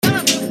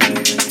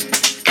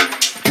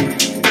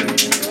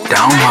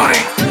Don't worry.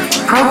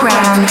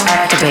 Program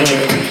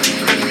activated.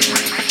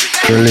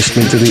 You're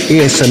listening to the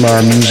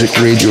ASMR Music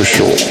Radio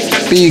Show.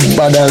 Big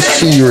bad and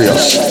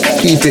serious.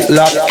 Keep it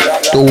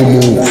locked. Don't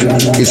move.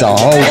 It's a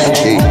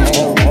house thing.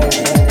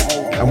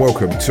 And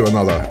welcome to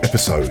another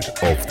episode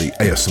of the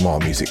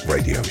ASMR Music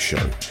Radio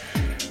Show.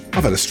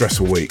 I've had a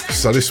stressful week,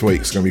 so this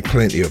week's going to be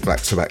plenty of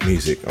back-to-back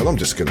music, and I'm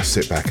just going to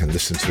sit back and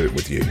listen to it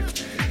with you.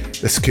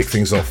 Let's kick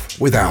things off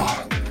with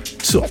our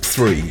top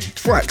 3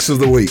 tracks of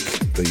the week.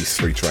 These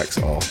 3 tracks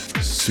are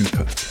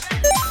superb.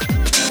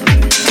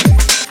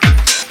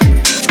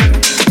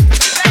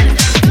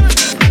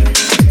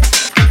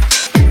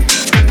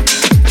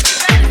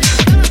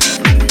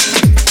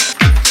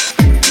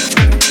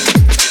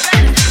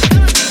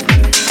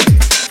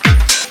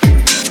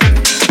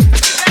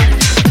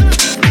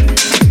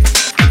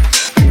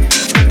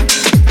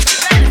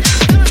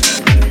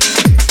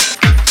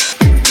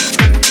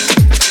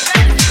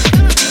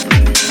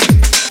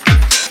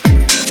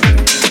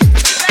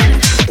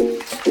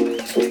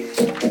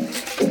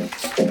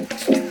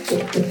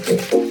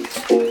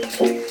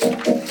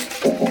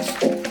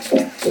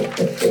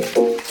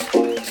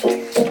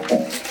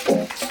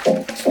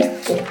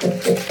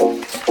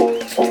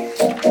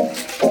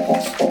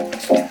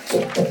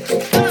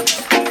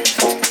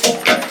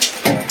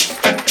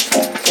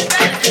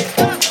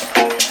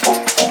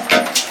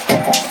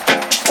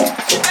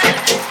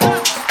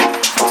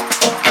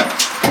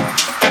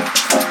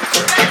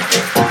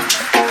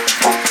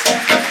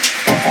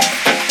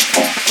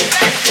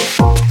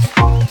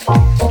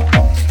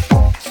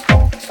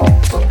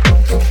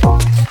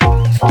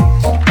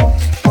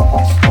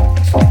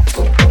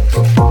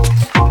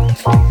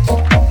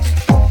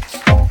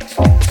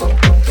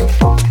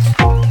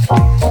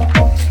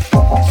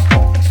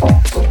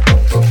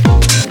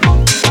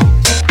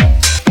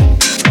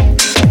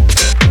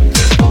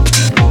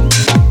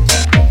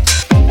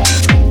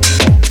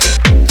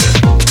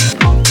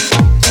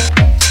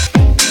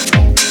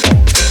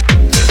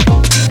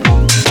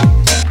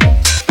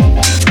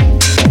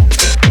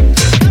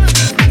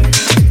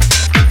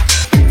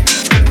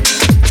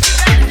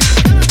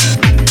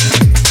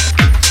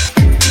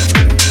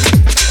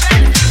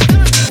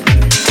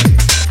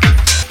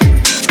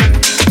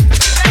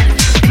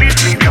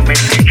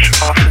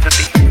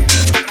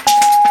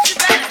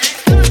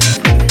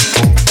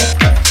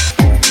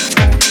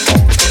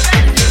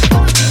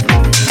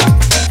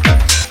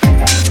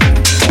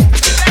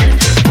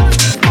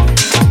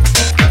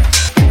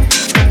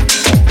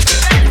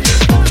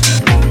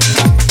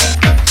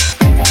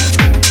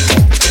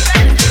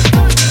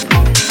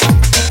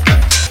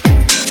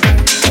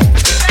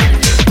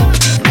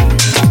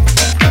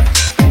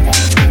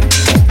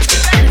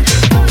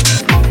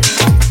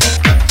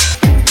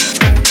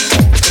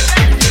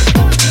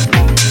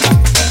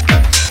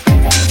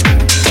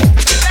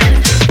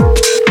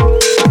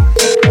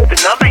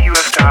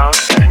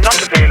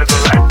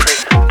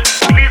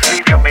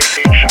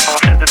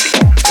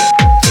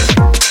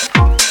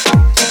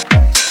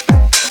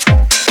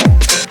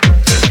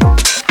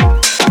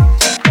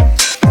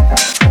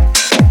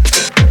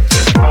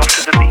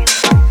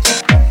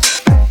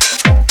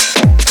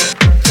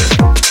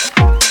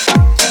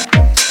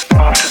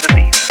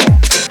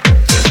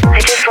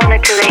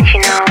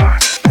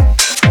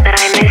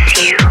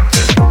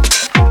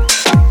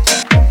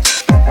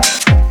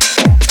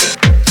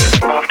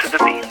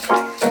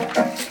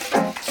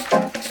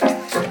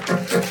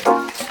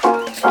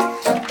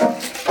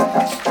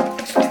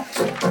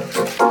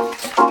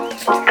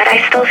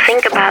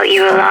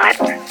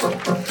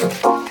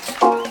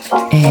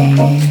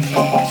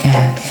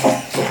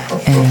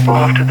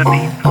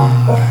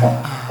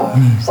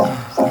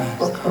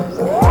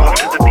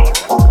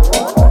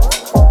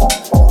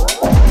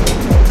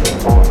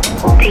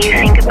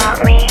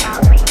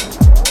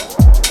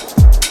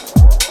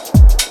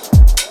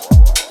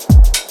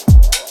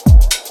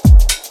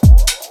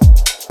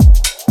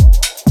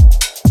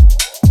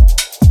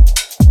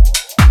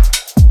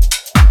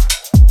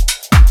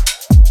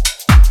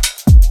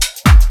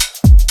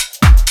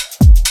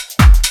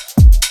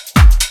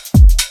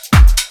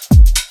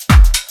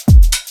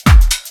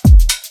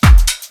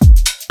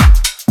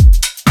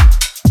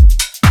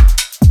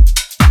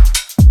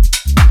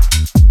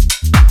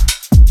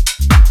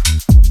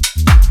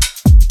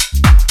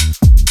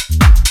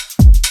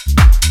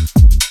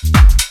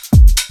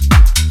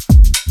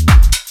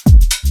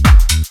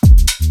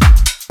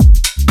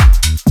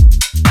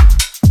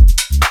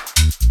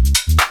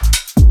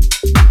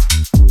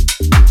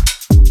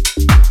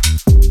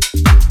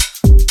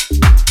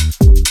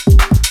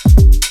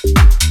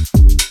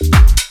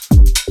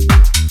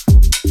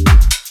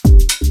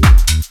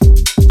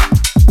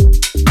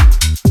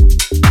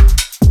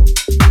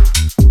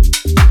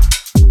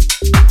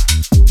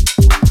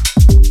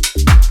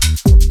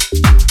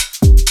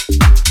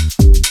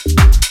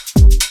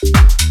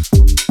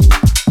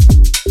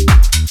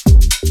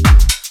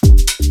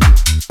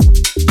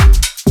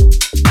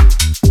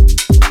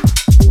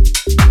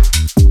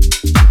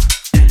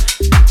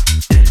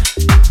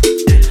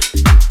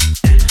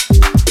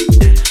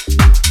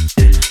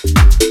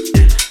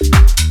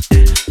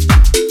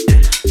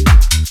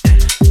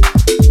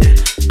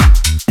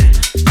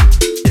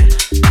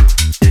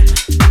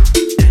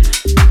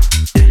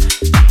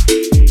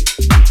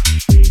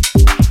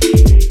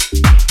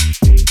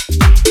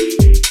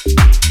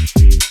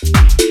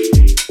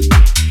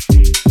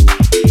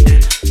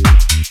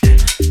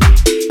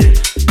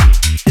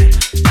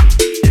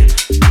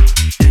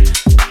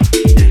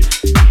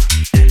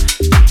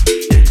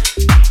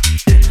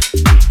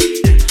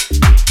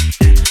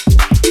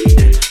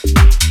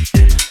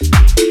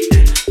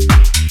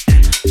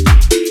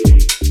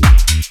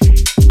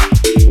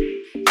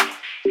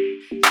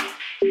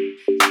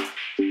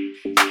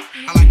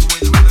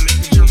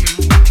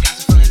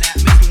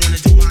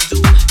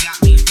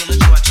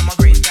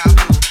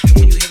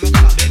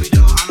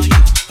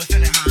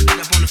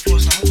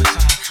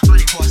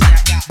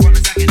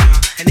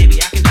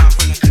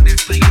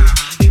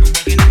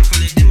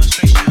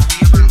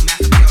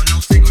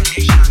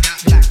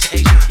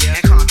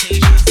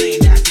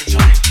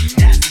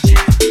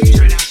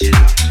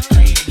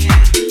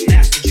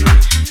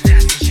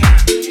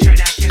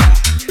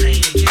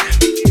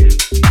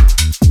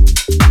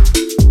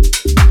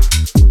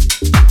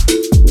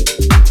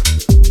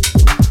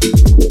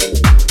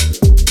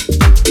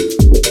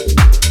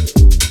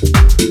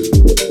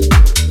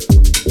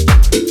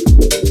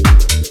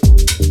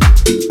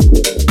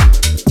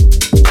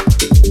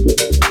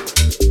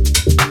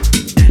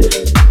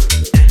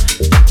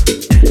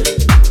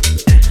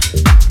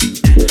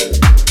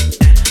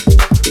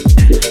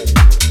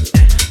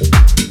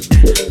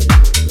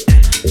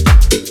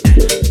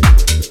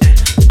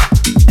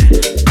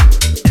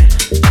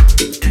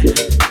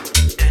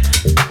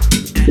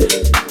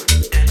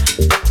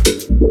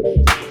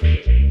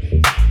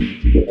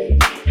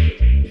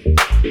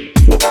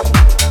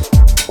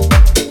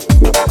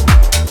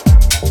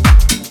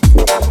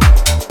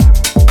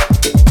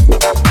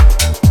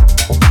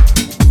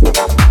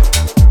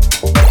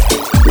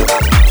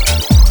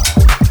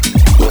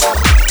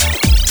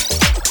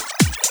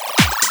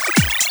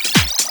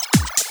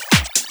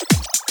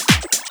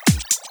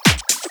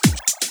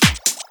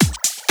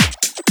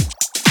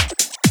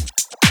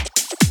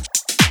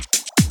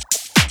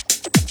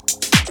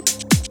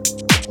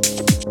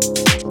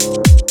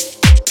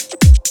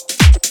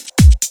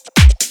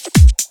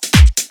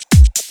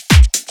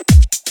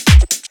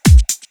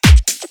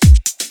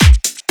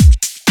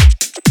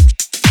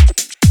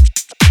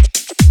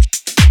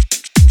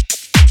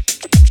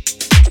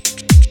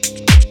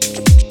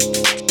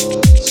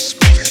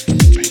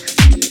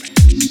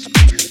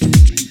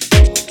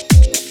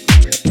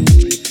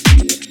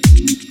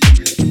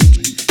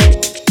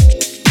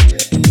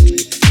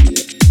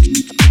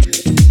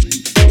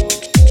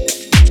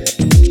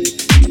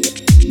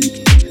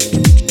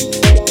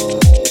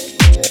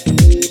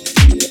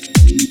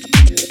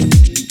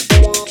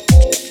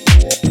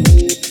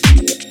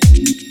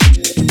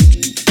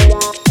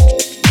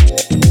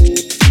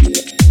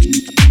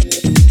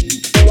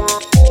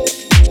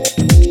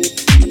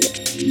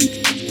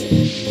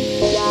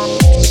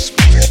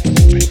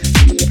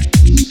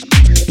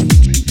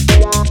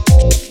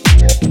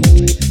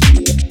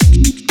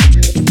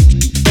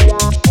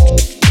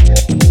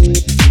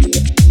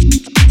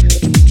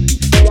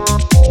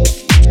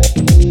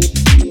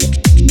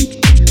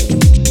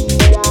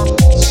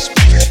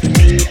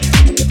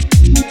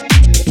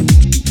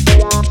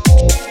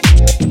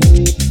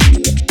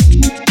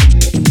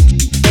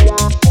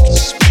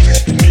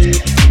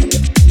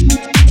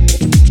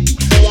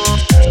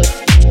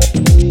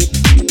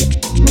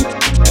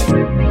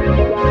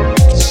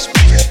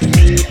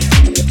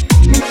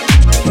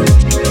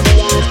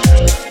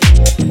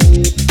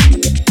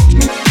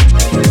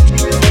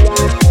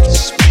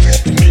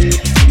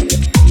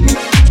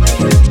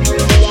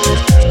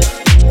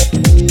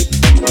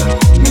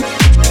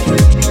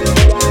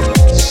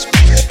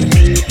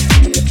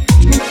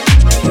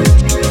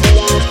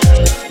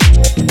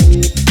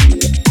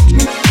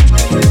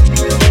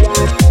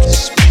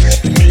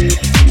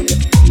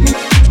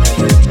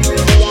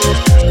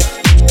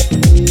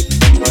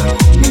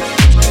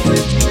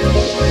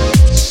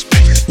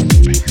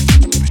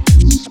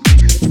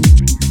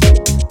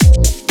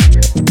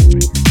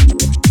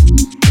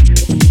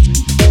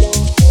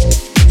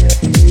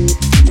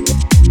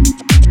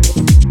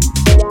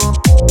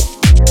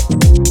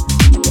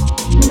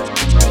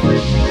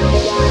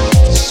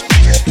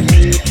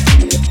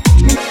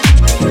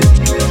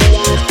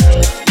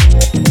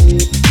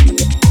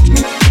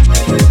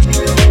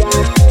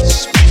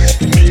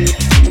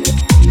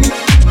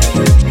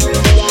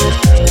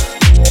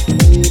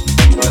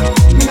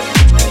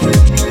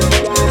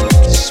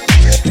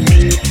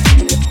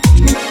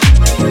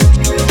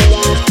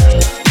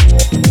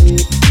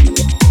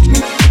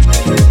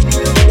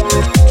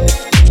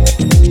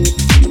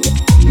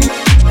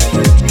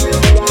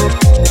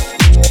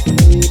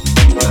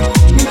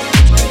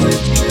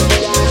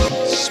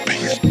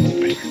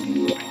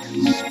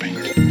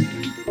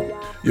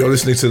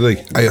 listening to the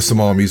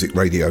ASMR Music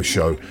Radio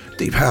Show.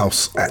 Deep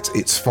House at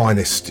its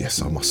finest, yes,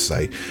 I must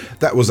say.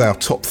 That was our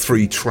top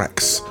 3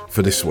 tracks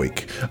for this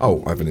week.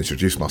 Oh, I haven't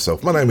introduced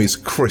myself. My name is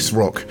Chris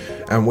Rock,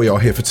 and we are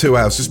here for 2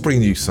 hours just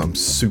bringing you some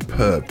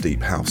superb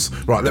Deep House.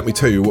 Right, let me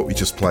tell you what we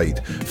just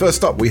played.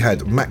 First up, we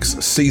had Max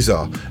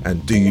Caesar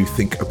and Do You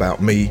Think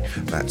About Me?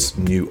 That's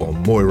new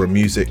on Moira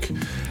Music.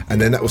 And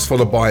then that was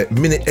followed by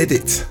Minute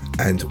Edit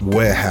and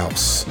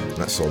Warehouse.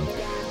 That's on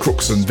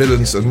Crooks and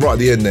Villains. And right at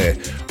the end there,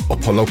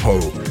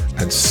 Opolopo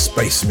and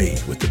Space Me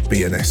with the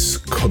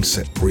BNS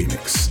Concept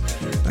Remix.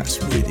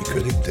 That's really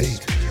good indeed.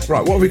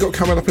 Right, what have we got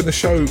coming up in the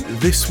show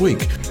this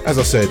week? As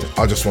I said,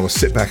 I just want to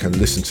sit back and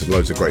listen to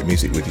loads of great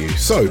music with you.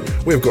 So,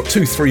 we've got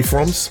 2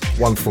 3-froms,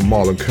 one from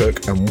Marlon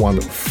Kirk and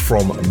one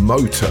from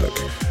Mo Turk.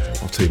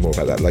 I'll tell you more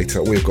about that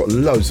later. We've got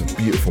loads of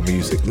beautiful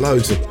music,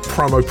 loads of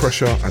promo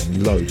pressure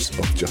and loads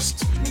of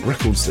just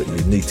records that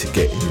you need to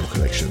get in your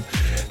collection.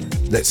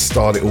 Let's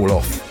start it all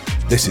off.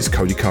 This is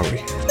Cody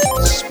Curry.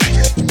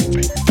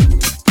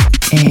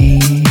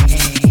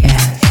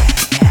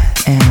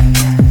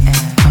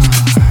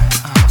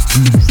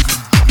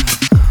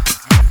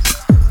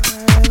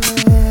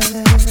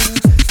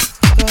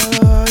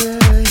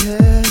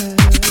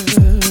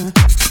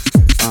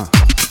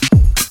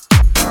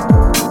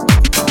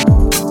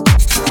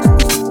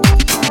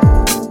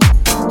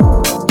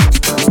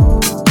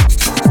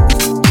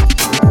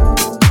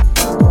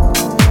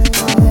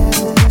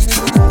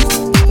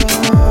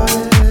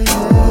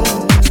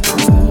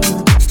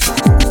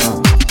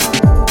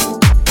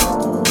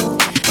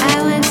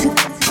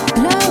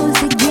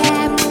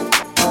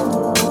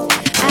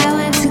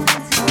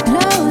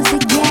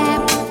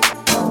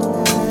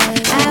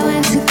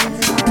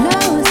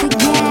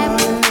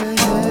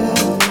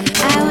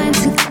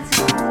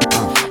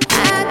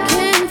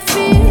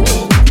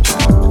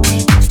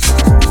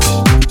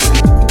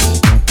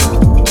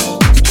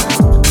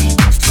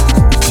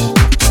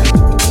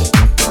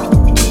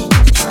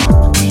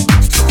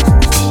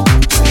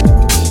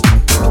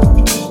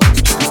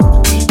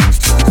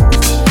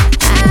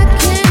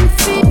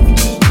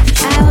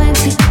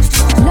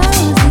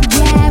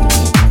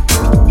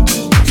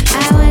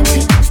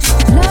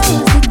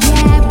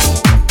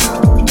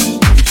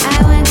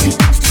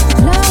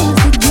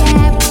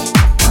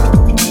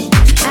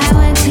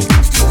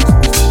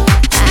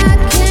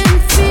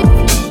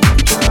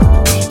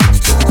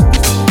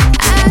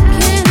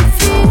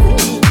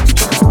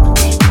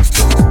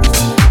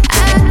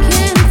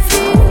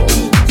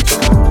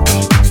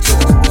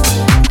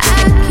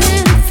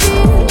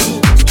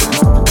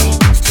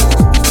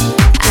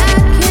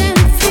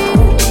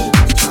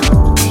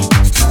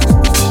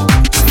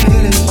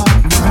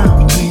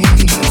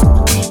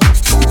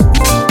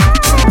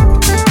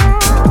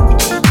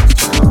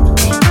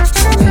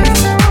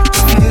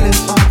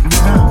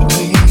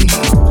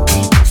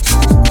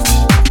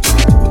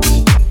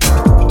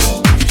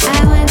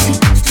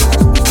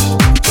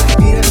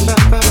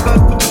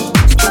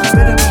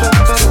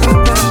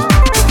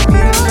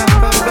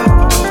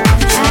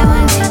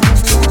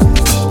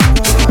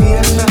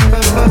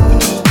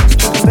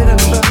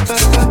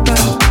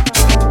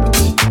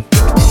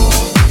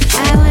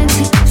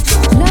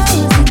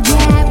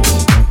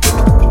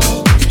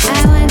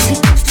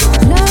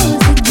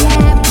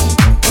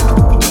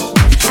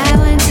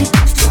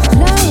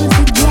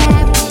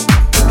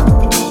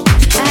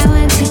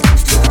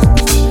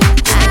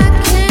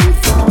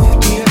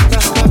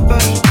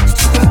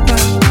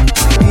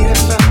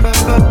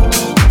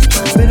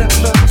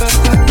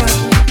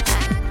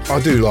 I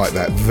do like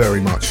that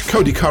very much.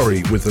 Cody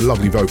Curry with the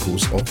lovely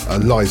vocals of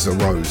Eliza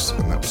Rose,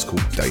 and that was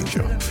called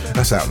Danger.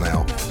 That's out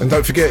now. And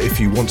don't forget,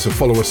 if you want to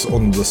follow us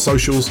on the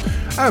socials,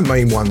 our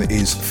main one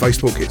is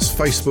Facebook. It's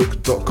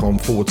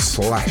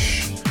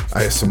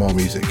facebook.com/ASMR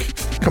Music.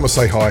 Come and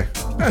say hi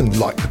and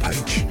like the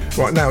page.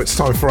 Right now it's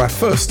time for our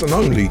first and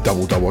only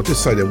double-double. I did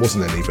say there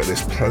wasn't any, but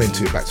there's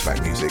plenty of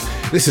back-to-back music.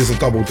 This is a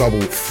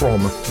double-double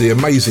from the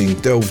amazing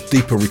Delve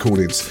Deeper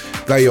Recordings.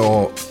 They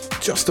are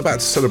just about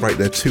to celebrate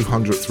their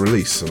 200th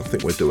release, and I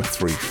think we'll do a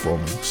 3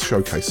 from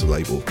Showcase the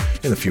label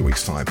in a few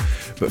weeks' time.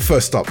 But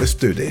first up, let's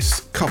do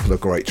this. Couple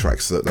of great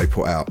tracks that they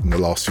put out in the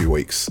last few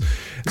weeks.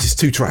 This is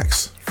 2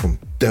 tracks from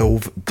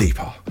Delve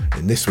Deeper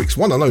in this week's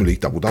one and only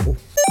double-double.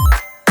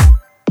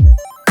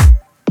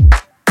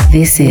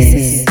 This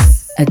is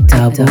a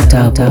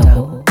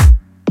double-double.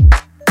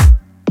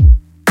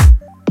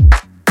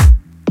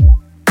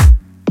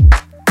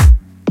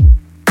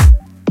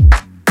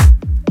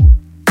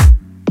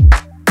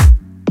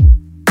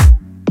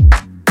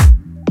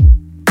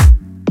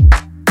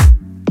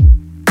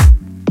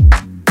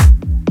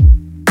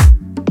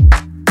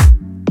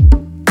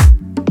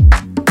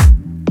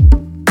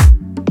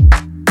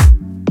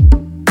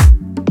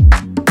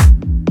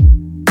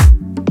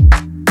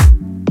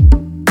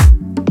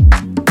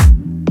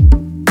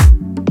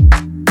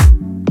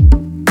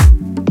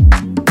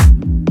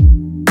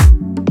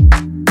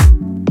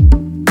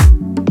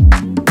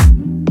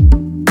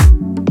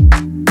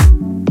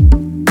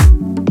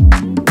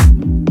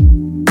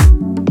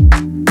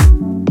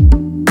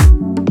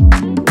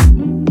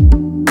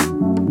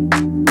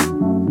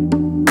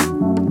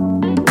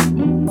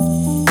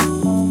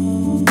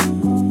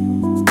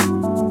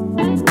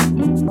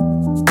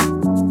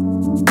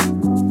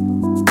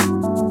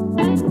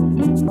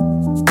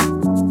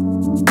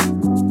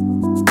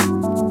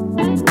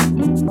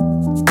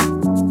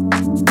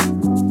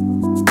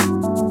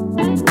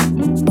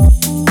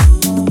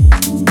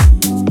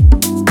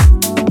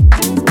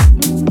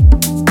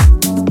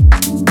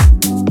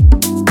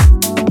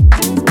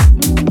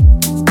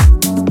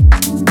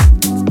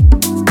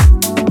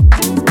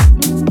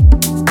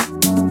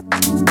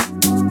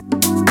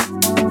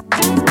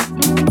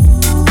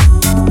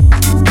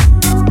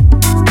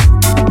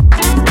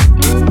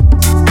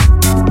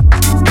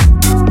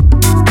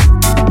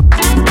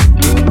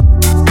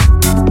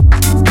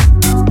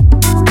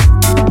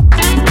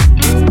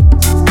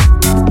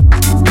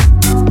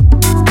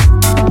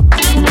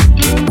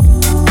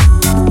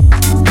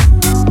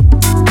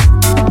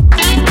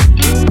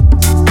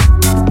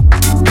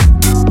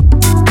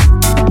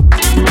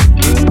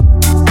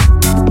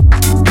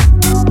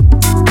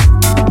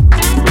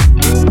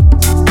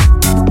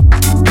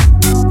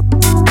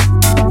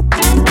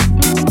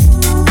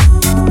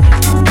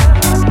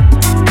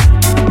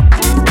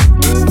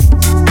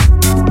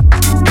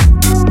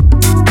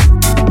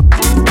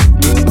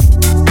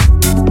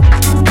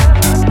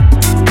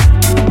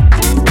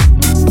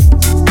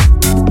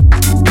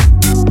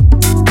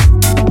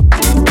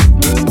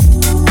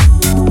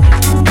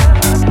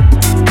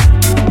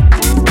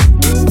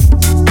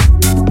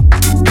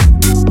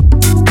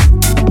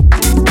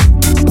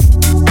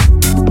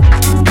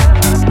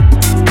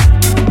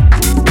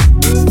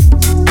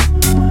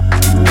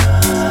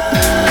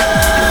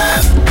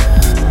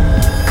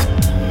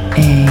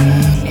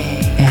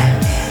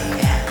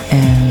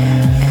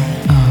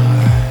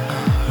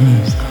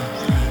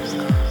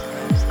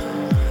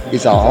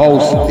 It's a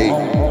house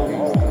thing.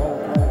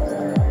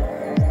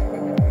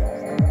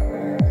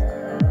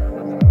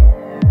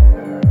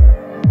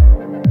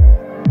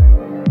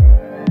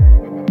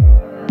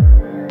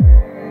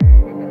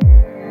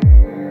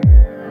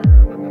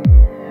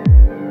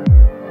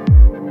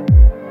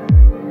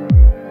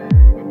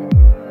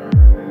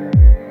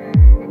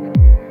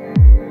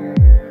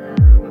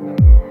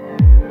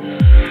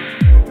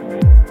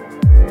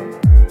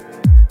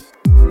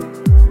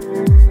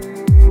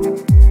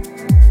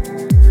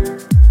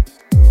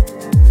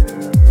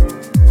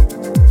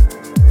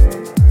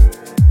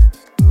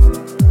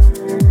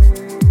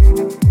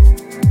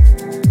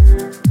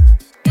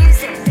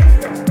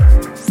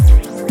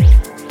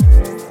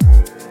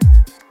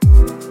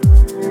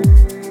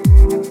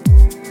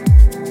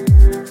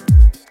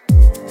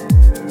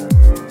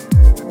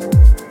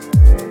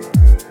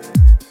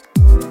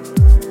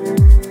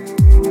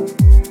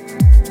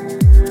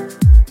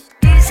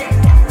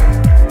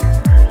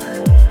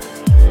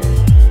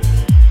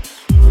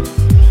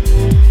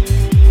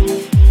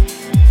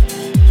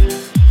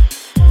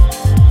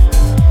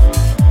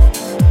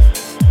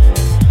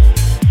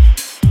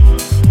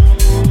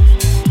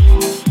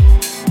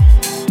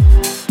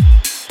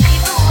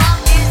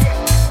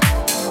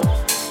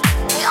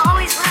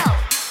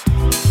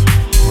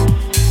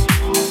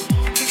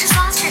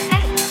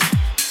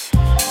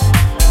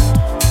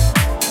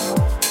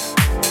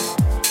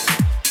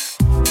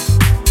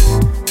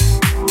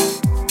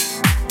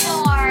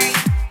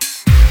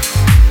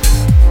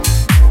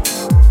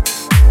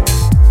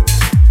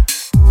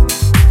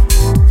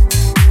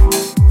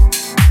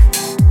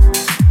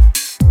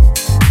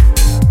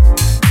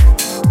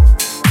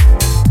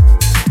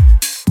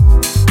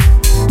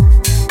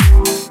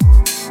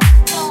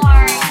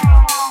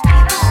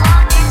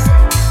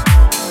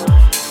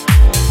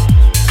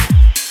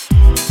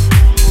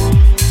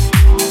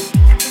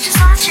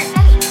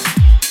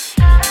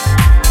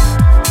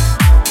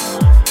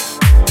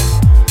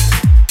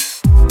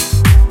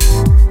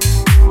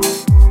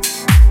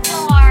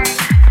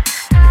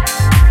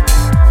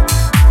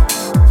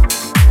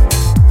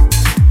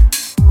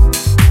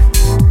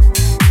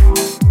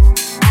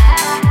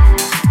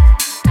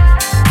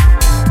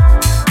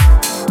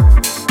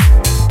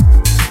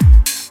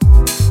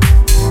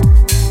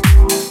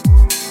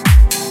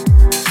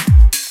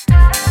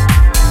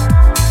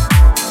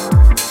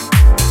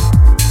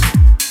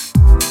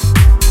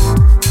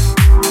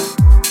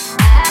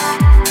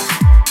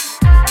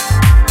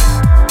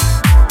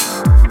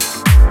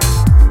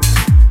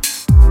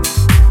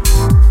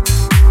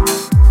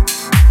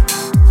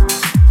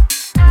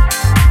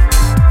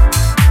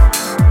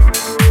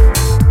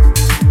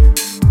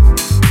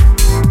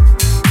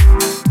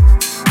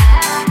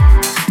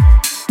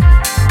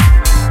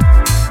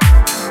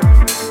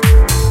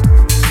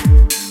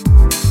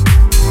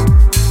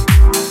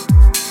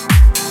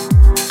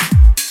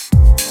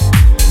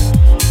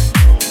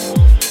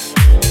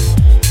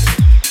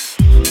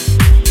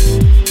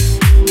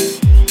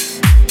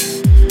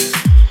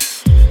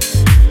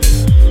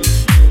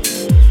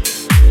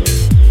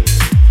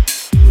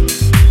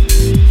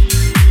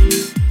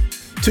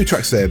 Two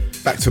tracks there,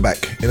 back to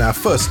back, in our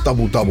first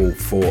double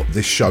for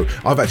this show.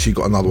 I've actually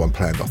got another one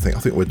planned, I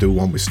think we'll do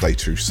one with Stay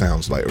True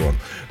Sounds later on.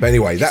 But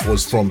anyway, that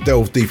was from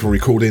Delve Deeper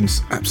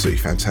Recordings, absolutely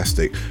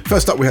fantastic.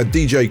 First up we had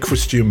DJ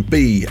Christian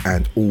B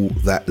and All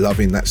That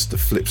Loving, that's the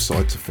flip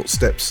side to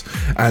Footsteps.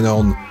 And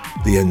on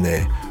the end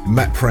there,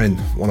 Matt Pren,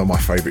 one of my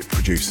favourite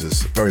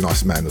producers, very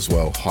nice man as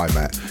well, hi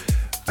Matt,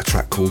 a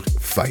track called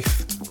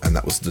Faith, and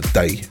that was the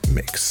Day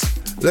Mix.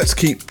 Let's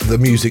keep the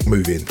music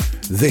moving.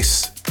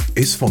 This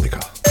is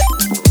Phonica.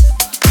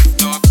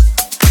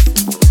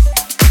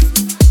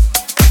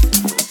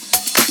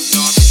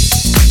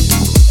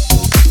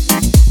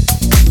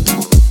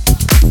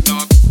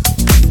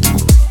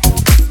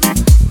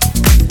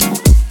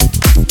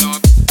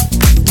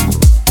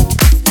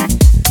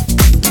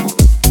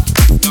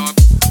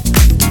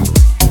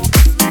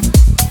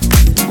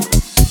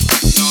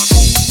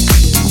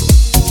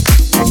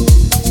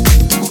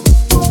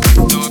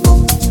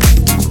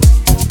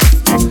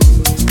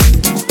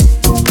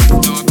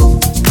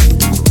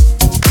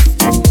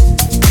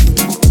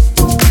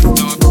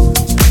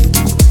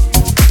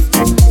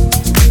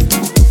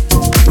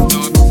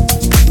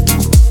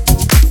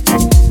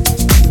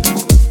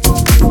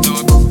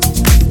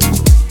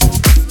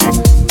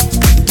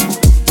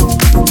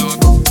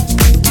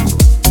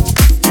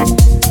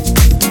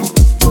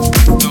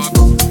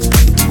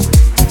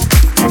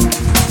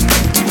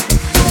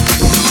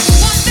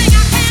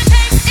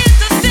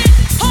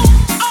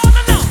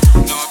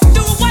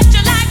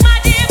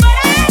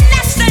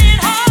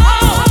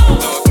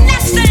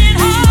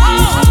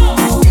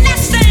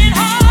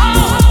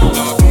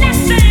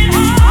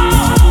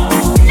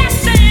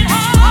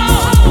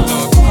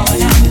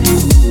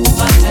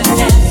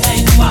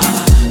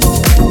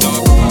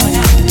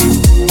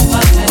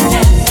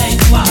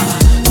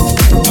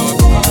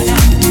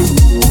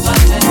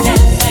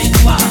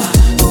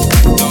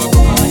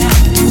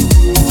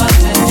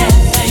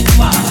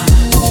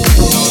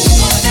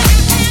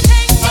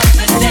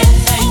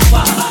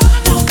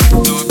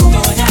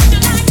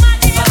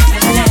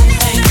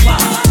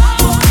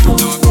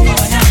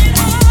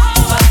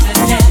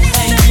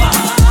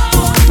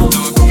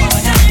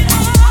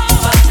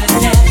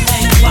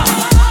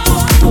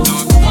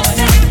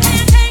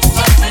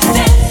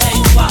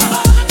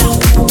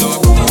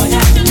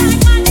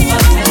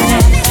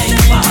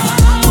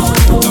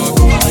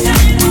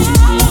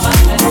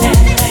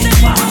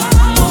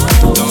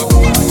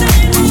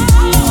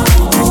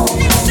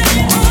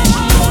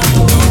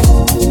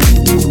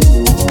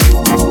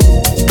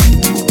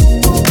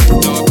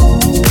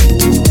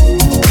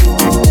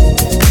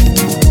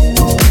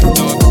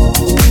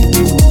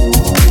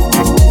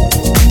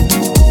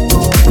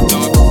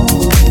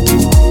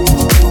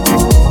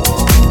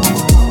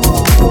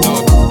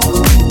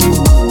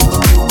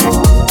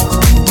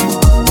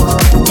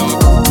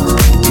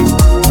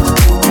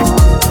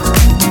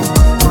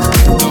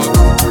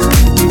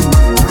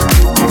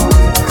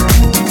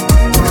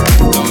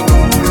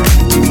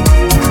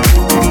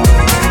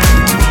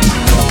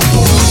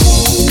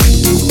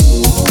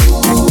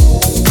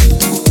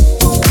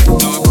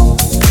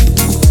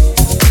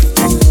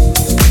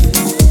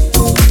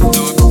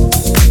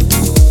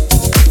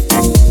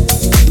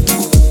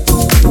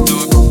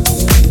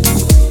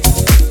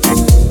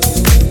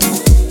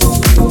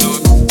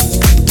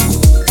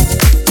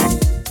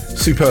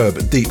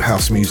 superb deep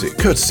house music,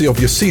 courtesy of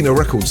Yasina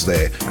Records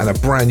there, and a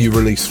brand new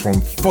release from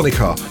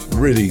Phonica,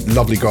 really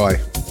lovely guy,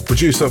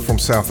 producer from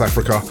South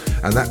Africa,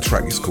 and that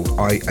track is called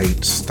I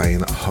Ain't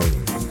Staying at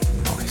Home.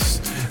 Nice.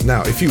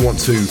 Now, if you want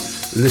to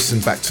listen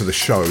back to the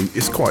show,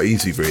 it's quite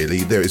easy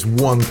really. There is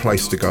one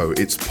place to go,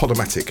 it's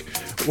Podomatic.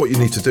 What you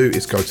need to do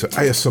is go to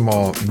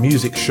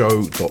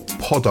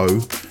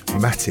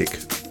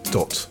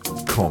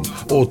asmrmusicshow.podomatic.com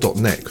or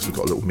 .net, because we've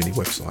got a little mini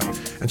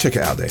website, and check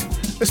it out there.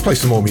 Let's play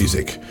some more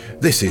music.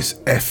 This is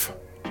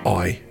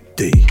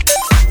FID.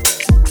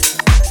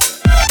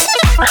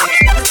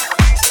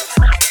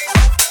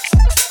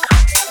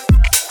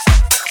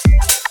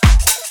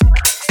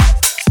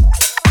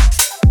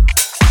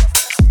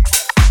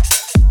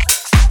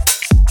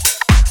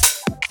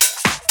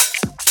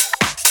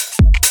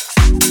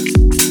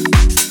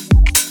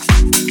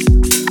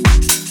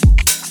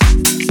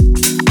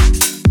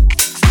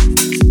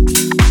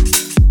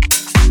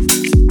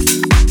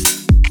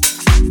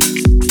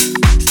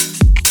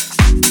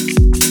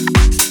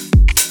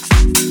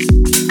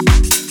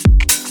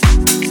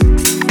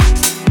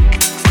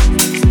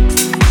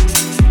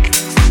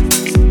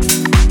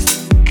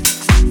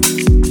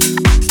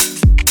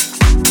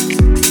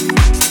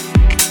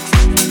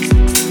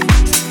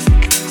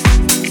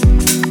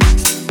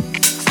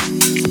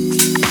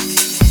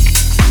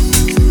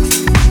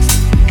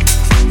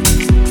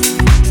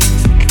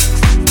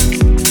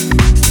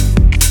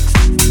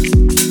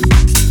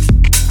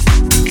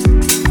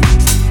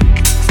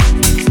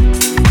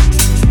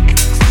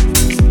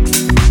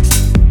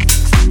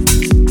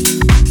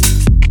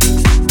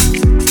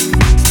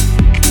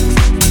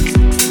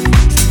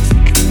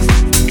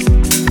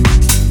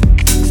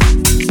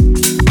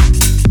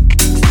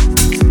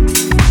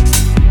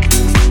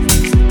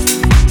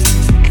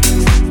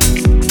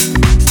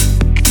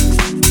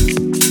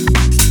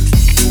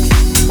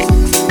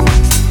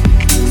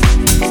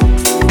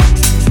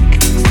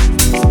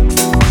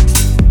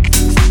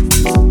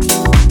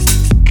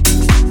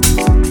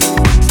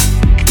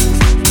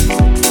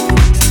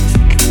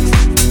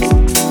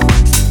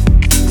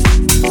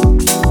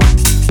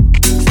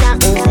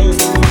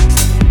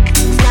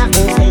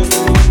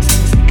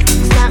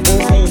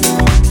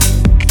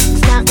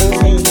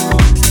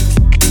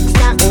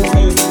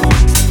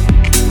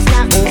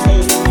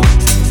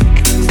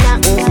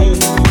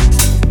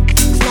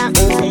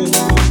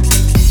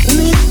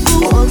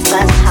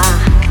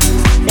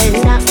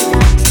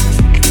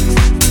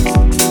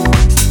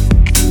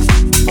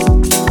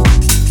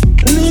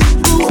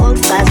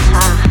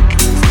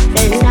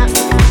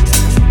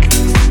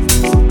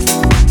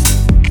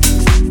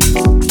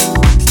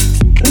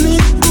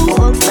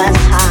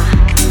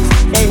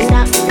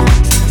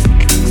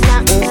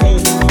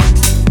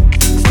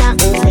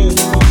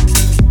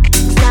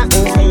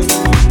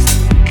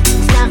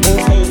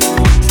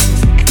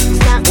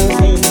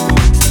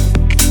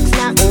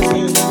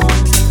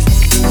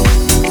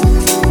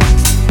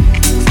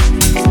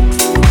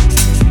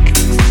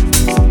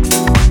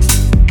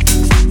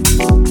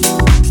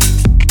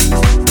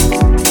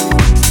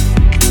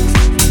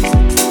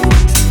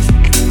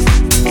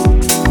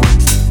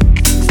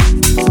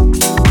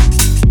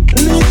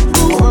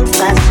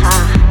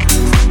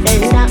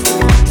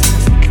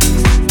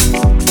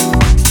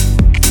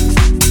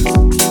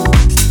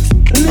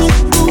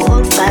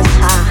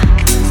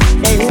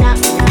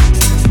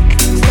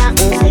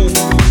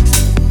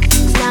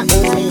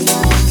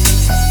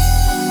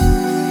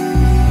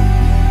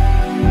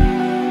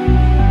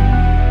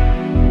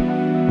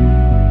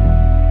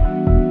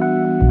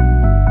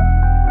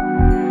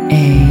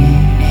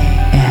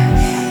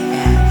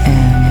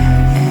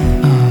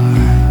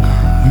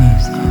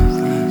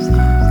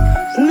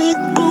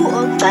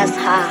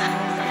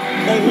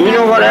 You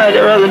know what I'd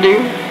rather do?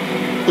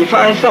 If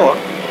I thought,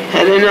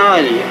 had any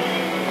idea,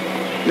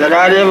 that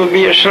I'd ever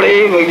be a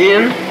slave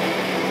again,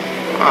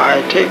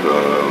 I'd take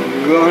a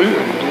gun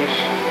and just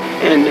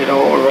end it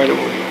all right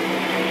away.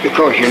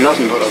 Because you're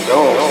nothing but a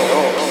dog.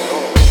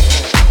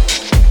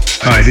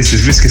 Hi, this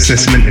is Risk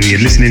Assessment and you're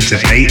listening to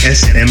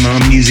ASMR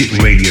Music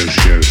Radio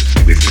Show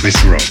with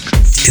Chris Rock.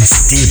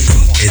 It's deep,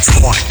 it's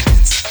hot,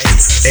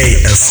 it's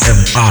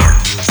ASMR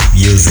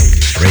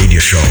Music Radio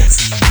Show.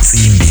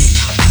 Simbi,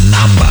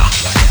 Namba,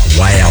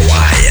 Wire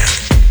Wire.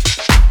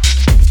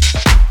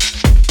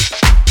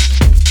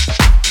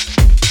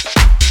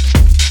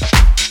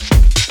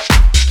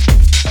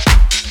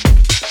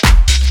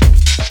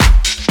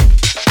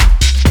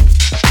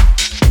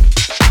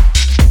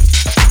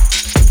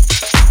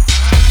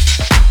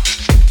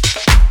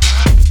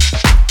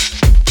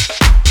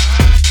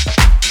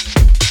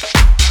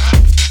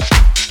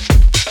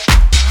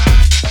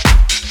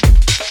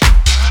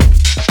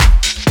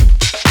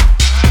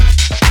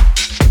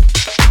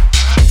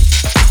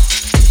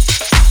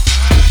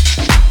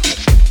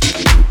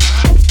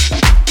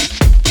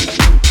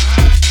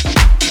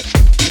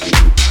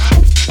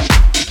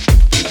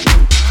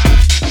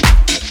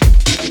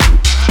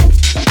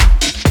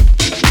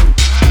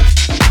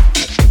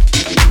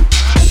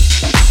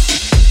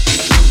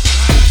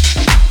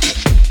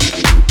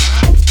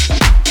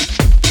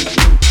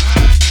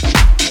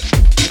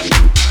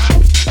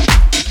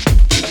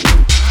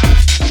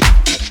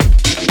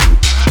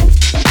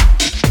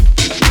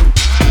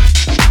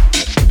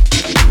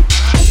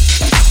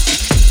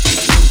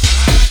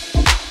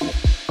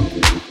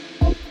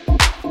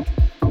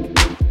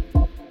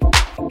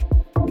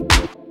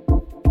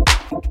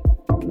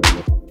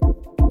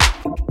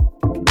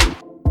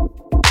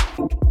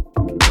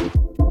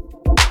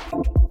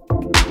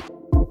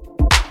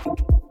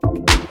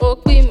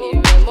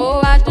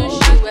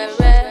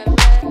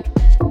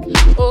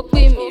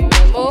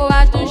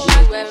 dún sí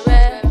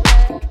wẹ́rẹ́.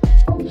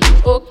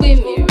 Òpin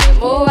mi rè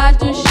mo wá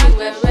dún sí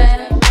wẹ́rẹ́.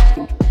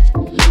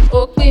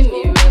 Òpin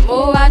mi rè mo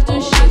wá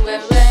dún sí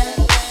wẹ́rẹ́.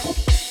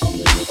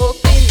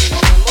 Òpin mi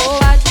rè mo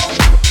wá dún.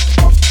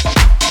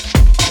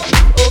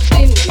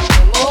 Òpin mi rè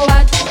mo wá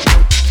dún.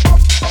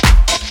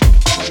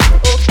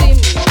 Òpin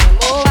mi rè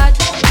mo wá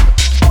dún.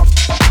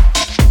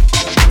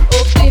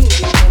 Òpin mi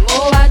rè mo wá dún. Òpin mi rè mo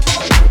wá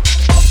dún.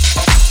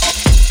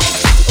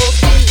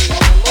 Òpin mi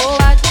rè mo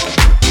wá dún.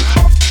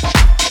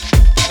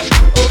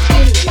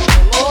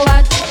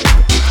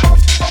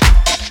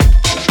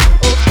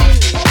 Òpin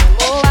mi rè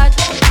mo wá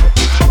dún.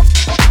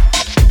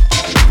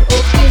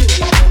 Òpin mi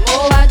rè mo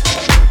wá dún.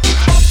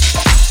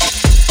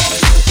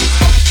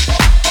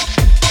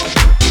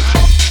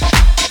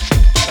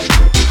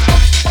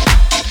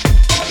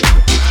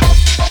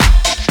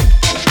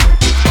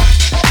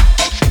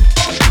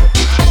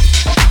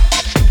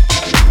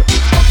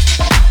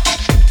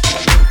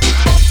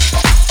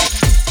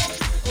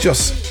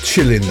 Just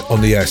chilling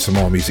on the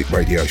ASMR Music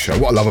Radio Show.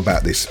 What I love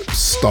about this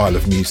style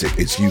of music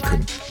is you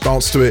can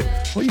dance to it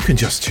or you can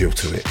just chill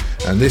to it.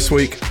 And this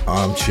week,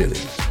 I'm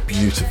chilling.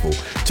 Beautiful.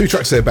 2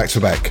 tracks there back to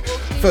back.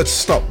 First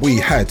stop, we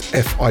had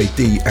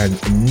FID and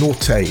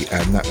Norte,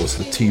 and that was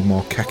the T.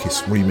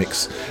 Markakis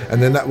remix.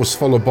 And then that was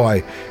followed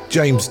by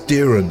James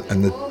Deeren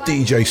and the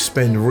DJ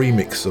Spend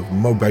remix of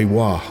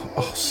Mobewa.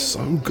 Oh,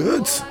 so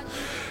good.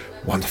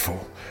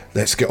 Wonderful.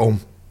 Let's get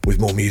on with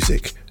more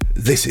music.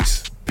 This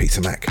is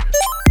Peter Mac.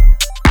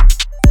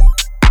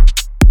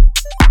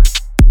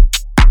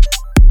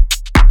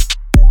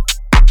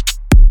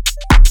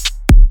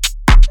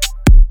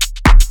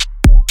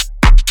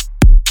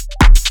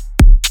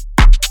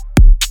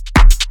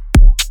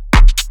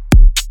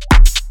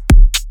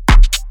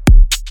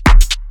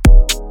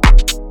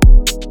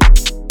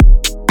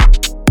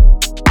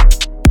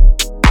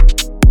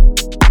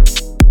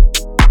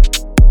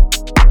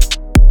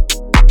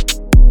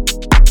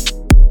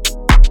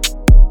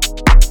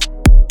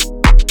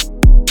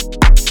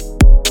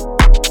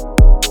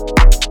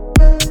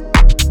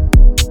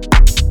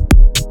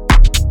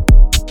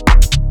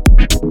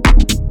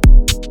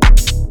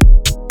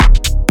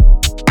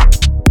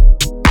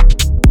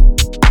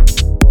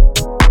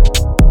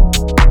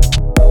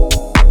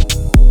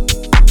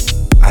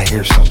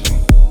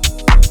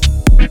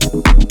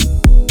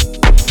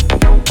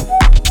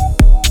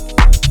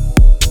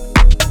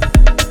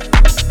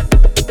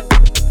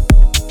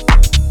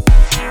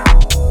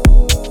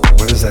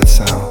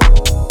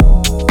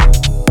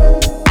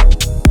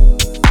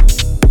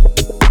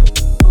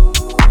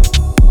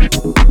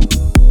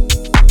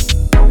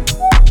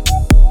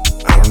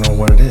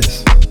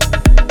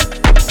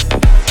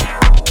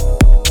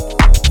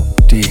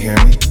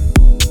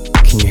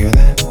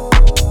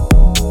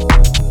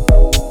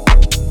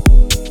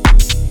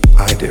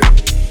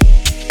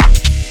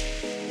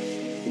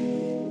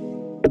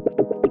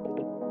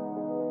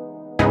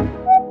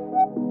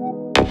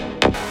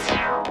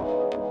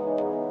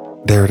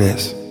 There it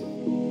is.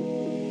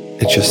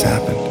 It just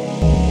happened.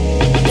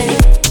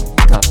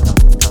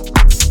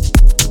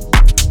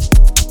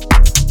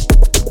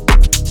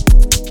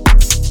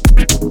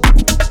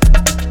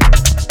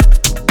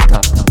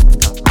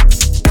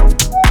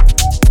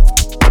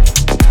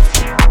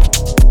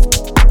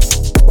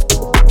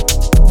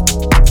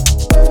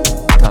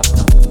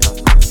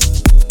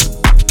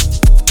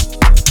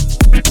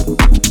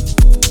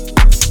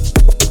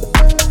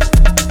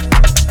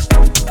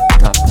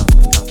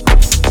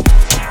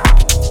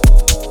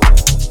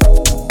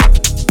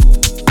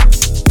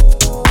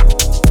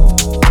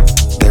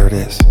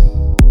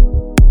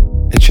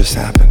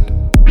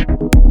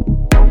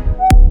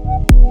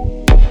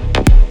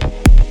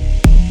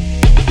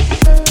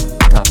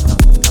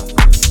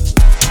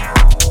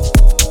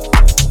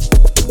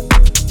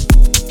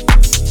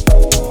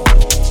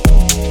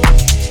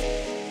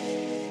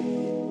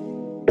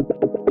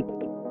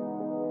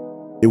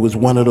 It was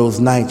one of those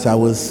nights I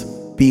was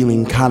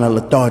feeling kind of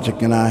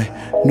lethargic, and I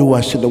knew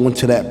I shouldn't have went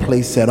to that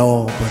place at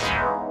all, but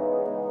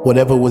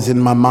whatever was in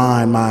my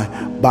mind, my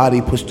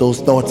body pushed those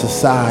thoughts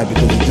aside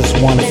because it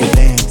just wanted to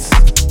dance.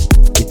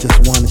 It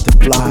just wanted to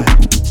fly.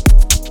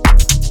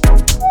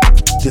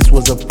 This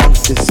was a funk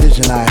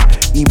decision. I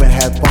even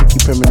had funky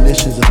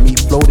premonitions of me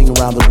floating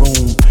around the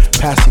room,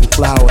 passing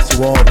flowers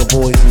to all the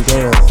boys and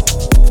girls.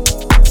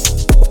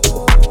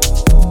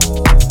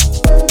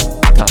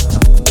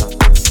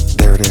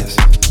 There it is.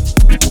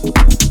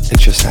 It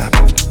just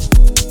happened.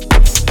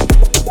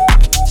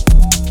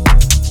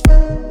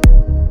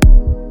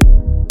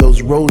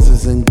 Those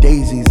roses and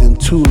daisies and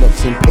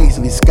tulips and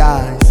paisley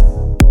skies.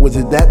 Was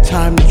it that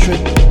time to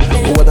trip?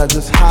 Or was I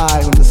just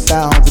high on the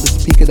sounds of the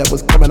speaker that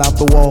was coming out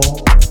the wall?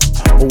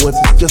 Or was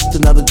it just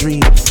another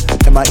dream?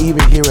 Am I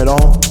even here at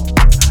all?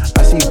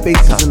 I see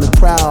faces in the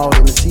crowd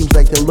and it seems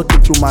like they're looking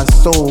through my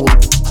soul,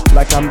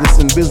 like I'm this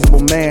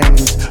invisible man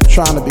who's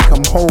trying to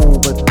become whole,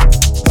 but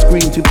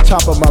scream to the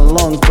top of my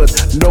lungs, but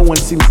no one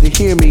seems to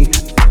hear me.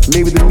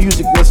 Maybe the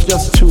music was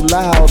just too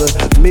loud, or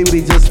maybe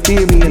they just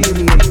fear me.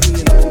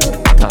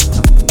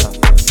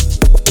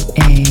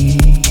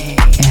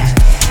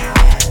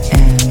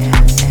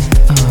 ASMR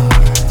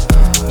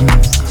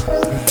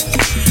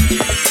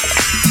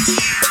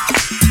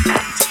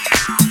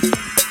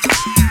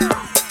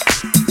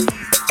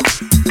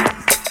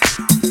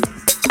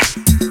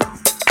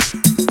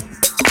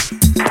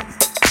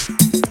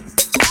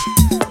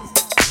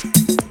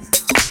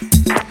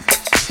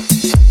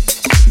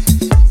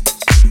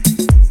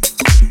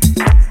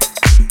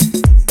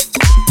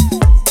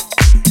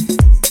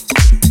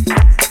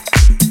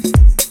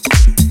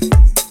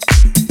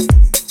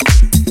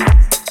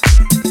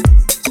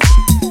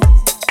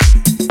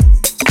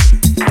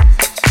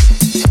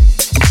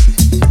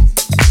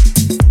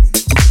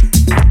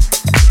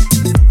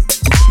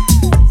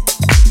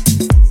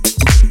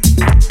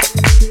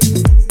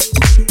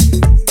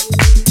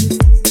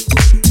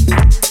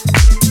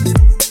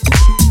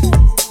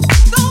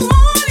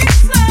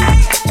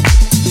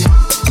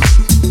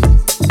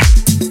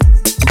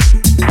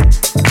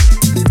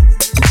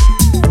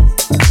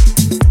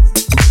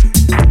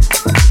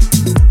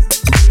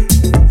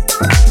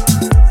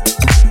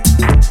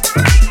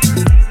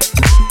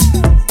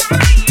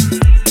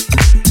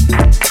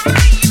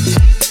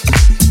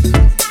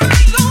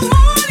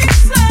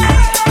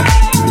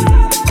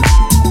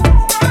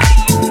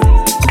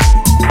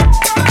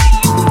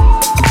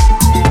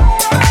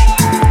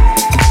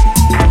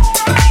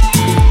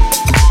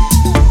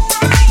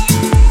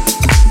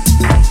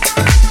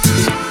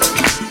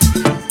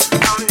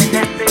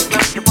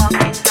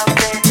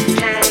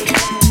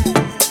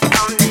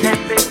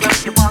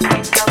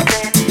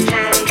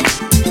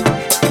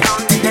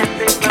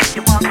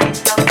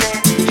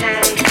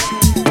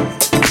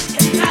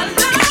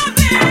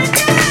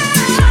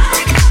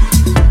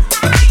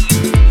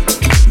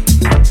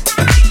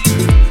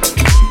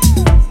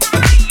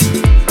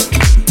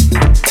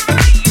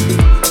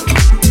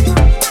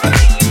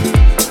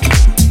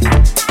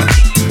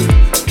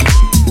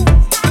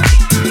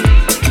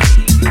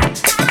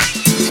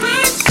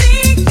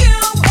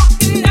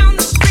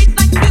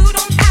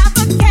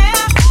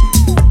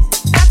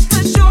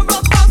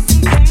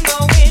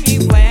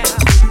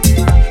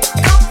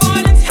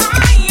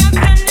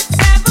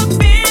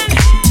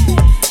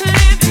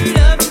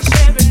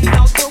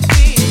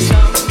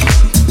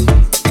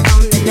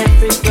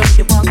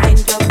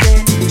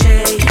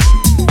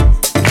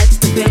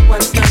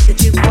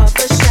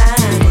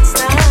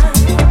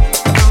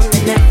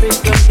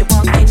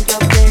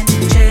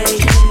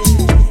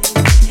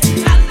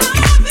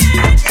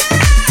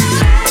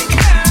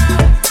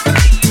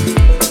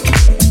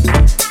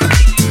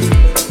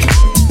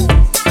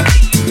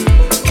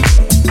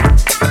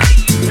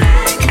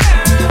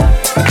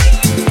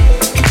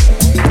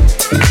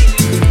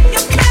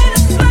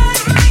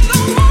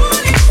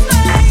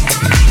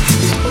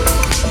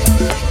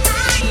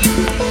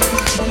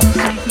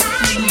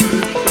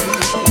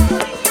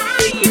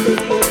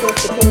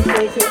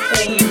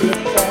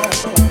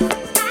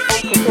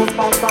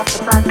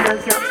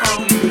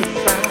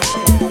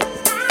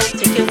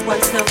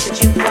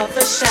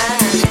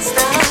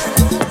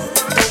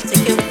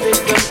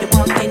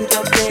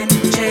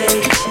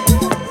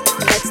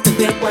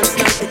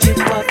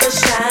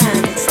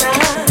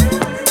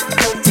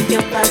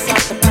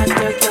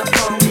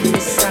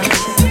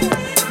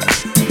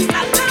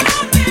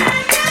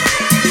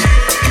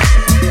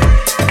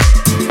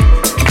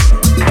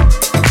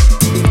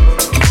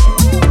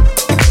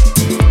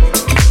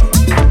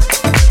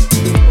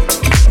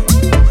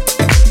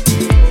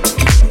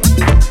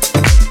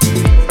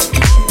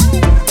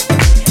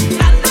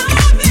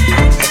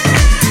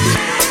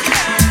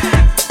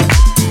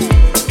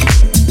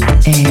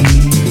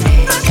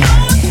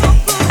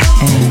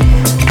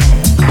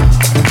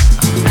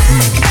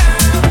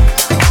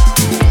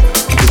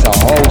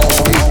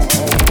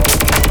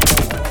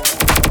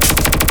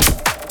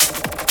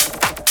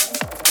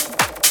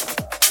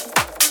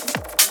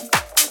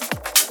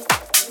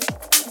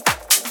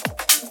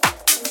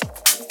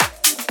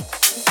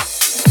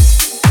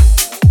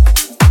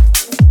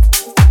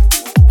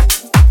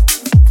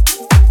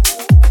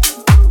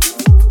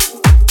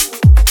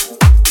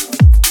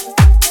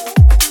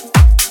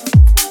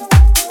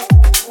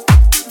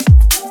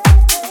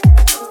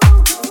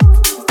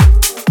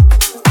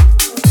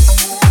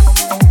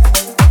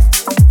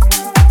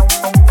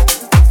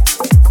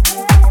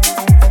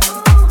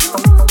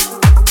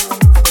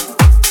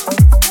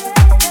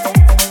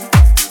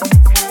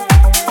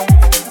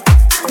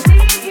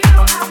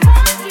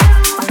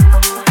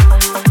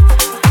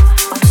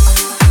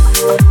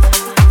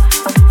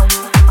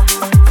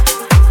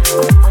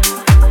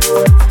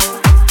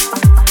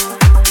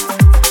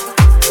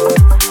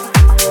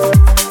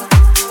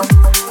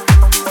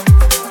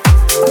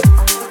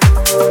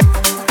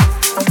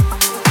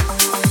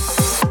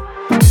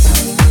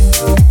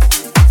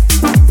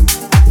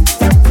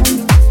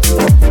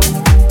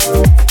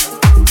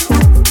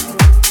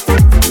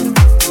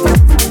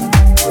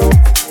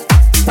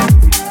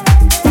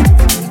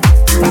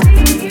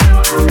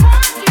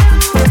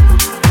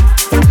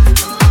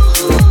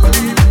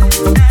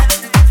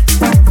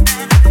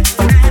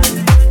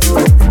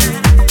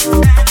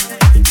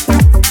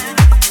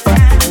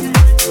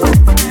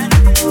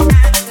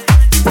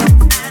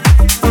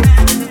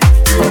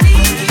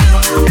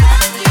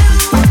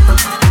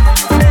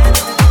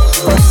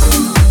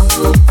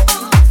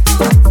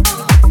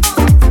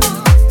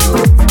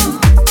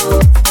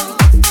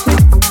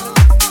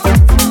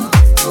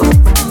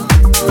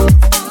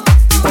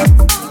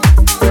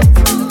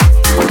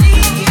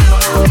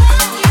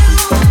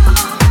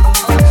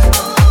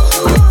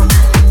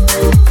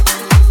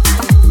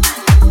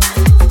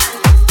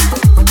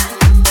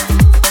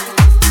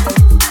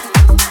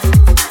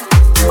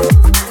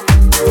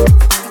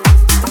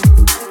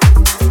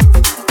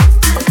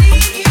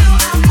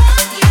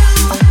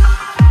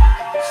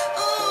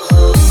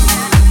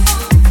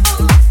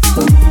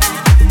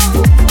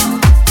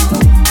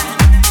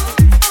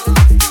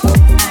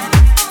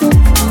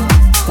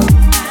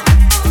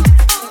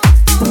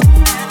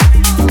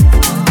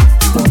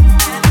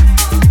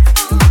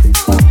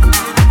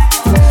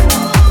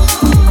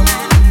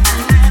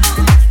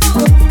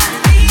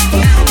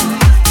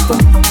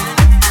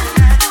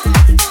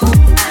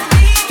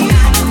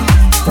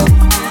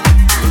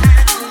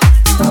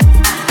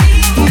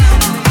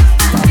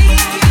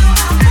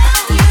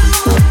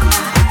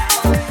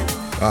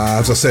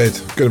As I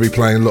said, going to be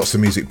playing lots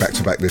of music back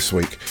to back this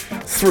week.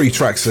 3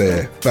 tracks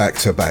there, back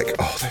to back.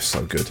 Oh, they're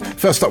so good.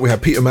 First up, we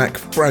have Peter Mac,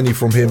 brand new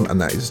from him,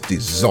 and that is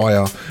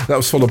Desire. That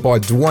was followed by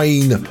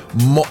Dwayne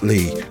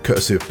Motley,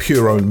 courtesy of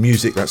Pure Own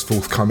Music, that's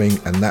forthcoming,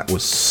 and that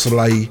was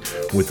Slay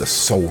with the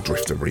Soul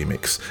Drifter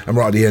remix. And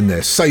right at the end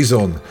there,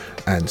 Saison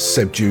and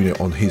Seb Jr.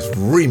 on his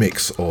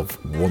remix of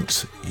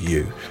Want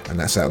You, and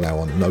that's out now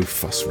on No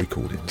Fuss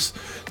Recordings.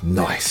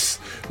 Nice.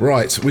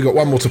 Right, we got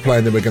one more to play,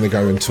 and then we're going to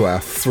go into our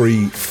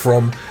 3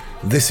 from.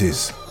 This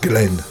is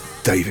Glenn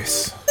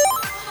Davis.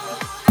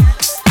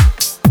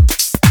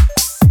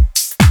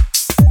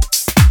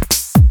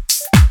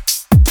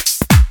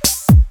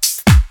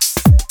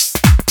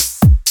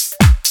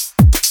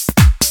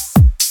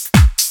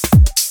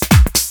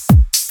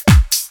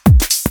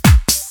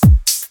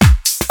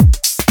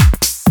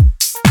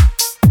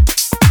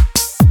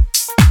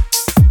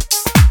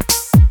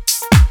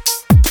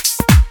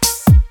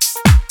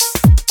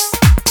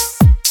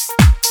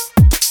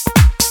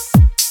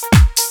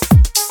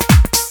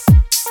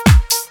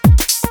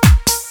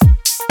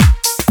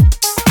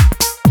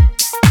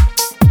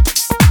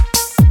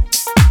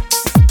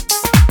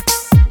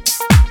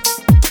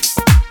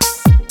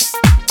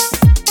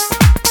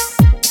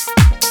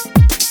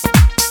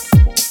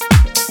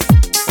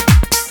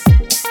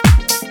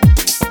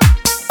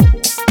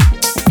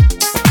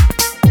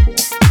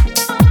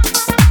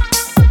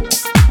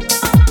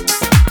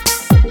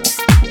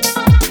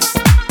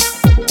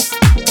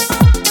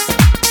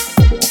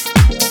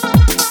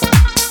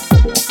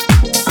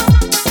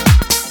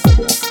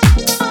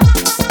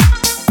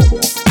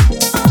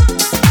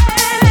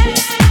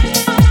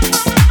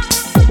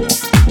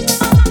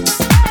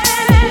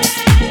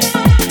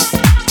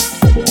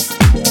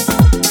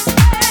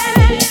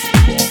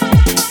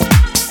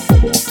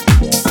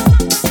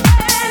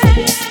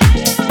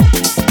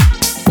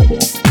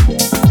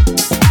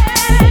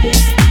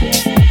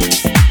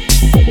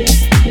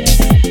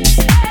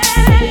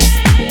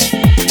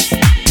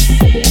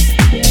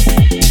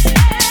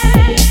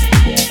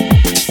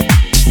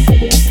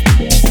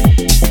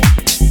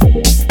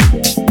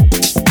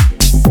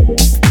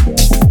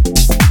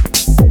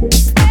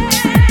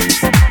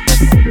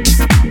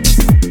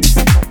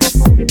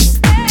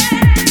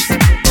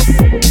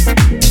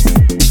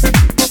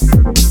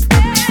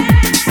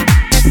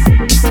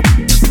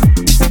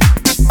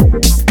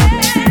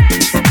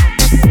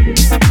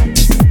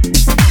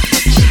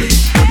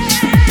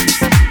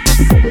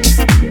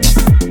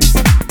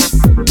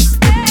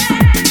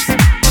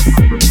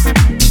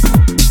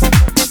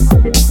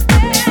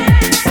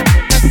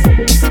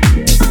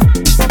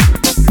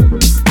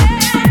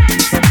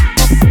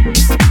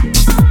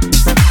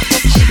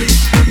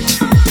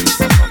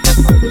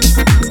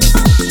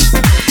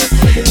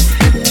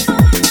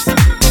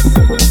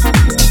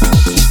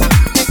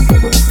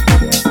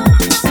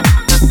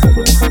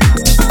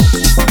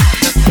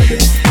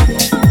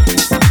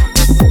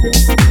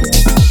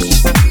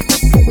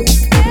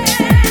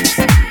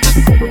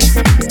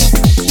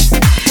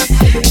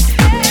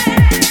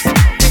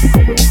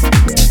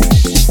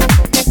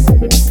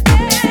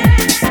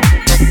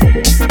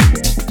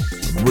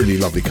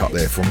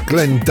 from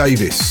Glenn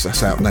Davis.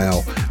 That's out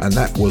now, and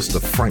that was the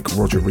Frank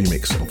Roger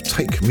remix of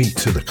Take Me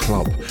to the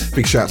Club.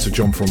 Big shout out to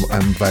John from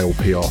Vale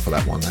PR for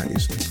that one. That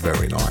is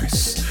very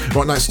nice.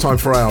 Right, now it's time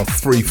for our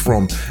 3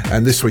 From,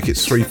 and this week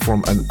it's 3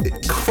 From an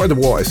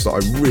incredible artist that I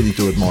really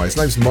do admire. His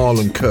name's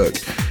Marlon Kirk.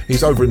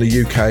 He's over in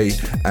the UK,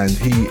 and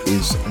he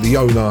is the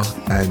owner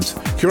and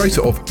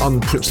curator of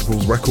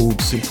Unprincipled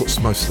Records. He puts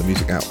most of the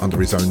music out under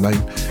his own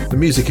name. The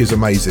music is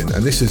amazing,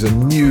 and this is a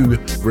new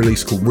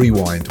release called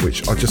Rewind,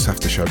 which I just have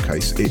to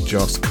showcase. It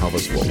just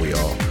covers what we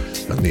are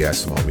on the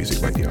ASMR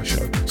Music Radio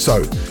Show.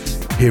 So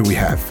here we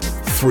have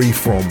 3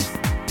 From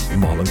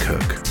Marlon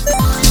Kirk.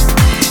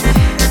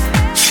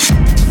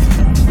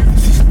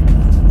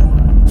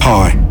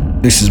 Hi,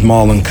 this is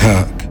Marlon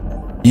Kirk.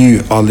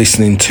 You are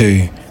listening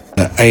to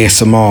the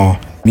ASMR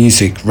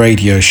Music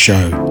Radio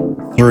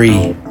Show.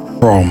 3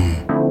 From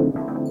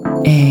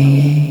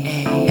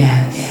ASMR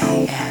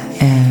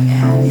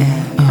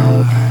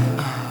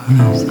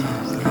Music.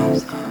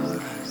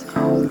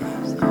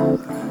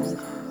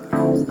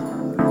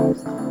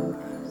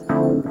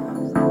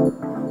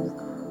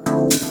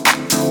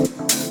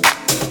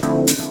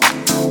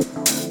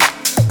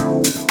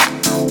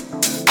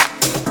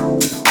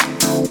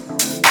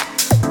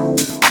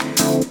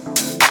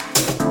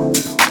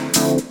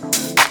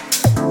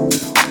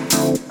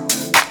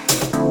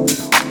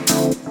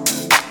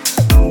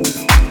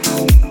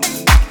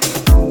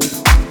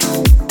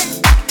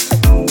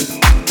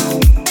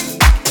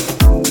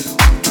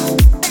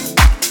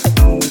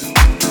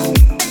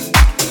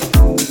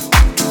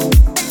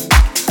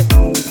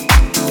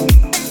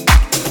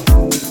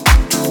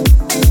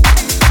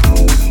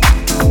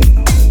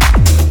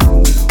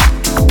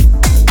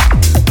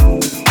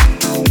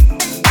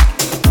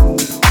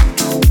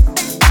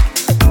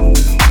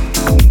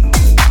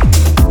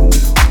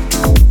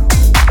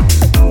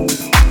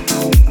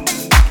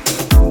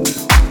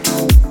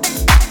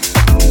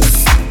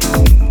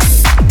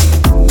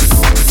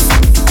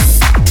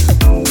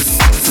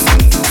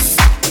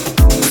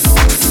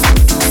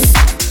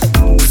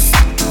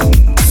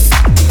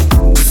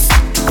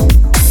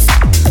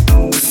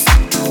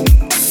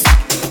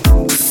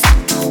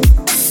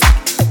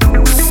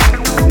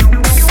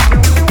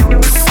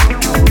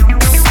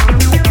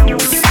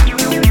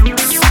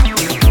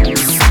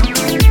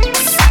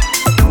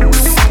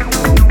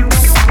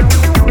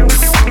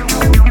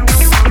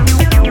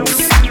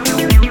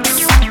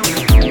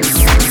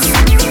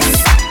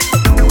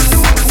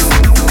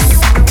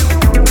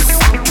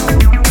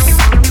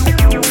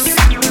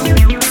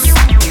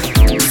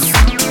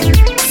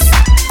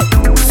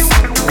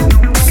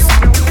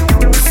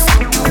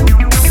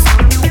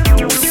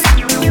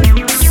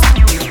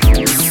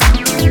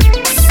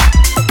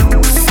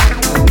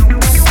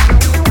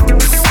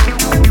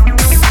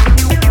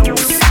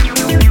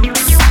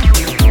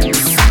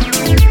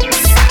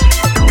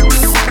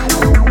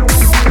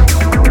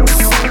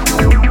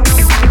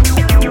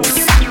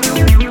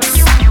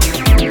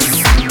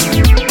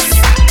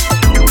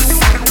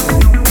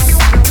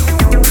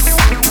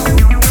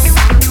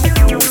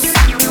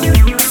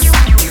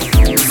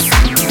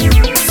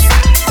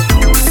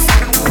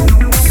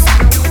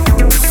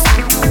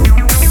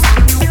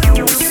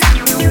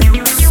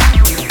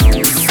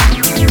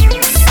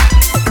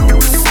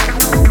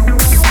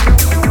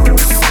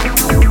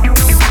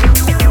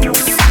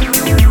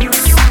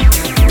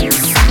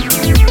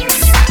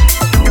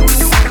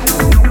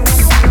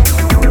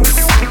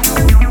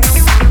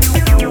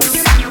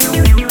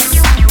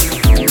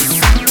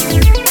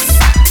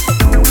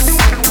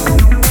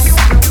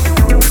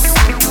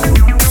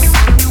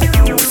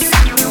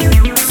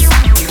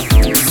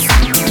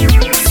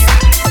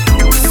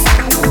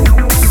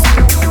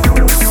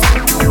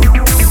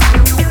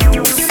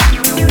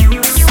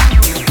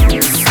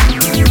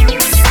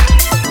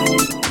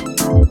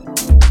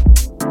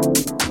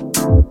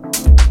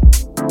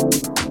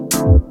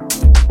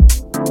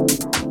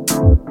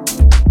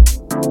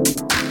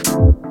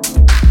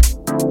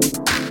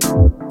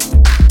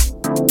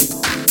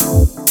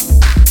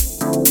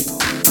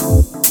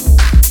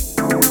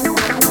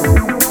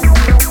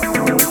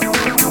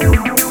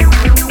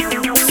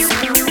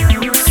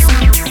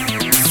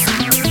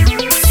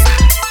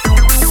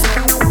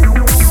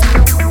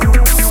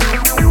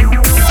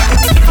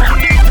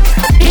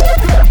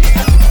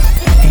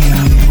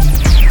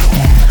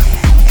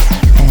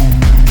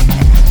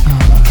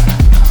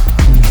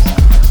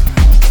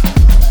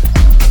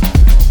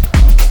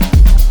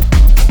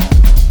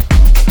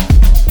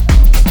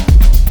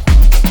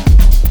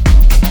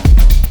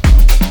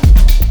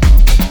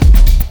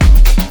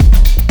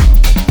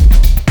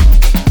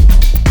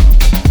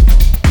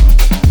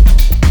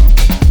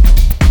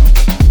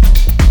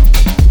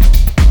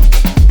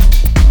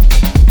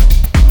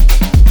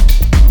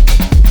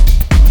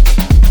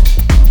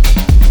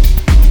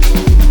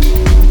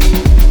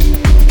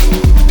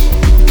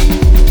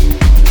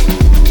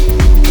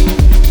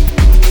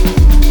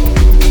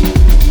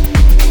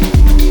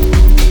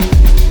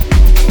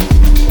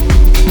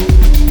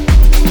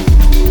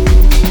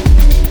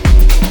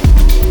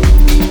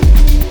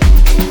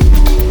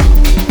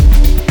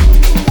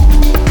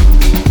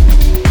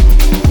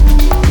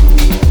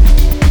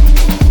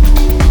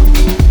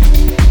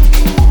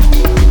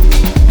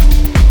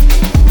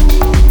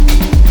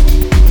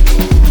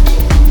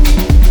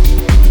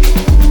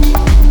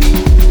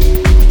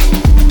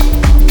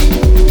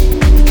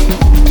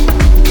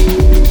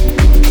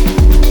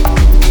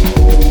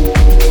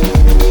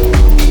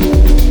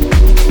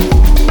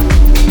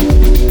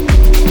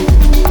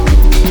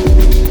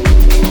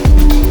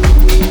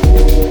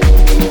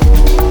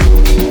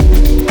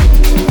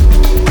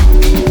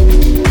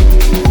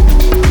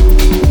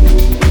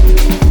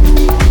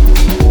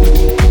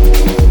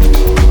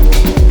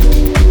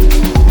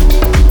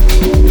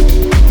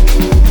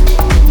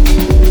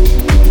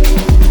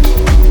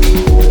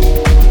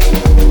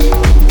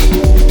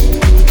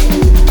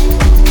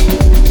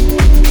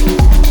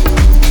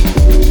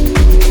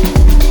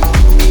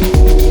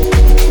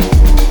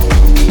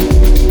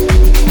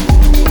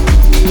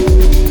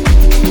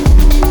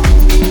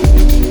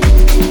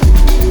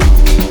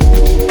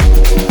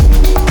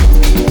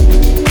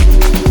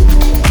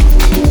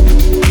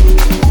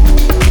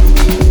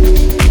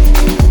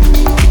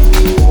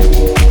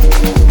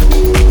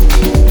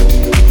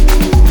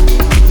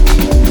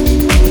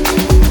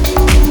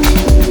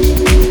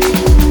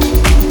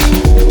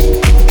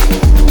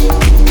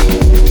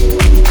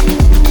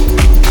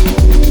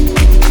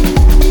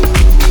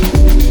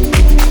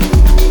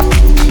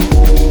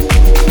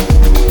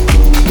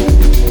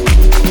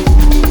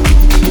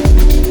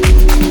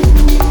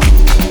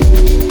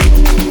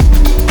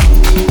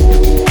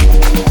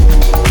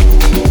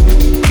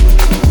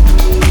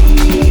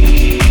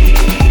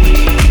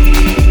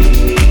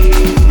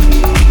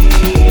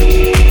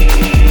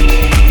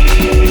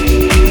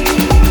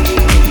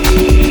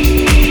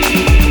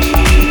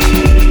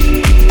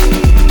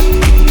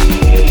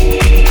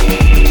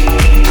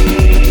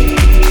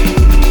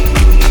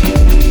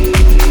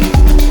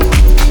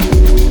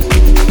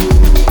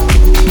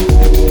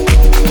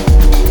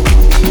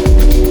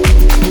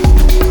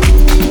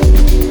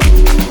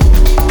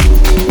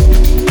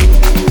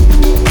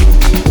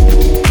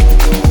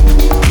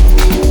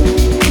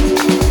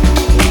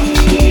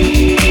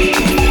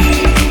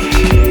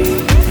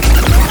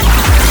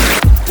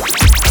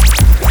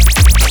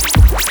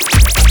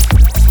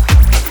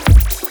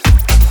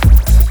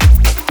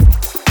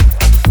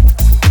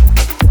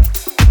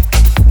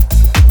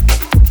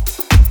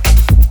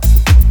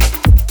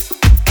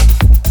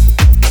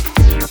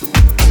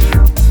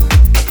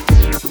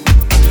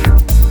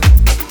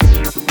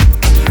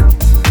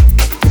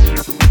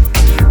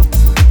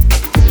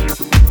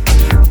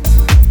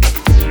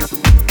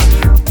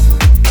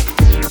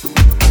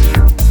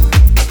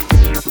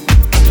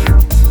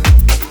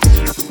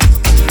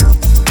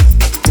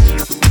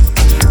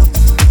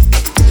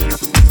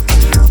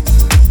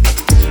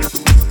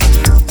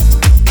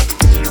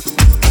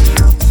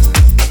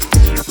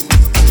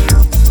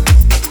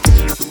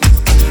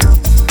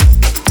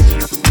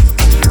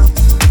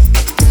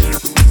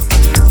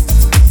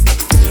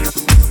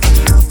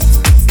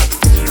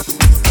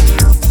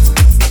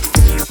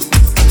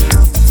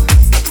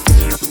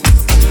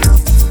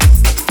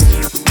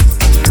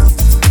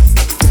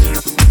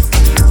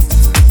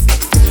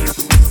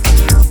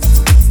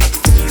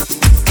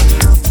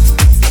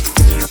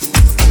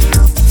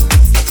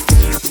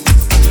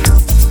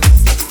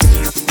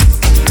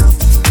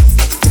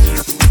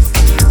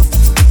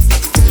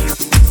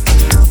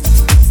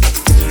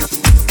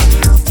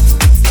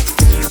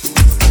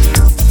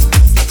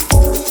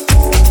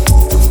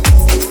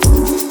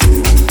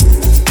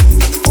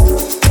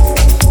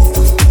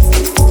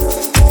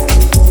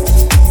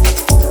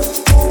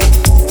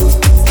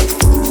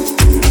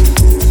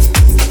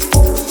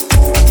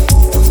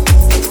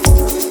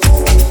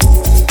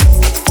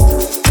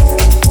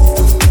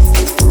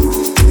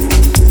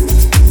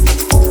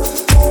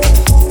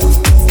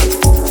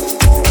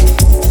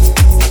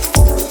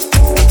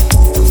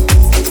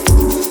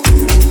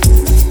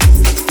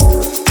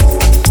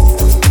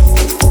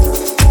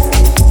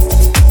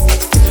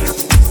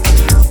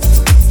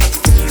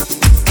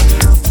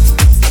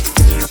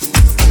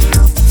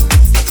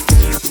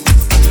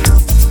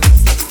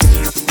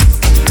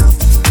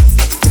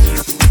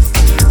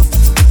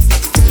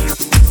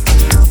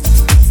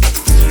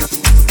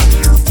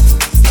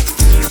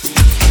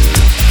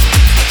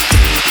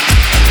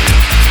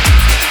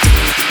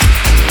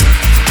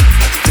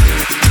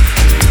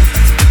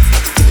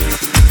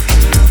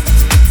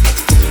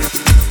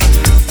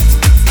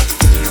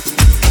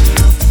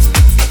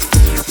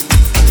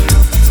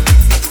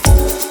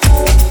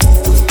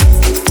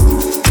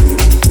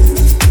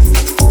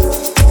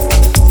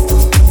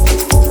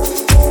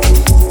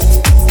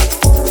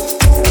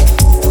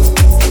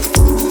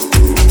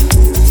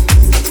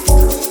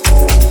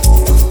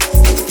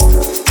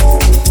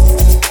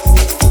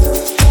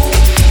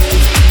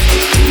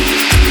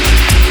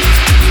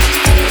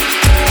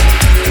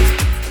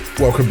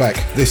 welcome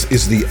back. This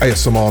is the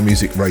ASMR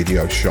Music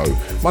Radio Show.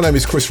 My name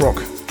is Chris Rock,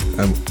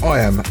 and I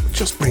am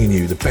just bringing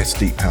you the best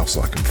deep house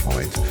I can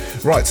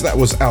find. Right, so that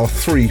was our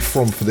 3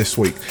 from for this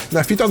week.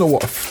 Now, if you don't know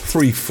what a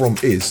 3 from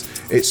is,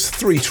 it's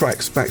 3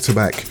 tracks back to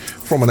back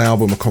from an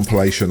album, a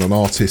compilation, an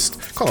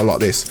artist, kind of like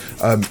this,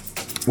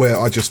 where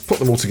I just put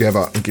them all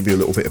together and give you a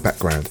little bit of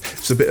background.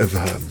 It's a bit of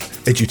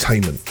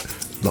edutainment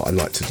that I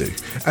like to do.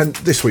 And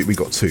this week we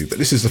got 2, but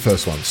this is the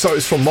first one. So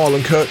it's from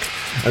Marlon Kirk,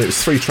 and it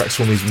was 3 tracks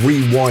from his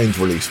Rewind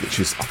release, which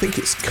is, I think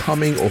it's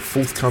coming or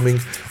forthcoming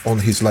on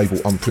his label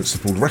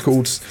Unprincipled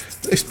Records.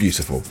 It's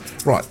beautiful.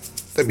 Right,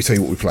 let me tell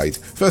you what we played.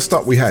 First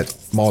up we had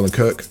Marlon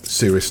Kirk,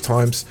 Serious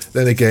Times,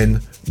 then again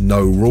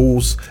No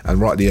Rules,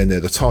 and right at the end there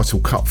the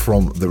title cut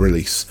from the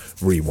release,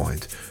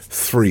 Rewind.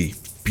 3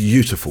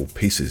 beautiful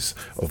pieces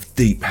of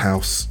deep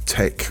house,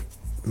 tech,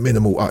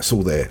 minimal, it's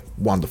all there.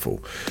 Wonderful.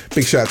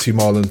 Big shout out to you,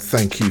 Marlon.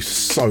 Thank you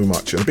so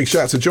much. And a big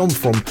shout out to John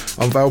from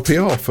Unveil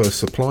PR for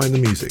supplying the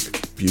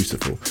music.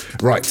 Beautiful.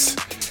 Right,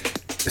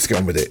 let's get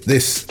on with it.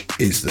 This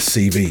is the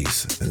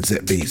CVs and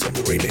ZBs on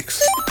the remix.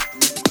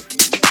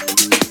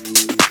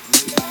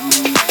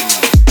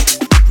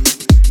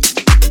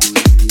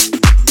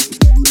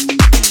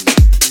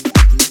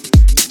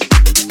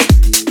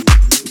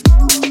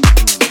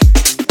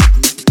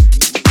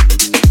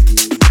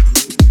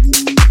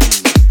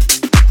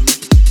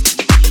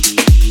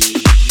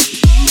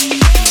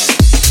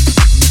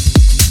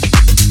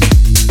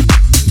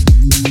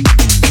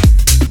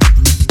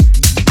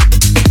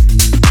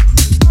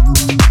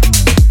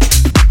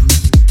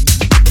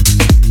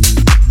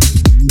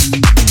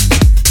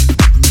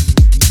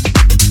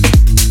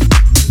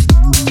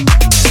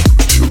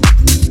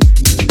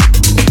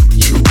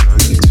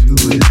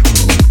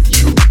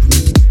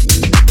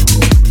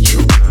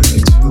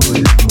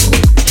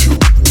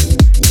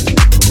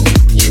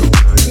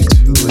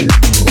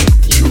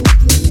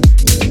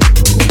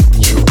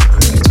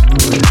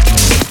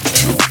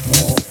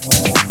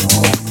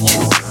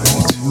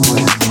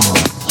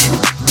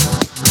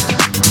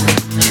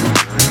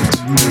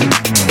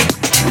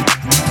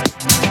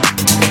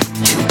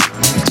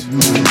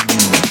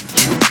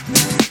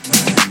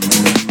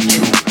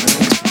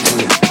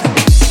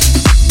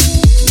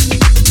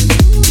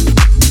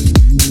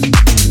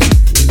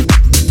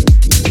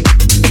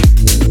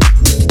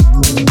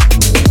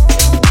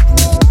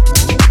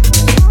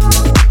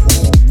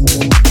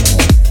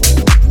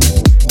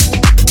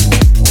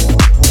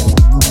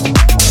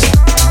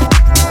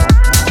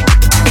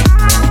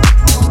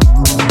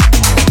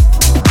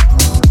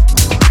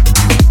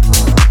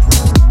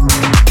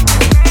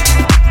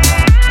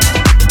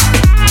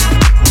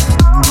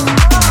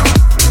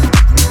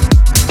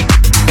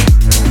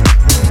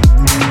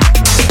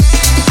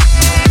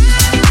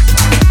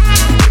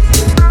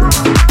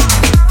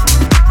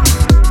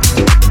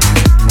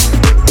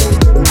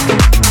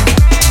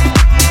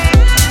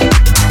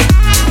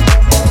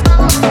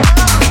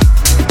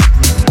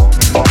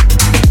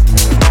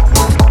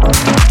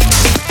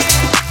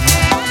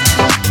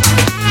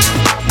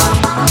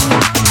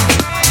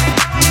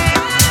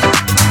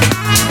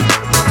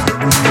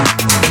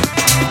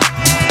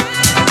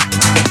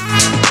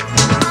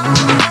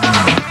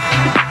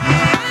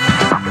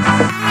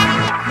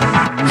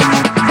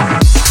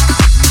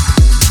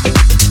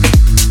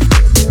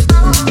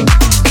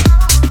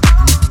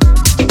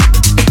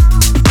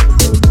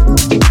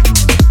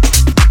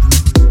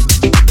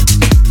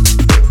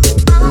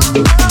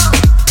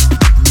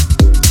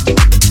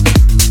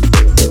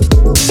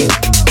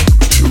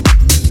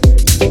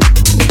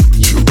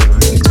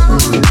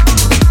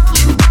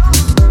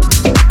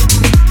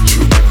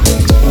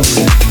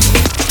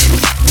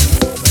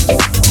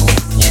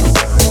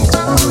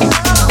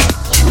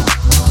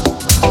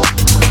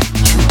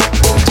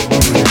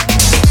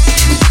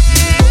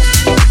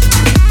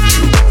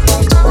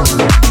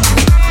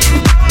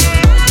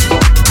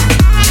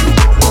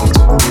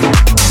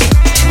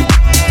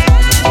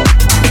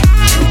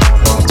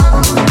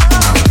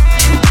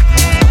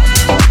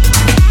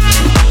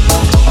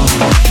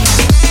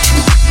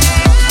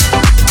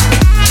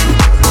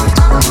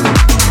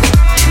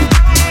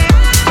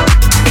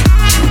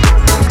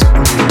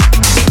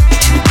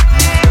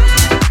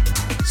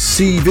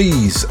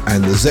 CVs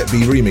and the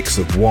ZB remix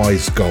of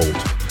Wise Gold.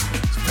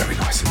 It's very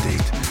nice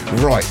indeed.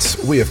 Right,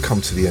 we have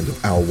come to the end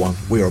of hour 1.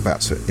 We are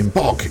about to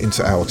embark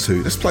into hour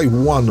 2. Let's play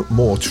one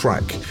more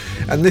track,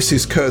 and this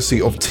is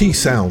courtesy of T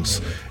Sounds.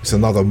 It's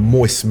another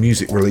Moist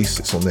Music release.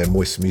 It's on their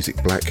Moist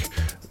Music Black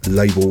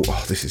label.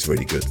 Oh, this is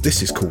really good.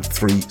 This is called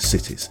 3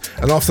 Cities.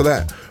 And after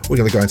that, we're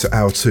going to go into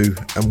hour 2,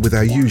 and with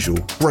our usual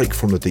break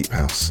from the deep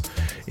house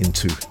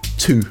into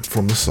 2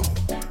 from the soul.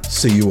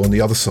 See you on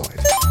the other side.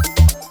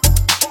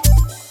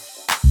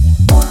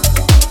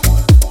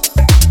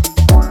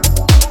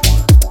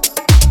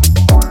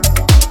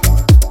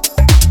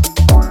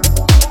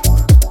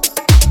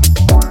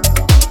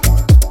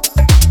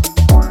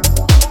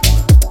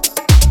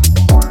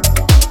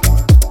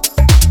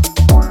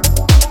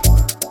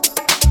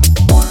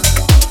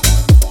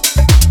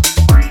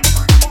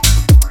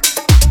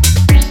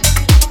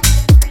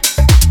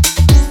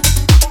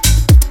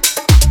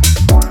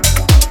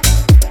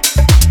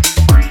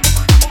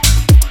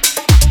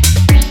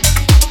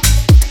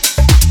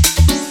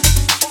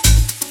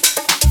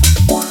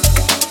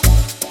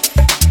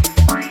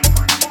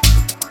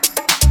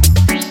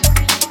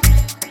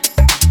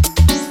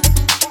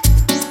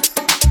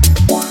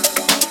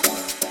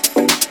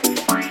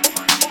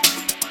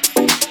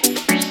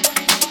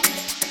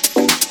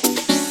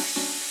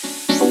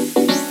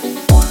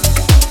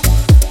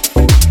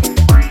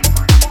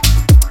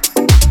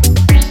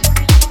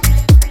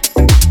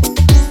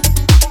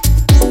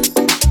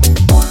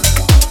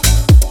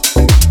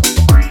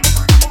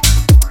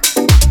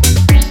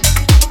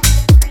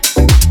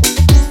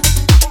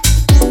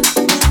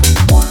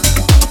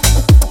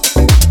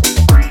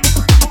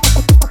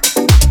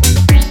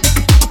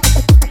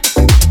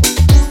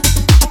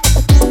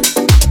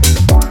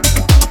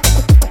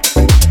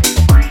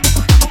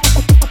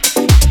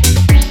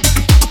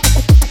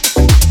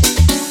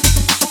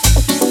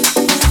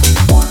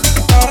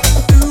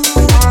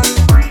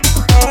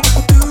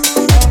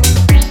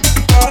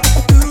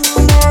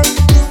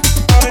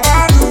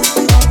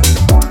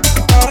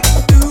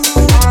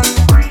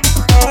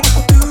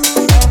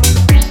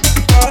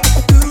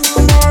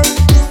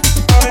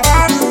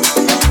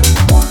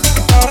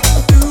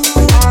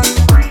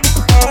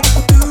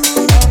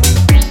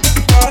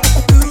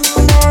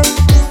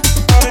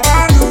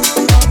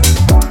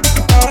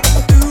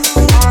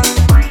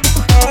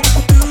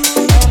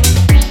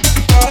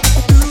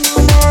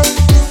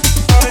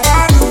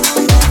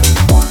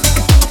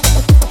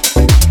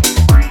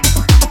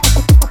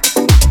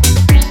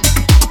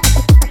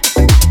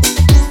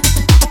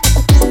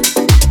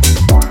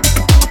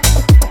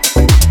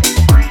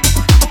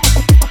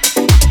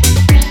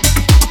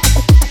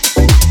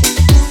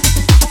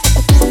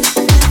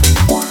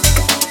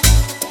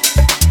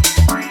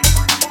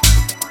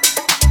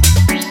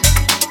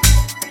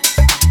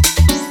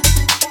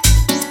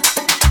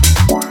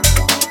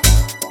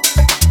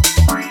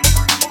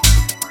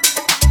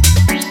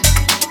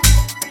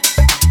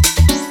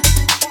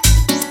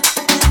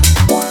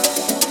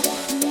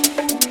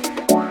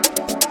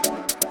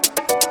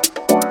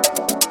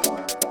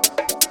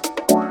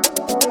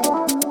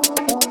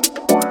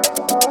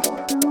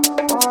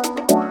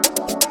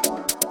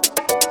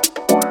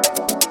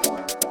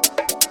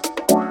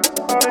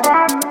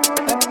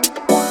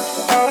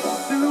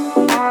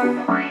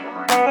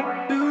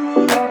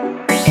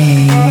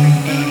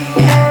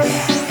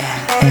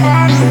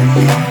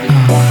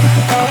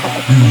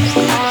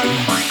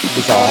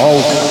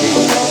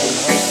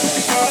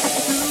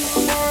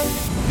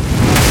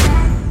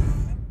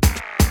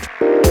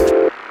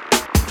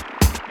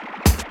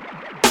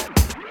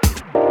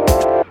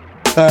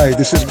 Hi,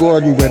 this is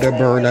Gordon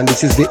Wedderburn, and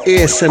this is the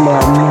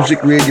ASMR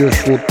Music Radio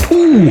Show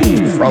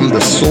 2 from the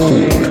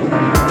Soul.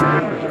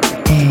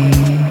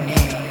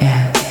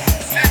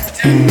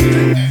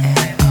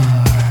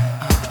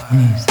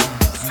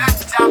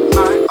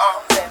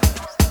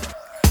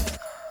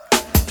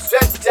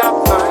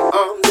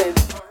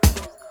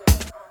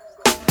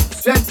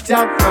 Stretch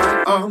out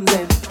my arms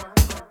and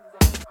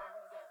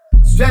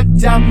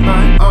stretch out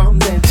my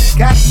arms and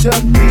catch a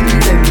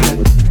breeze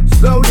and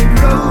slowly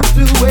float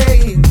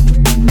away.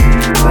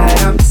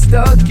 But I'm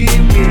stuck here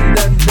in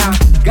the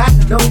night, got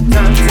no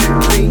time to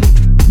dream.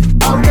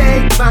 I'll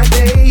make my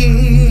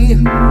day.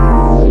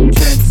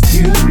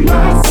 Transmute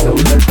my soul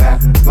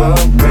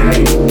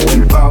evaporate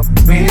and fall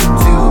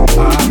into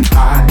a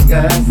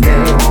higher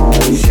state.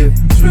 Shift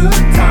through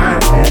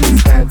time and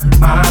expand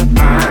my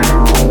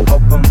mind.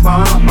 Open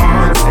my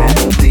arms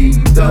and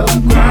leave the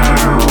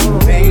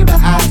ground. Baby, I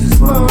just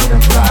wanna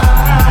fly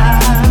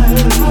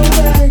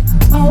away,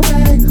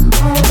 away,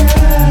 away.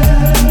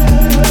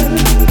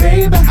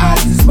 Baby, I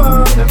just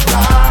wanna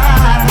fly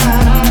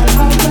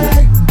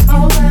away,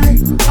 away,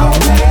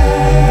 away.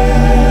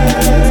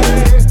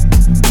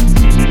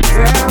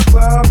 Grab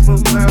up a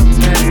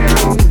mountain,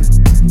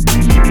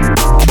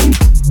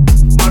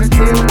 wanna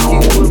take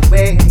you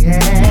away.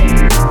 Yeah,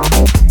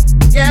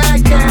 yeah,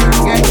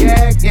 yeah,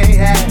 yeah, yeah,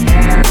 yeah.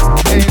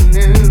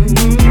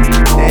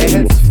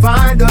 Let's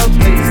find a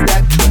place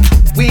that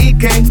we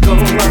can go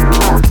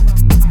up.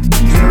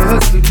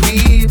 Just to be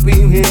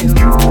here.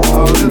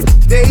 All the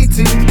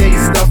day-to-day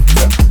stuff,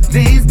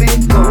 please be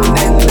gone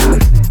and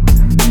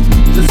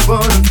just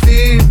wanna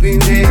be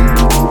here.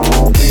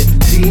 When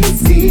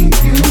DC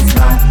use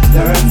my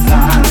third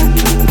side,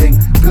 think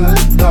good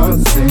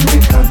thoughts and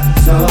become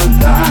so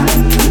light.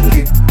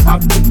 Get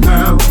off the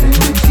ground and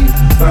achieve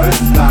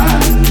first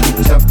flight.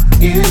 Jump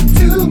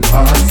into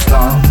a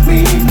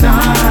starry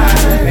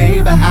night.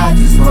 Baby, I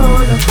just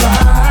wanna fly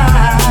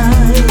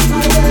away,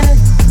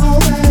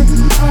 away,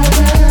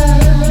 away.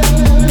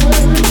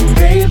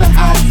 Baby,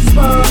 I just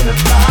wanna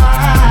fly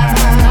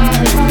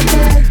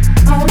away,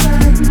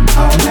 away,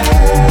 away.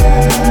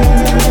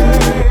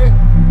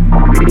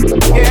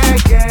 Yeah,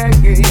 yeah,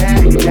 yeah,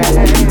 yeah.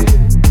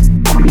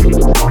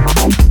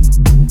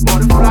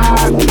 Wanna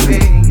fly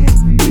away,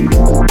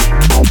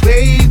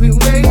 baby,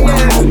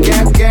 yeah,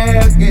 yeah,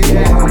 yeah,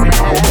 yeah.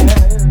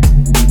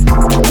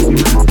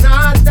 Na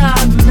na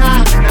na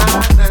na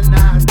na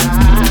na na.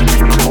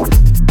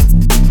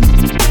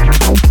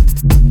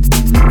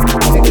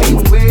 Take me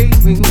away,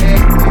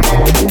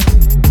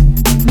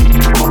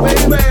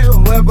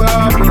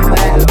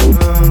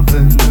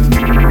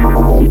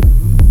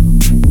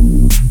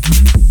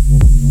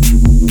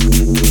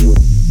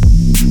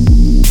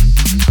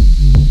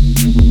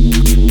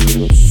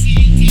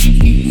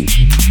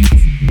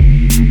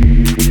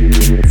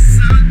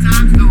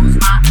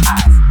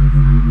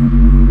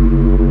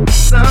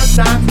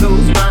 Sometimes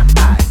close my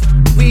eyes,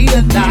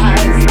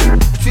 realize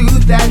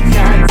truth that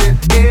shines in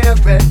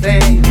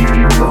everything. The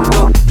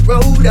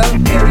road up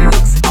here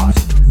looks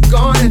harsh,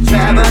 gonna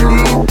travel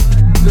it,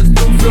 just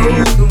don't throw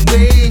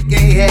away.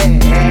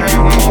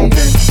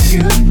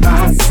 You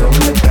my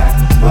soul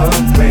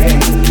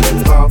evaporate and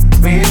fall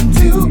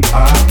into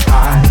a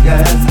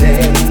higher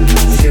state.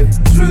 Shift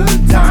through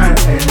time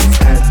and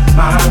expand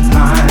my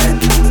mind.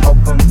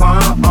 Open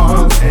my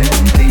arms and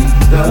leave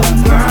the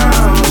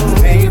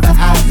ground. Baby, I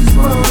just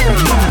wanna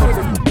fly.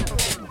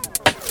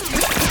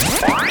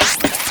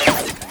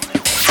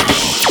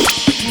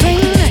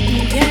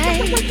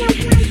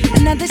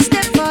 Another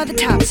step for the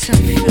top, so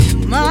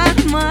my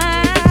mind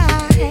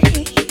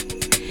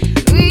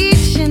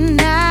reaching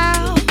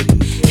out.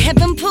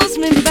 Heaven pulls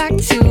me back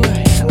to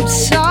where I'm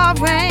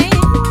soaring,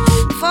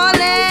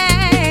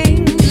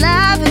 falling.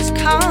 Love is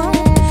calm.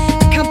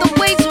 Count the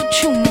ways what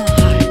you my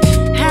heart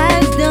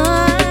has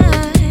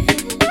done,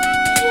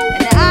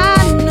 and I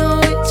know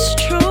it's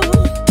true.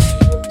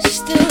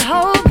 Still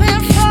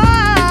hoping for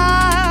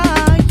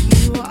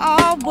you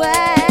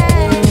always.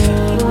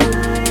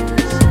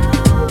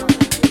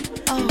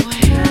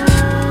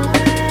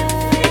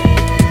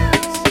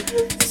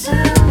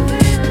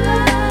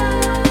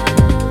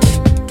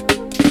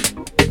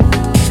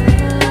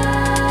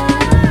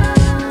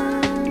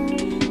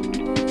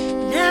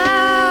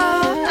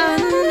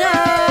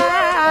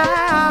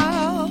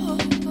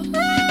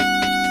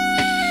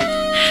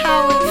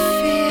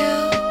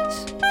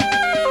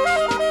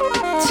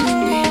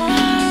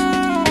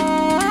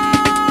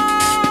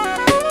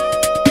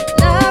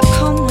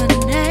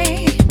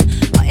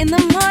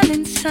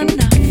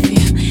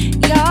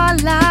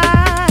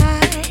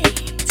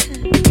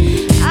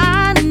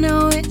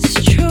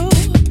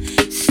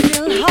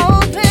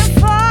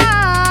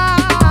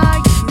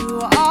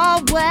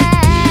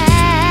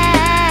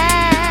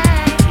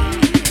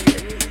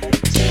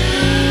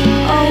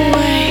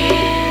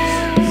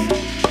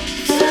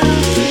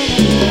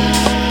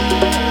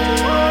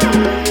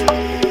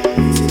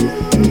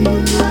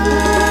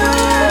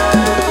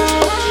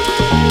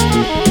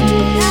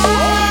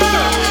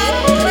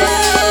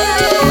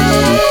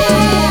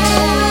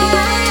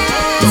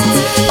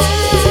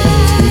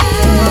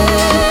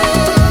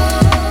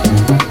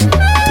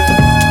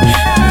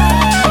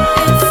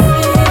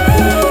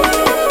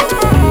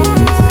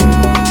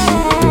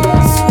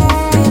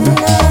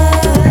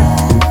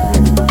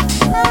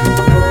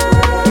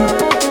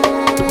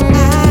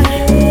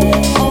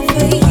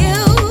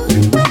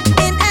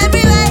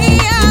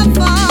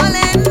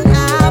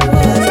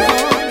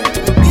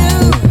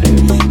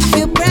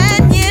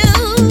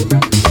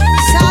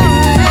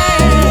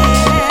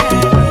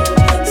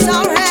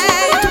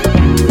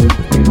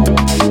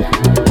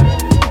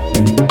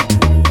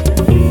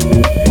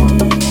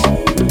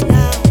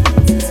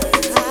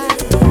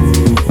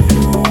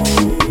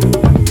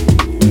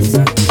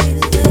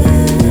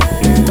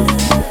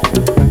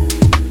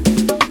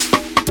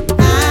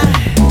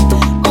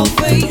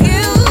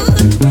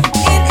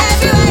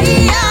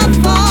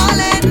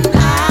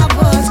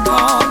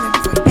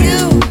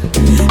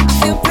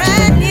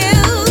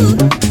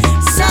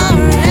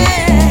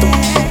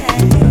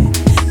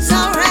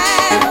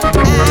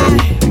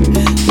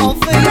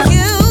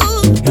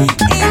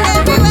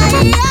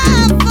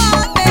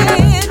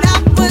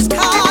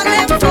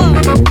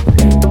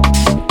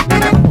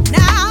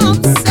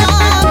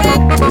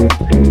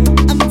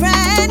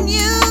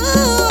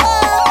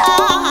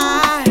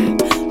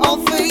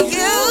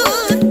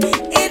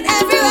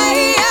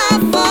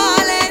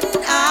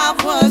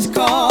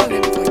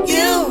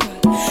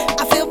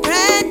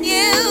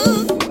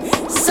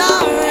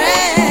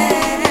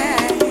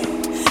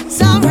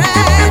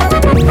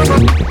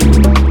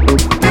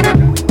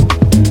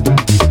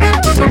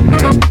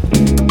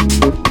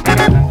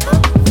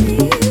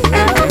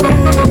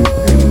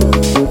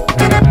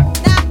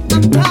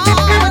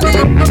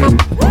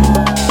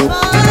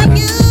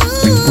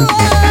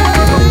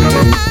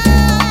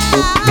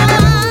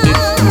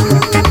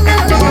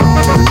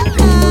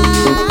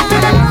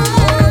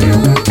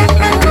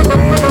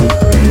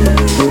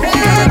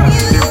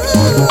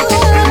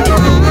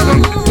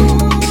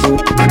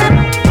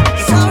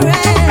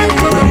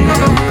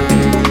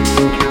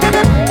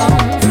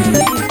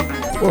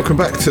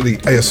 welcome back to the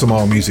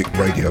ASMR Music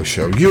Radio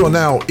Show. You are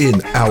now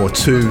in hour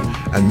 2,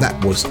 and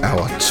that was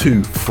hour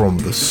 2 from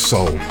the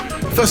soul.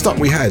 First up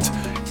we had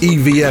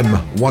EVM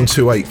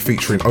 128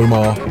 featuring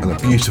Omar and a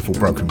beautiful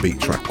broken beat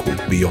track called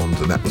Beyond,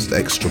 and that was the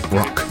Extra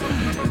Bruck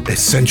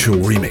Essential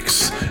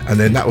remix. And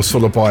then that was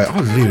followed by, I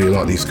really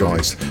like these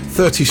guys,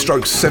 30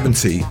 Strokes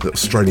 70, the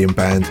Australian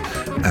band,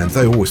 and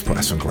they always put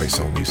out some great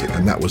soul music,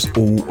 and that was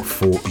All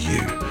For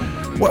You.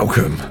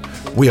 Welcome,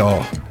 we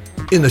are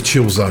in the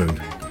chill zone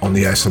on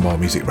the ASMR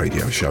Music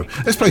Radio Show.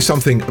 Let's play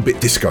something a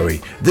bit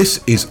disco-y.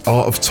 This is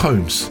Art of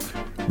Tones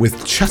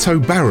with Chateau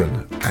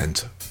Baron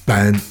and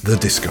Ban the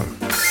Disco.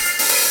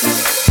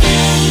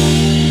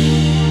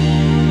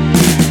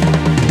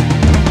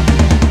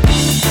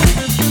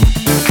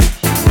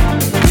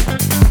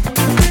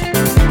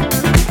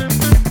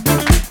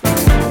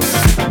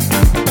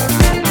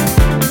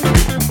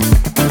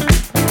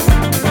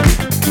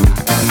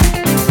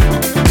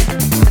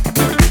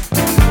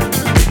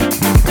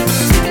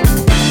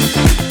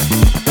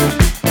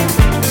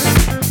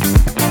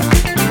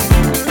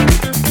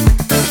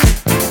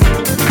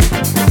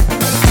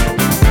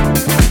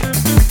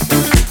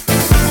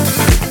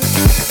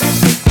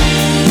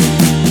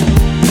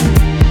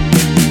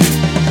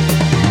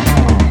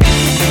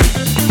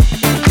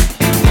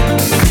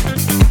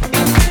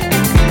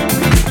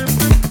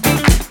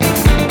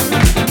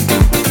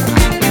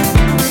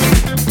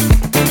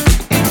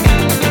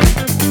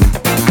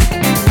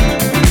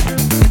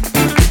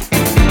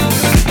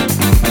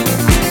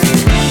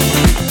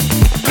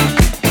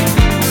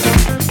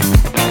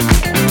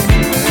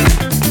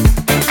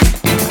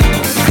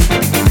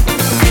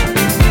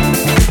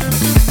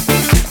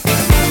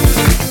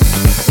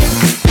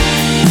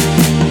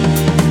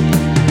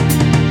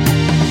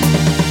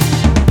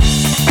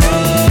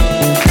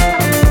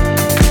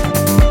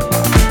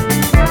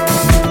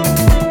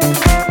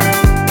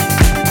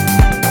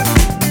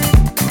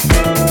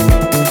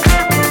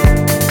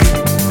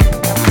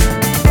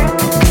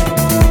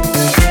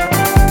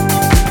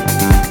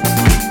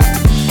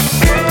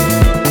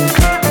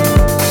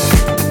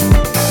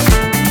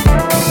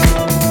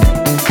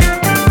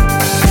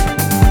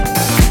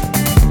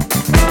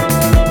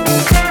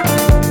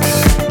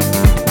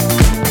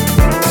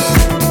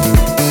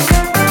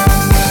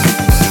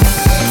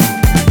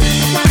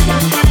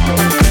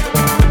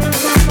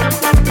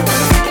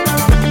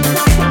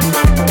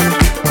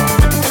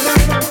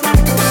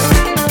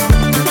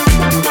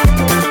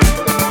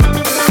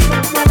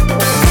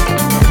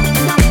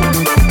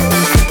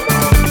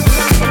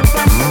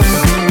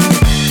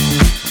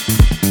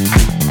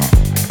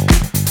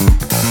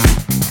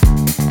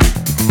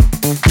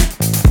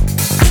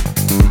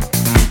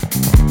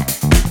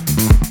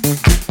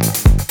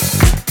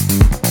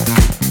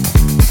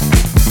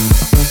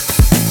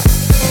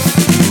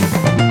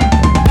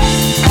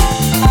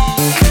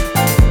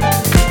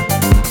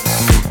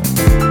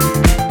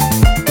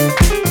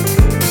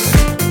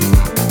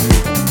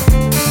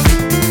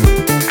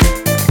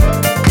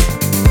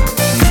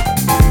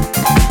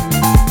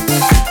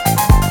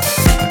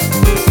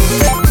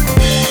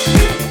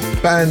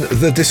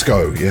 The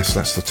Disco, yes,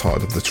 that's the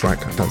title of the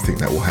track. I don't think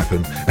that will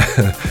happen.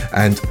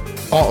 And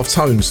Art of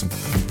Tones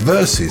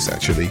versus,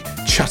 actually,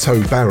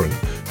 Chateau Baron.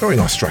 Very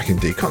nice track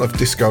indeed, kind of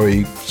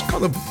disco-y,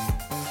 kind of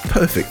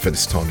perfect for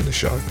this time in the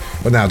show.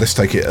 But now let's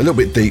take it a little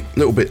bit deep, a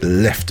little bit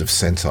left of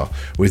centre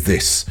with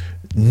this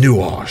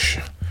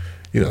Nuage.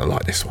 You're going to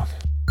like this one.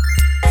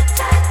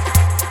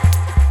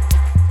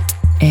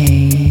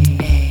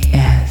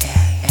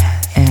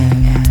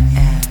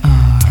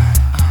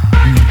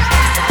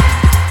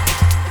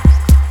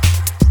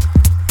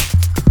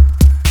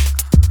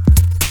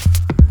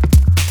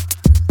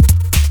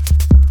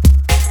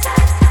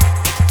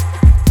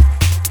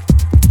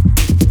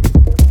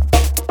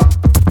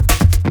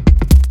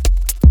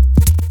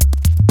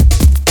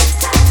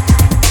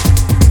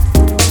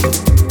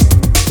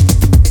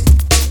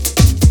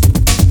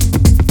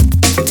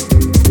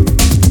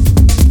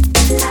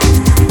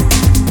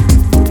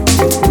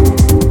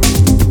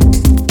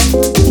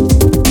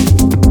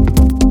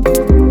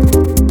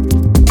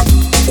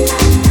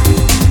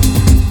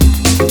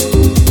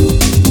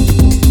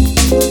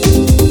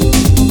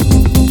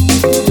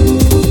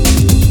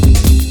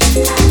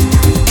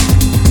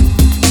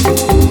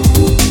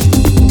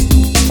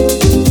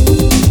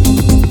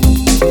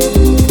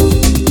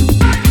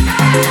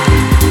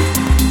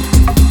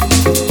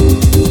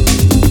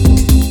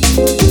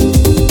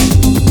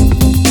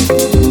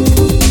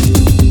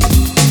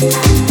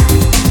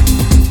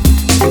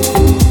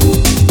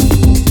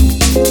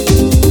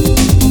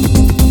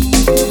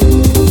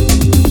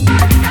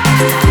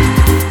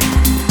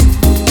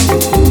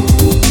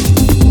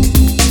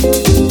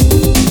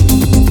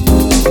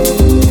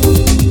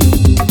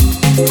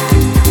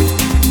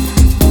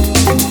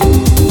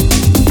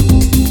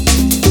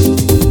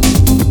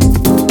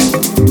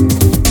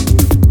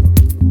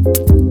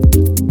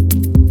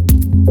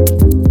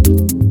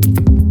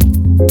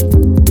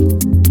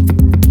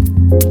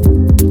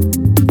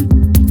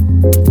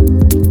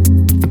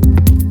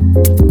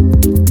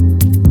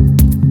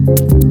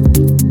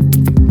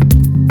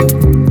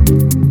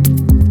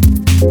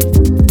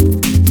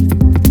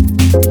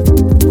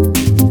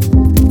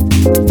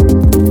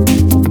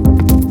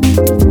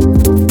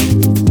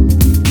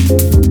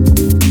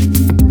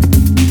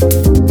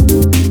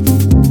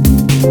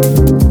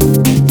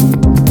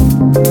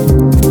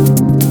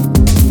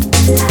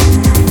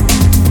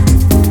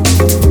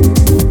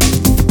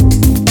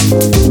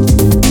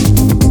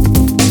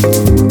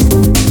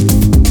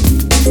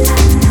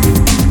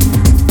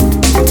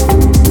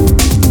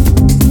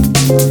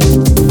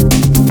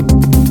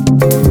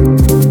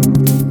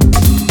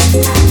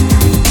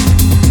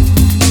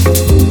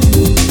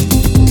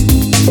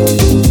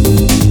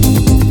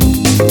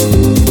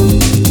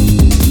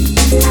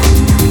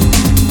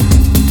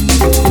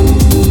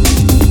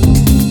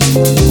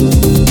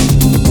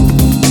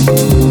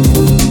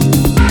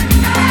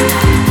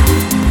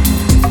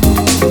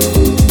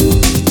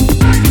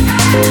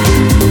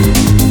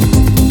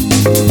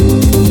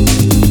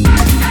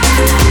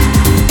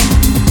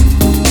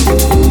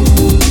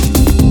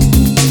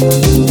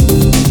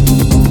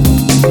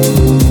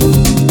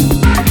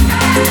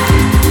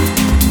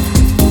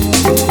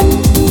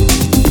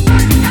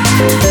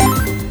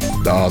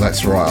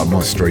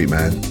 High Street,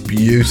 man.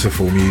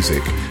 Beautiful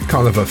music.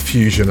 Kind of a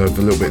fusion of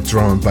a little bit of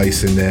drum and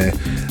bass in there,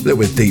 a little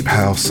bit of deep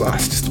house.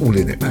 It's just all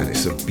in it, man.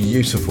 It's a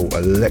beautiful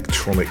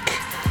electronic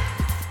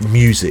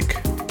music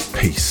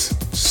piece.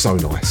 So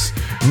nice.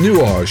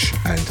 Nuage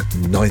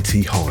and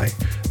 90 High.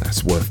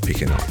 That's worth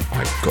picking up,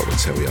 I've got to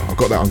tell you. I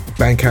got that on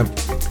Bandcamp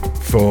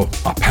for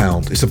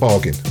 £1. It's a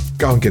bargain.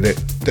 Go and get it,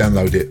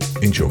 download it,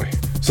 enjoy.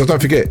 So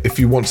don't forget, if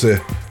you want to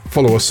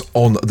follow us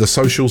on the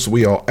socials,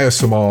 we are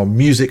ASMR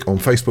Music on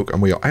Facebook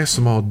and we are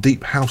ASMR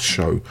Deep House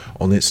Show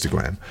on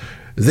Instagram.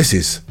 This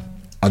is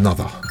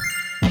Another.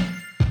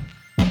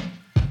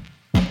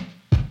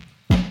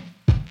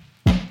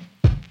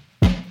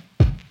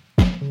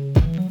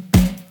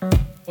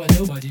 Well,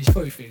 nobody's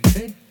perfect,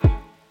 eh?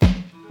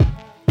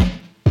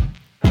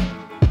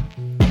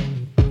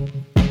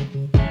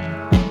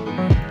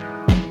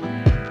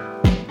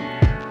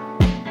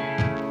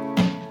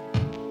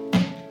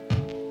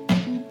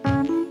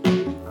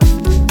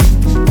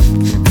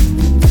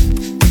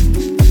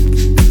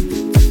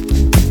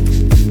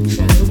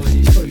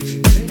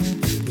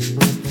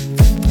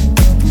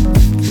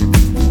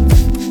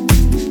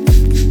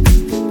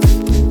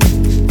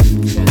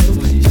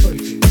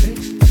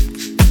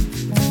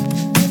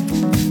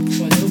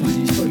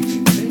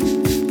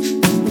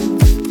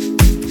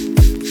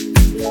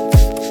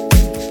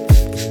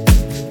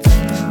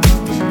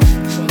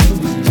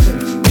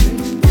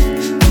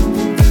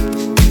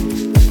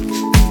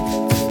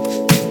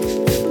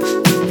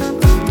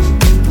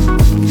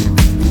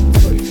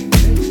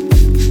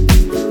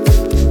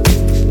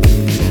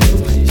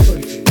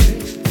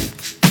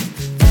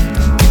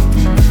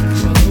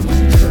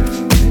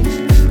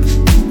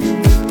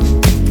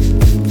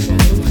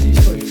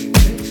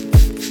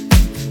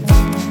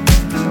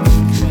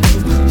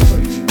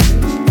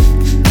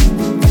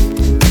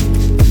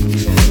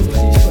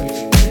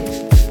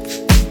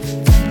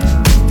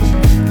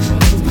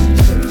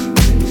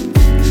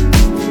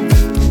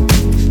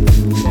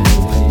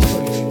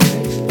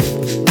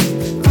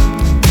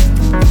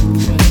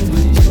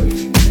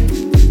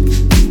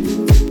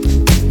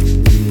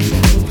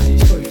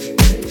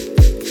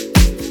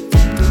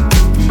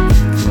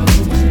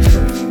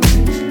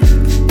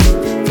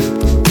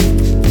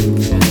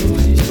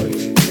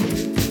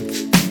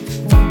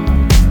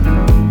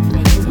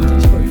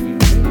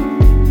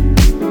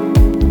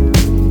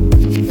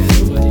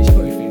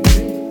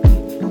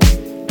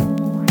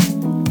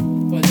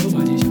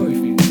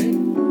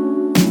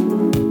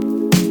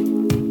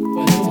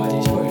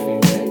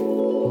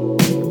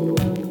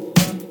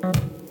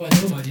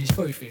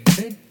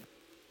 Nobody's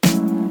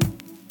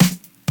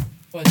perfect, eh?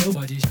 But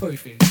nobody's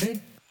perfect, eh?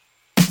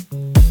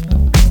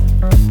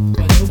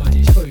 But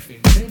nobody's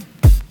perfect, eh?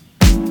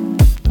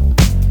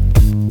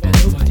 But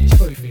nobody's perfect, eh? But nobody's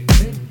perfect,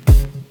 eh?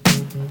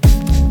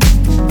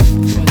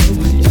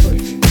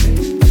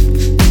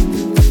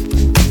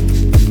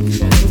 But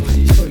nobody's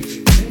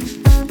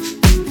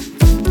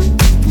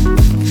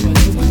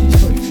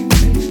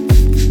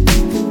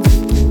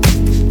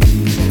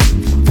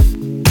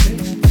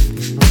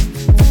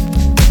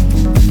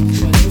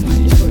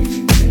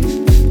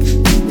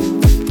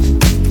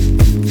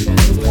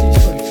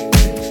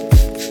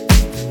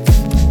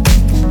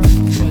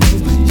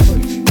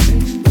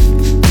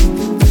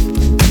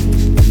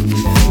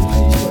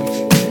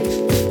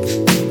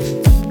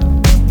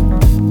eh?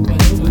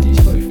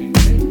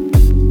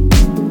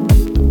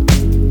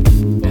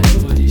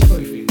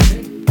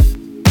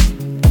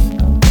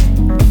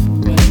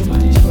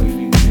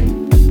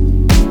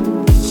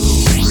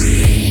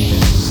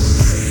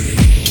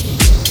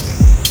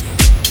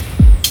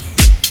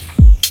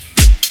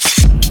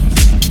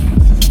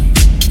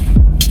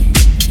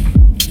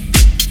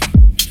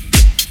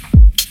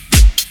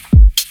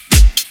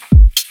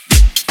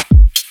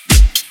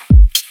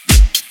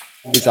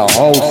 It's a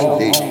house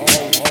thing.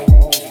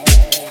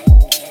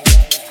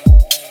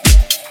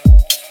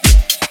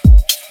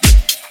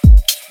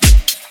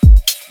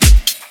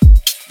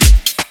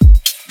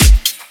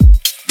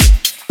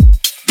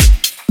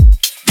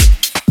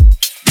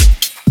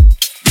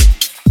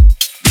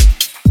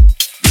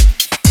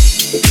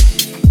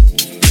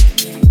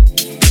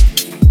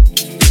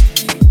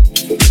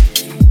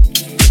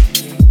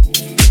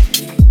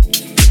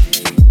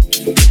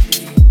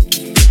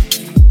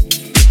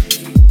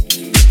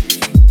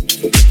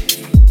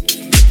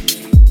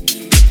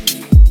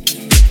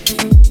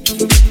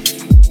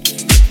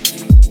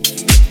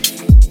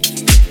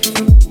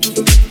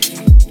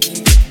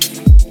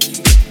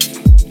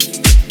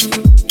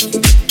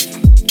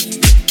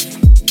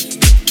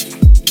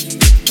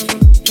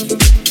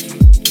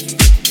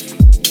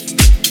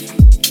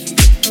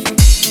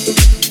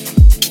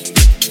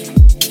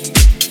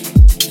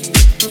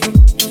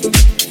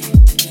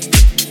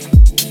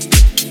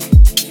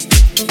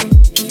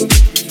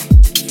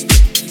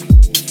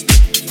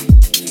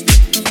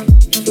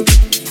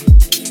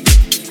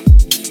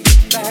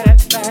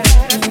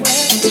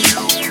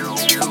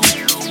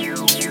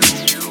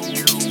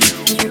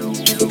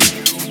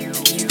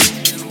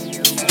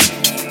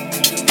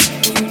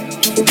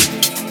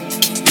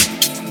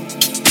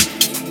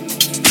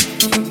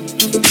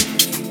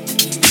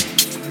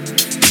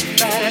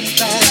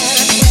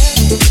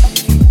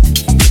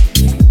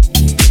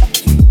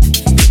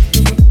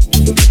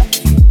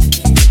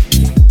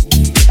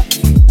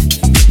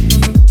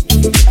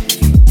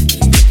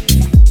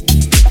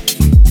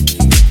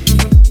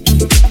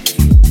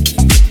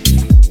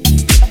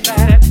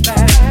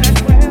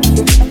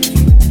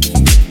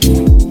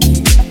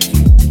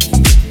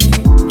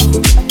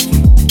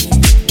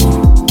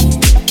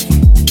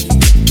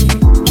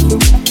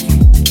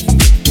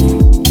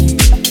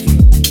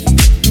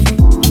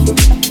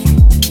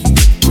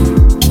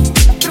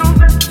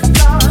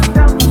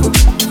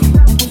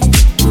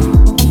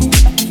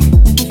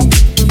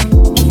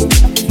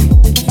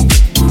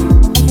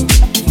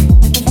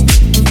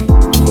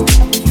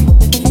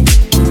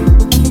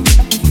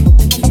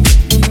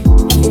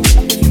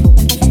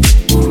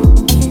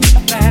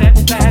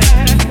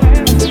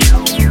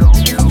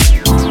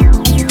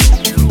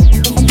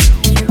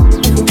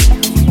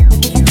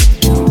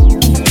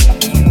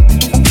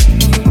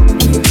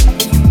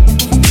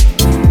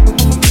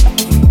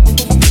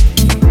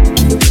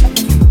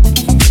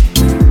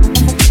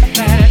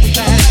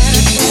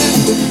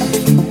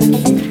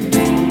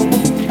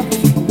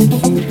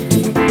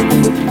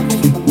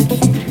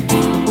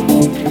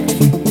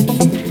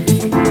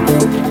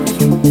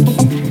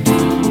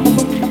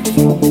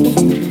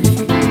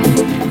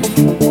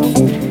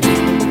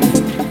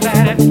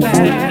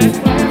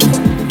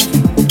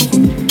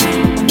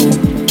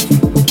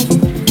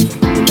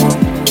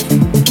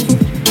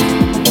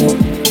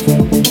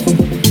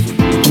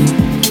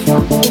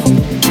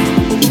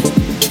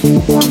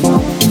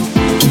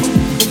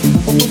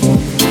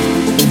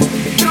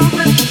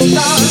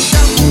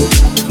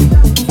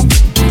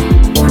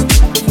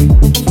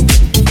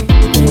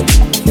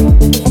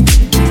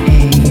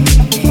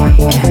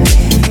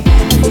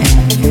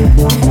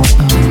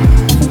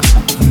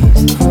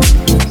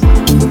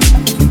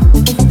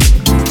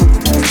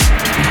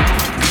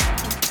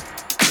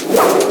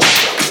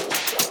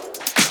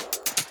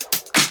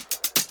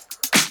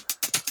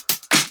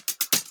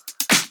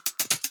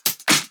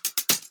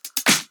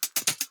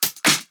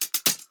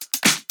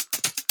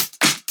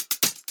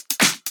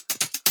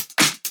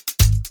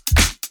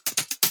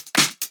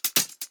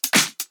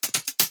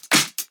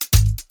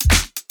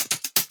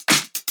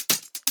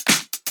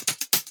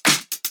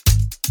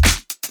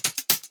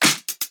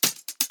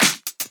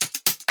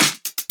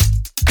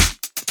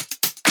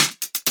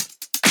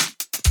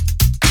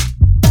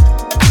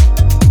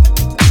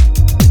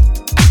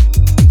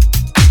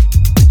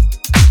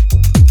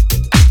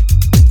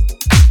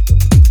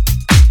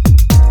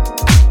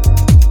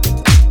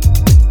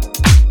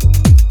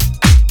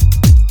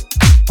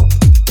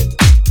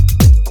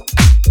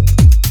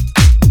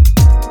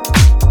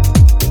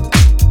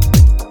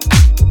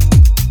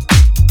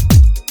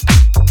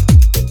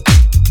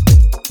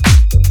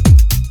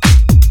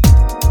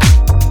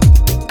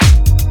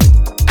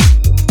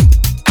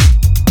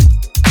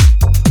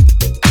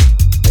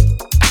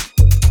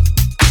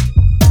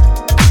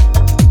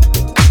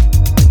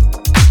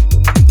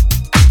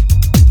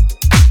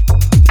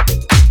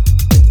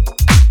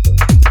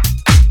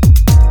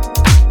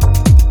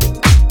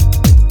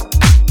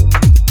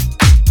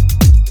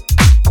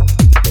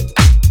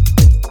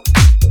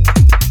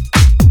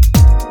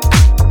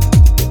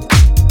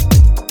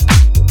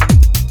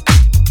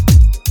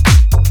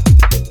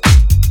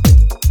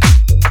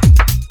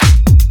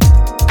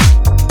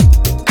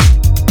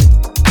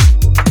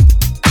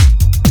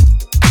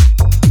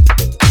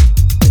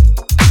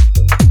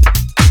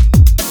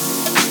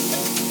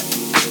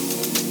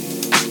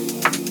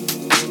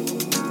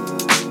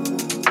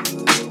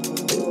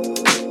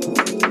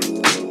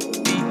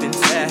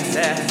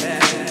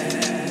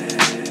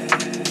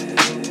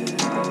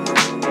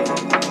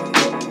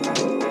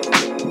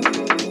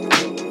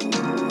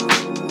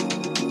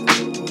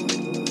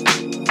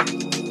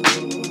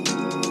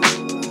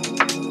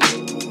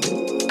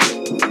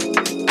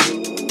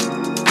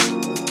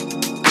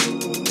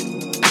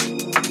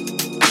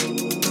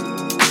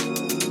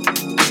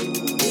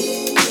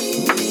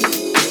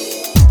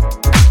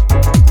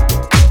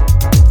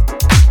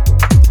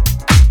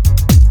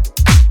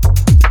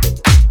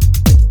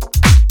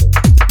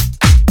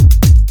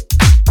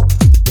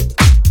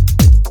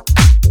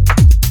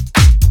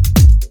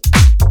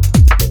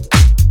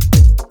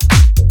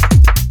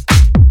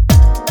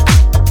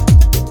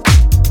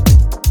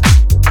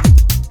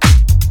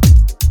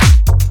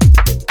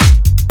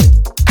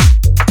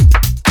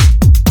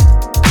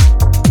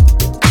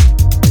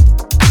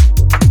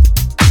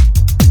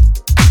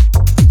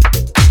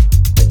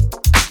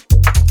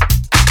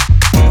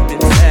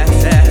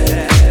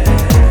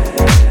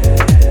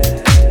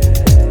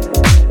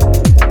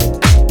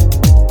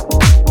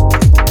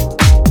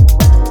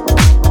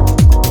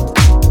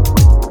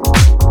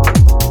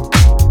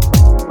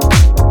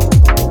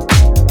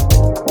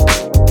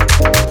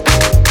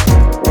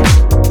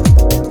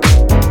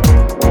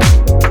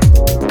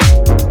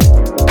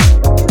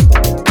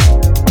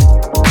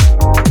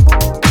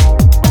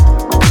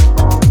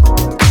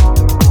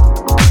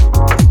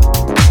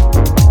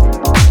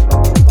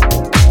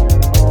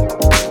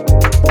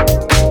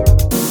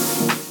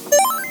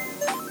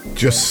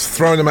 Just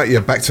throwing them at you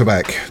back to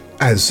back,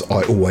 as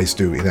I always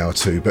do in hour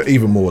two, but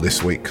even more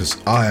this week because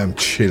I am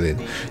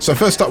chilling. So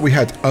first up we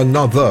had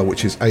Another,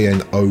 which is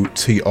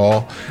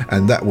ANOTR,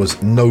 and that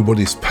was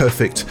Nobody's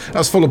Perfect. That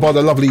was followed by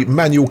the lovely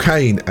Manuel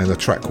Kane and a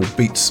track called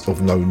Beats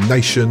of No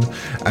Nation,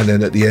 and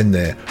then at the end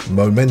there,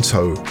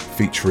 Memento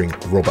featuring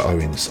Robert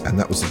Owens, and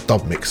that was the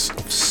dub mix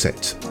of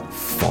Set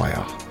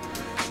Fire.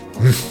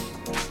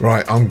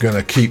 Right, I'm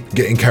gonna keep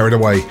getting carried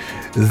away.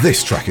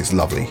 This track is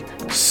lovely.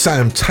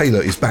 Sam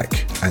Taylor is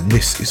back, and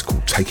this is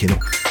called Taking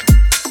Off.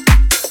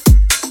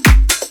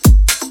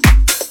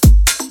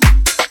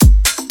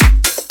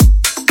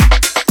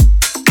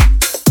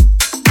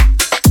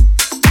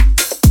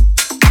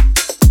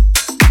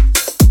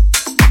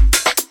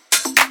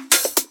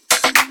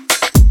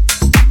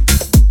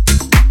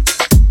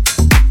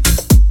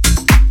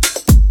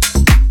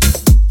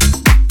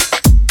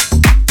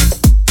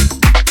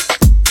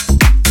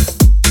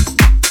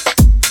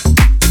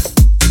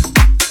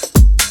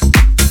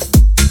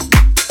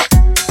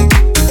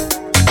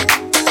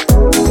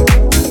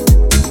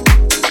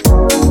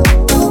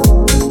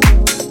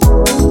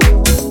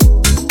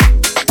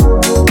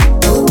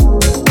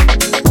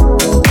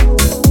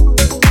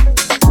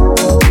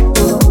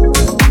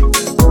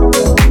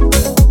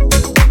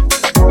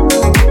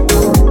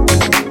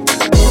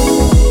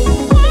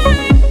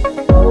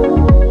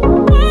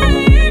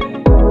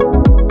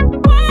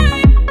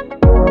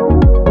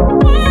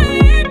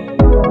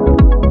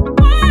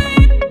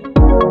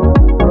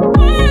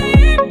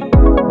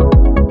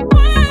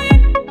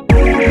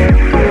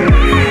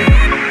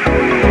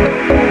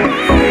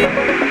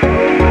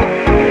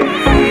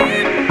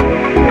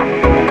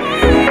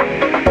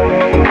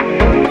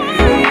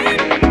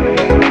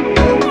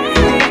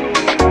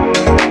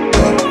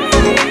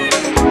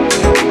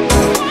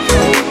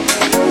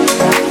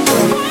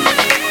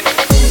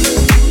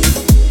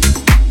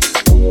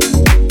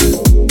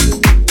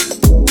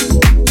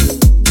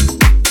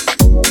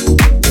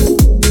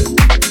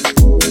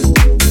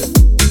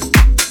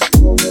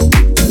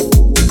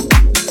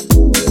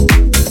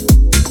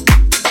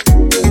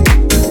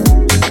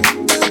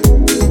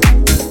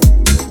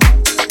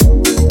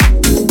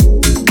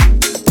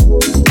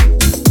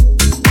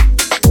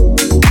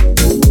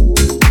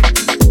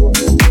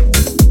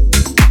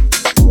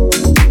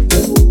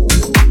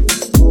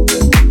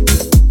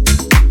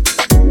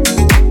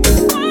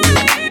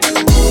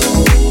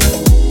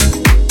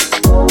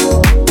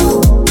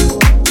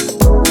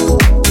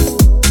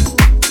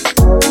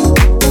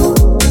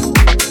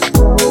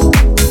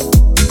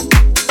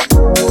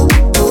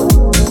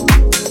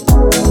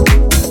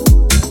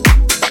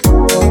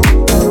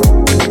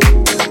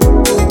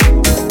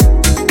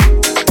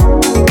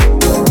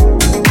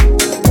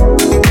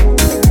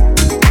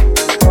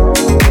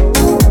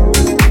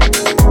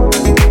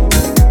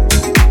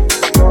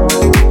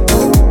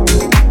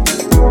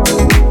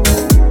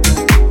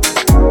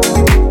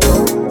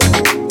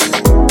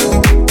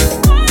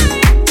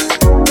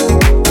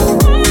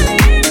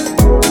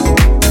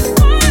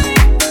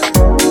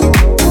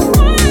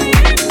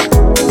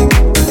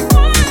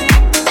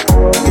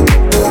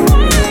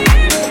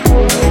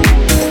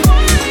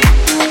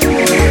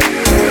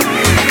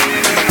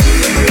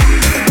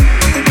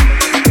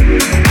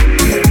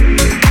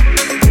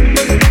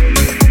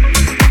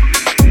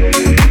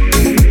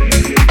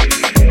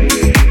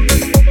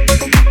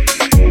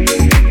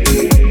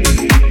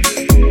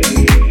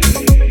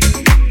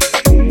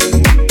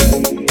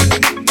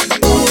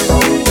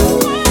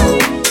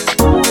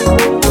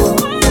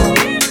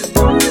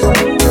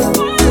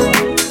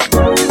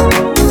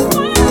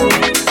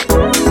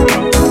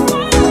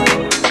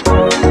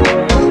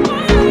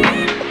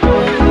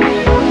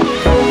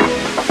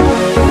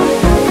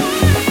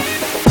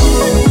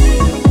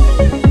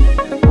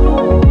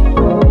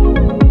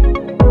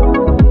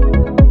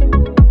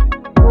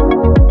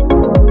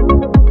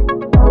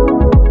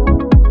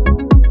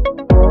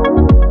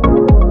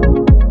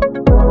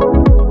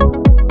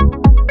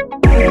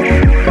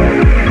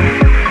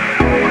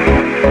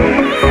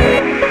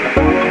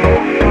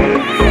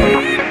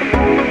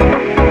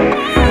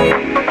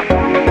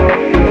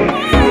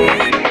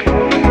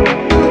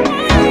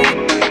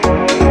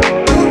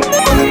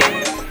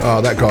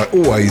 guy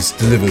always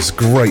delivers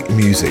great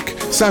music.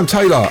 Sam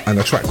Taylor and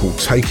a track called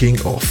Taking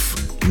Off.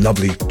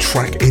 Lovely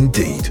track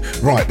indeed.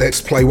 Right, let's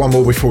play one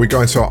more before we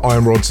go into our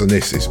Iron Rods, and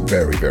this is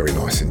very, very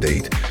nice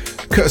indeed.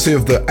 Courtesy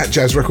of the At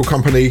Jazz Record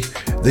Company,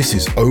 this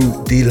is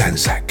O. De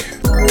Lanzac.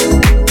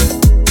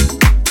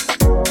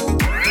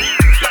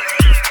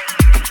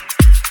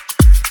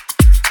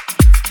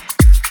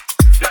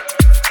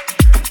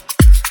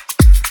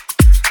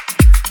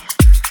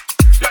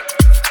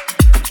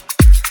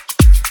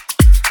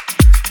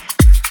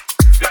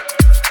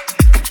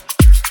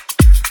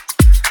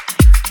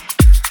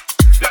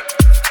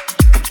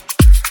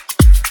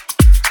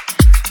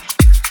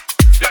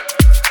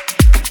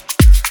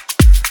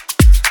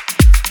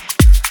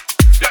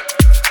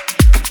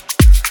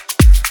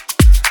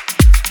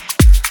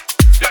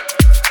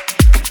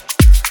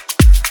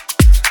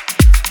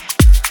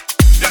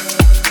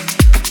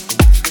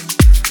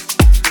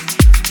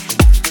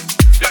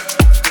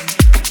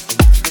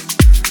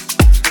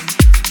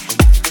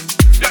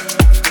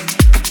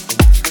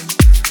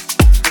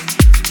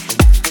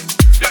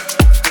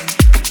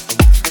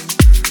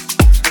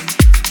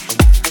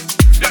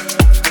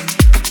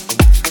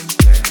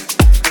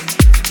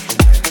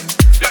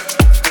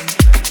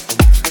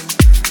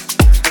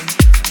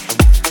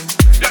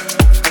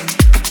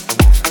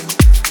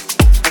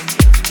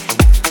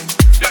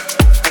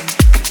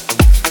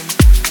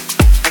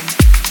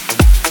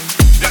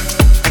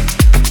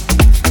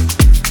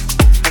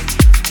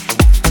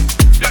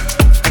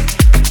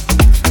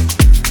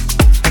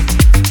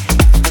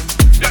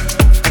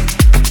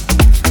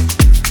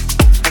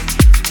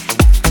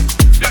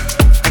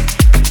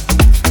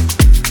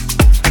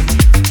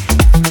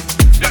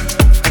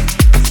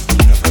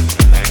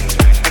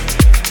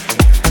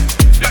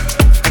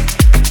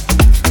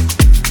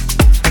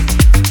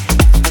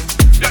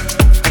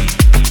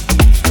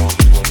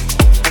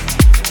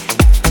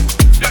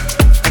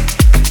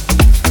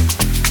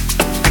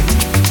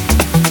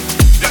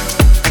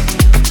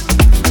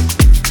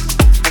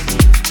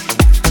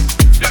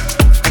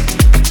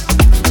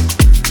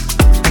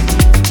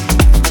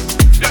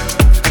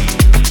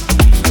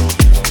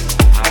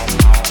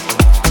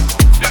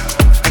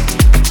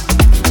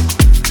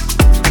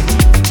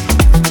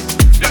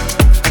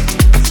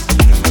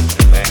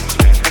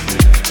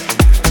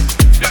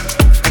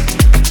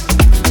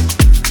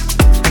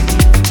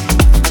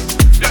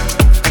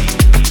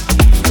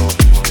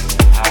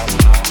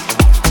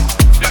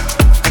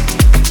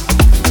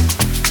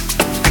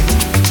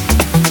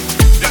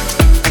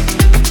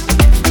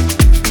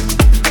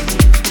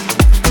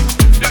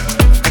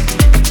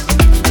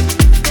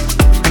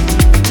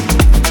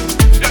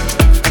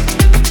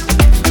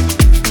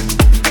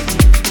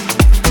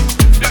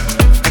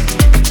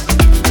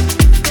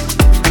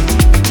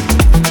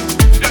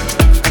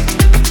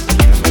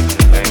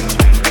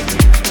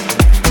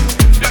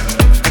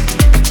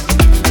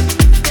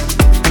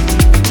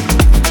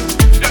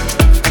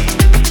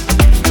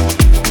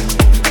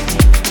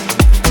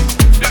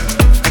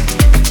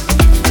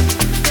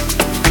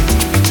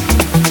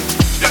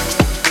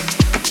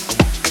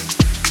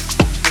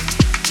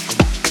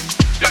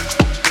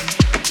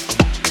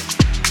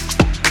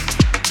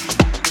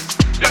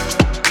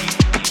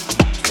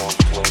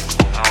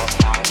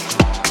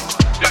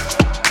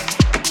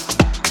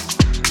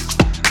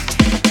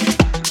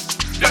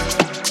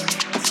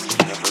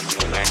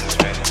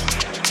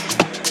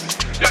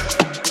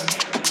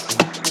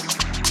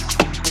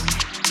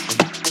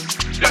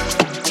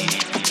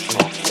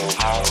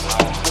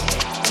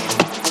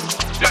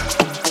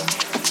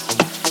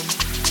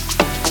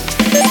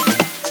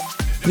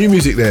 New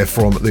music there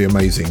from the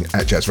amazing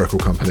At Jazz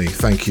Record Company.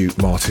 Thank you,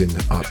 Martin.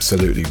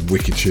 Absolutely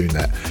wicked tune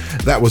that.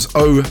 That was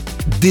O.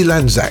 De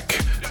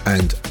Lanzac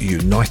and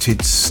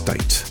United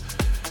State.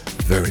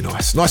 Very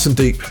nice. Nice and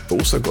deep, but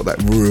also got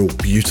that real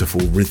beautiful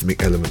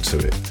rhythmic element to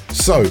it.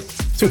 So,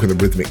 talking of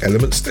rhythmic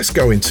elements, let's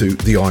go into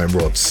the Iron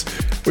Rods.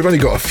 We've only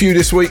got a few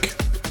this week.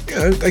 You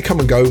know, they come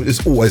and go.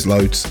 There's always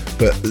loads,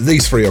 but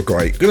these three are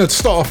great. Going to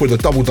start off with a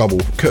double-double,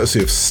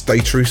 courtesy of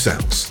Stay True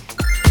Sounds.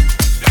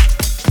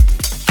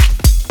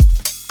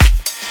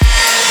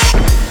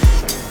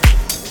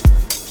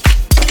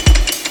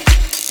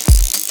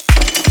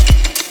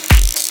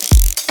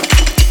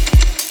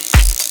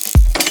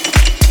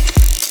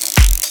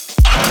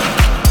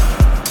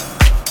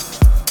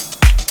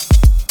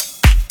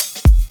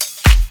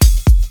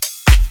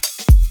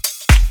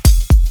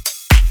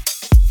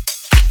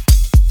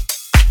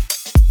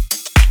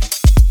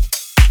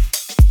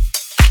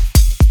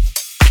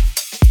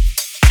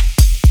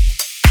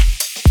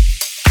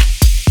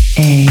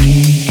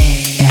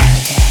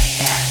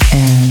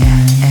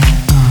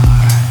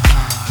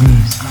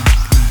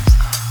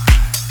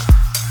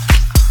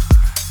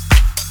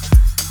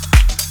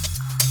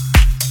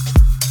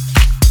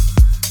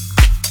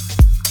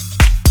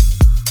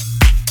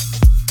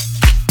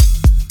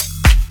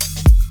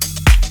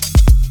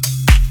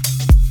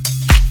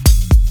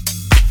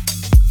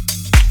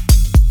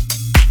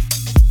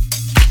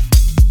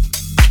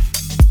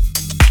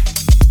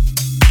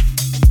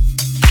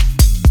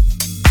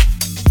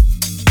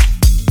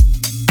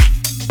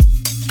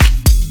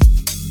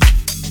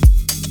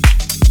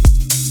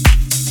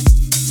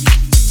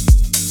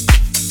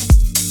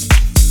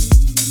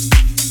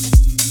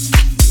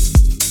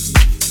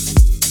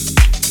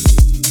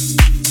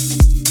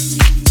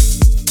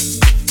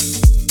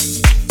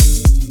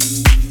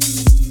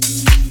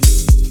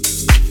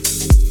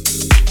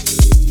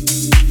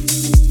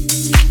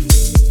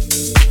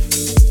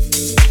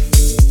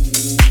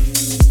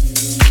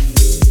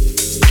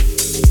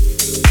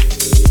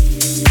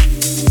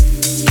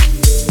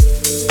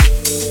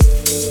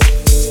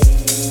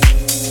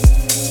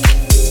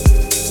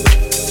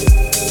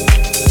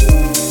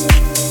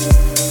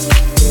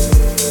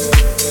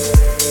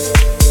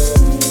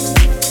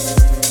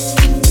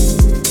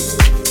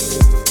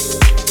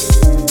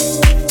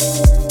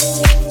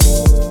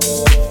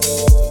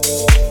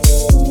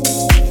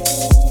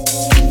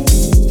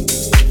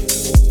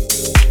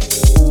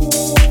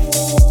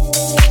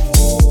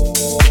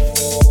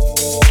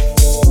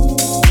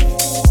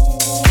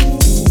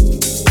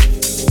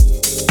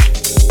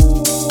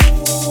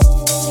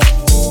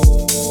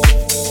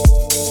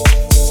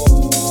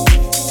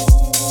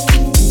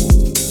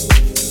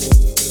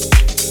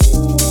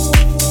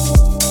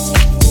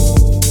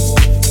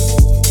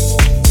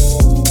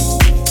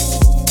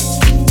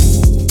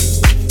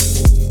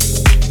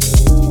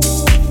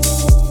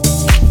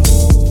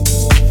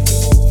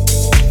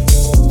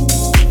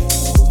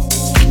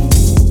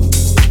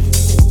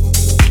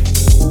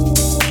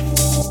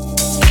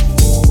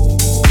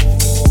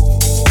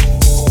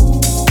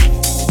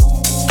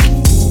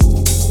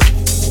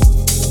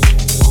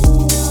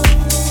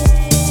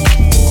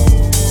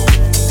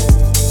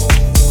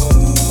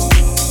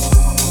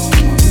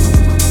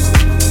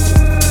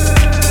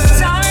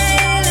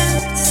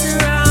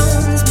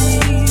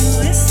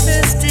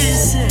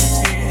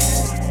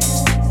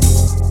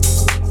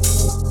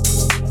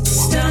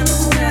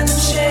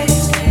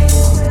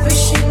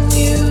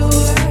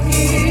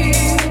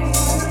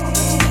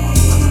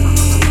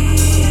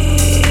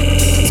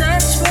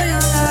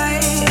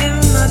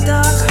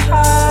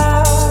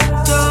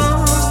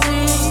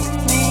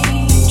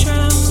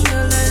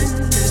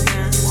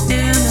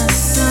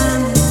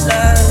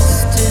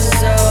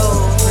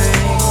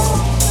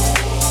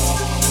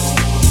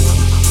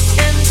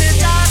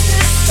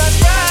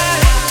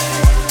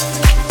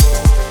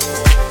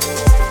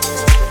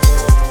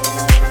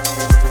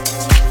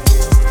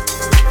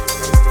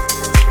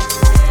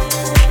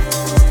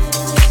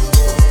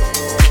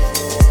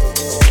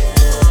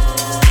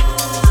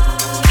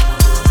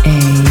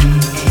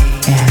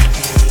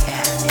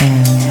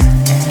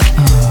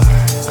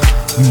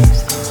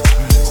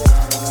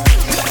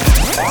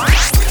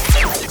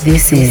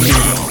 This is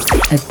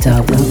a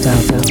double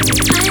double.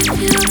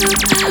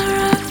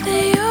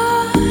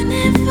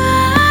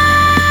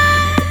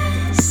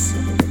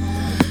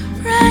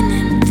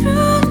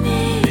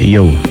 Hey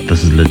yo,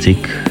 this is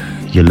Latik.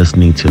 You're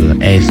listening to the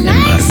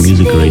ASMR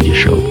Music Radio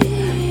Show.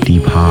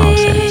 Deep house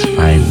at its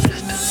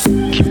finest.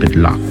 Keep it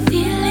locked.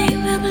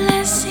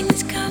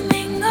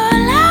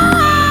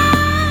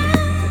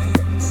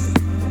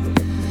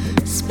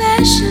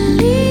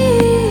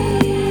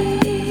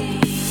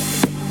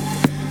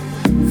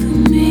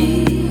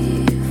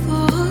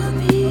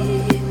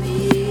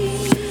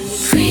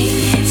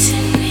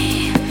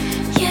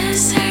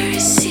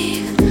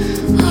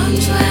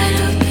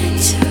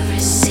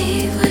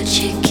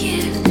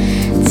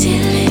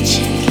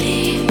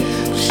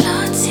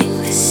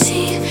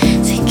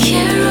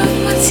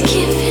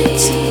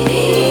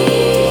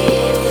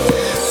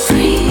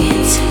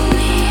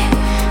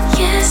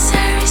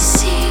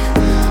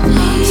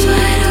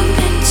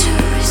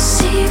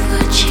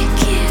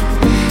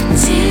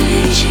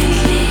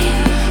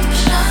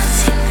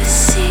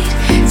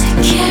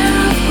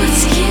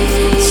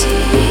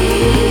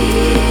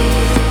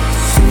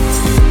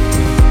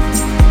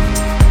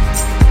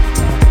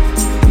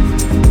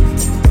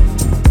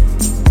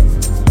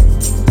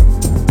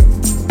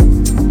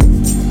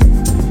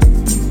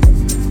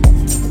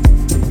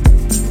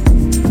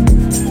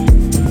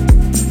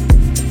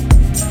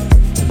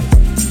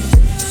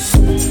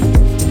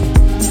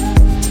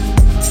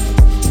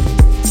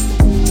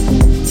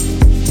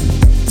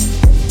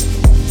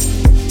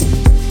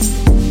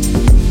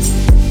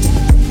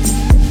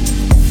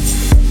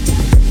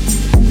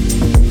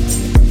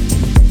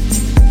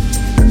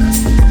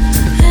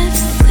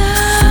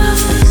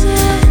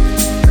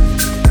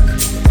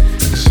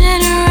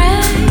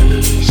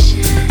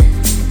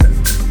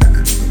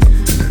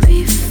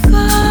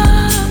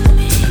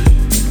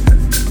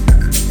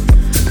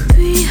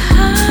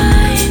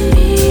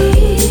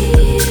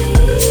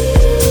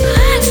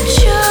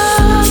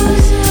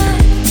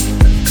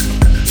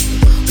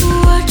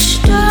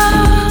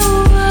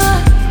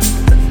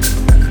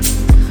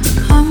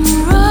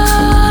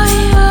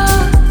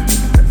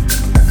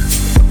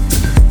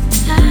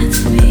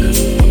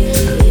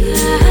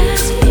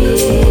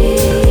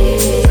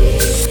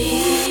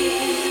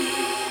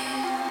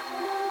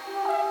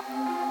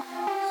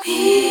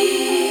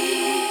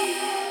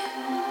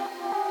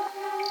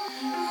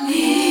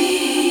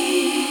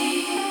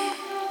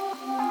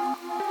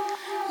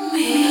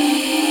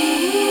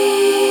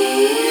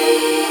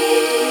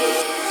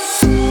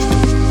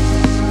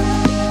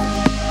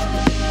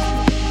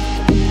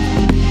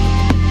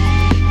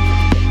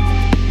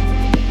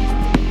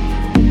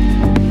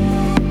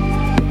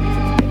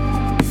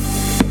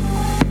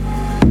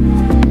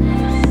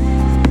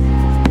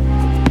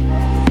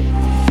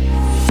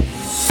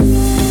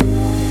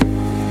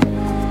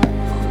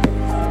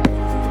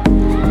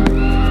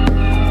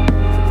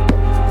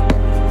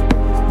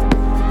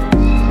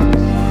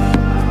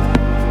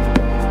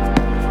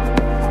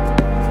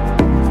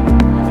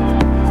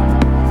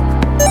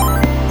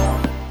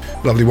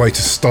 Lovely way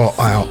to start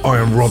our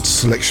Iron Rod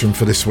selection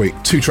for this week.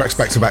 2 tracks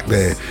back to back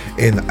there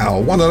in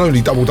our one and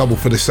only double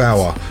for this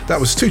hour. That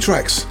was 2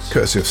 tracks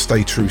courtesy of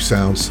Stay True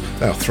Sounds.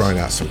 They are throwing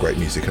out some great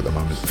music at the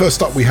moment.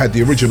 First up, we had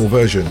the original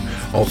version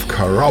of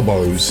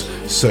Karabo's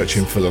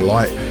Searching for the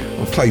Light.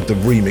 I played the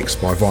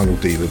remix by Vinyl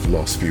Dealer the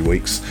last few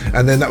weeks,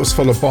 and then that was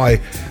followed by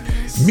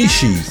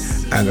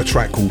Mishi and a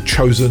track called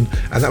Chosen,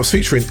 and that was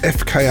featuring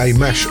FKA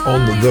Mash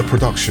on the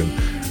production,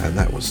 and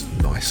that was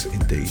nice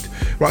indeed.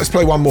 Right, let's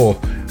play one more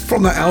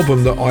from that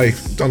album that I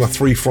done a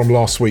 3 from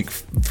last week,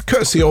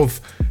 courtesy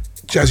of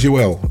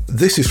Jazuel.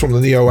 This is from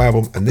the Neo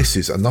album, and this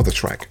is another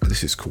track.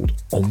 This is called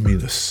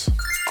Ominous.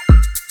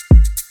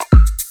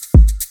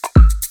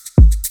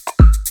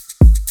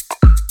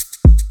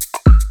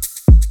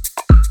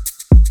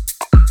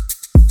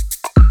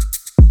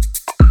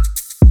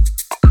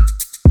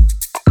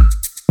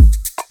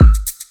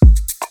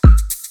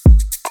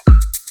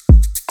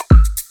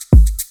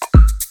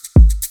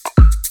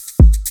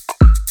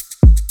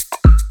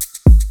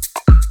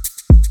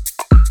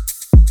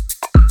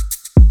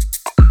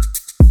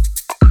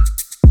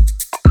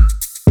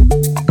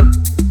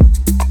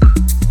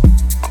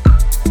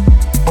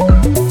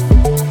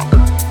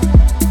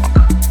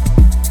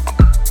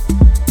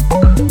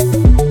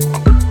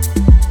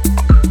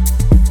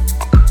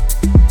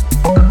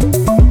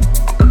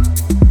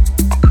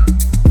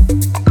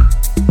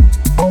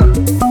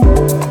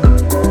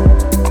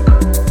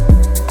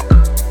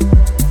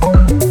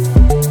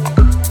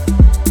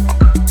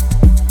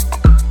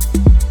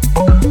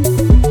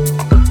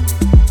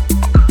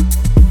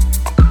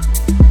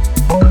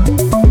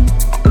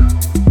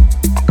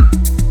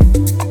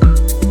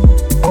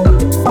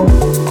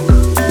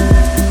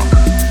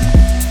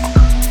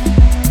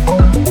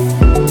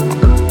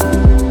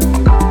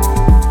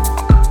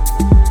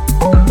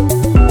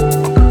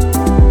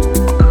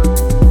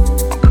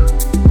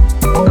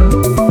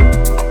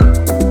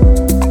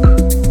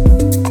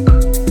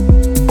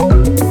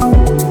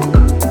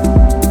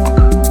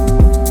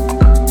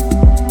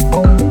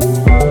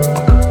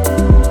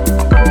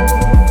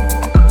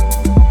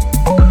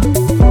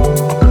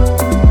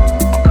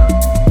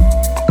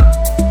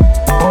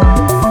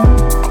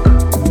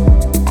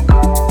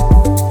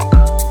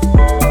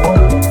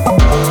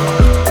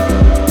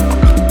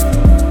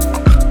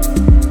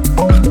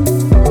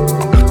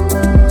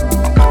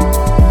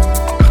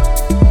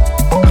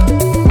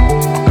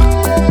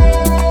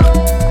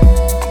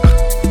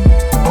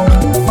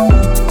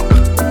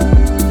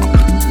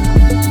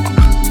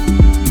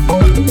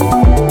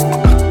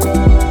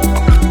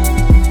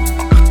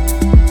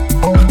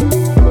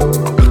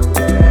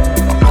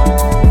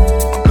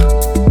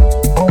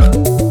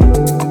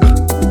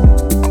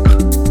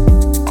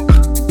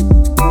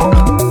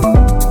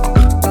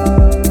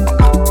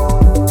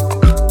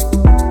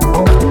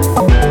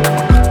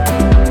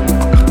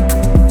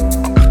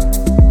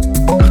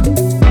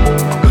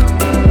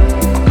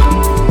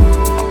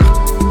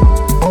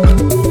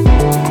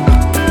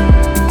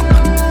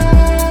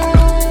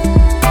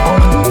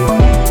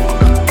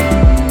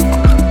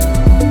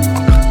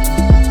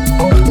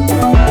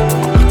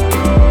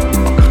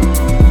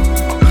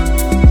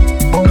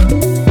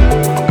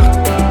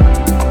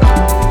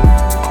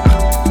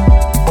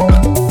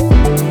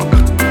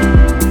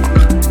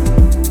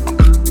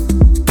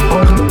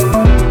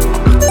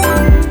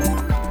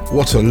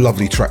 What a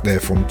lovely track there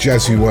from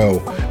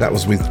Jazzuel. That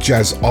was with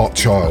Jazz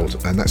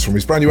Artchild, and that's from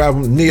his brand new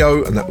album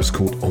Neo, and that was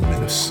called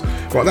Ominous.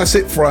 Right, that's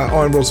it for our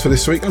Iron Rods for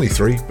this week. Only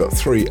 3, but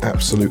 3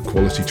 absolute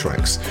quality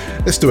tracks.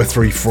 Let's do a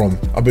 3 from.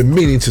 I've been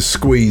meaning to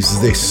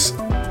squeeze this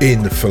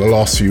in for the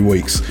last few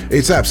weeks.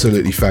 It's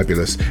absolutely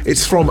fabulous.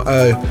 It's from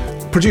a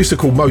producer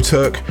called Mo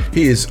Turk.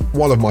 He is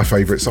one of my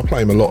favourites. I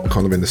play him a lot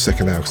kind of in the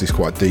second hour because he's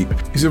quite deep.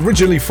 He's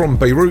originally from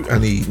Beirut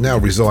and he now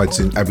resides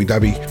in Abu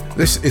Dhabi.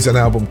 This is an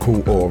album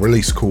called, or a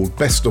release called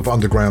Best of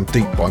Underground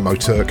Deep by Mo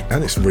Turk,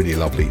 and it's really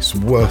lovely. It's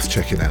worth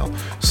checking out.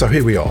 So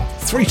here we are,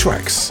 3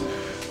 tracks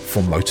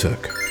from Mo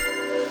Turk.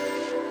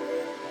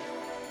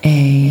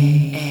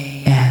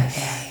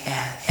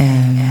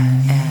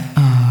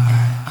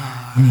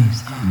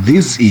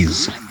 This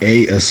is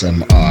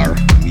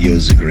ASMR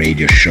Music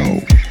Radio Show.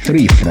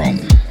 3 from.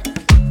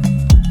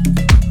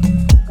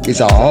 It's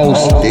a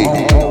house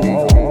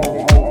thing.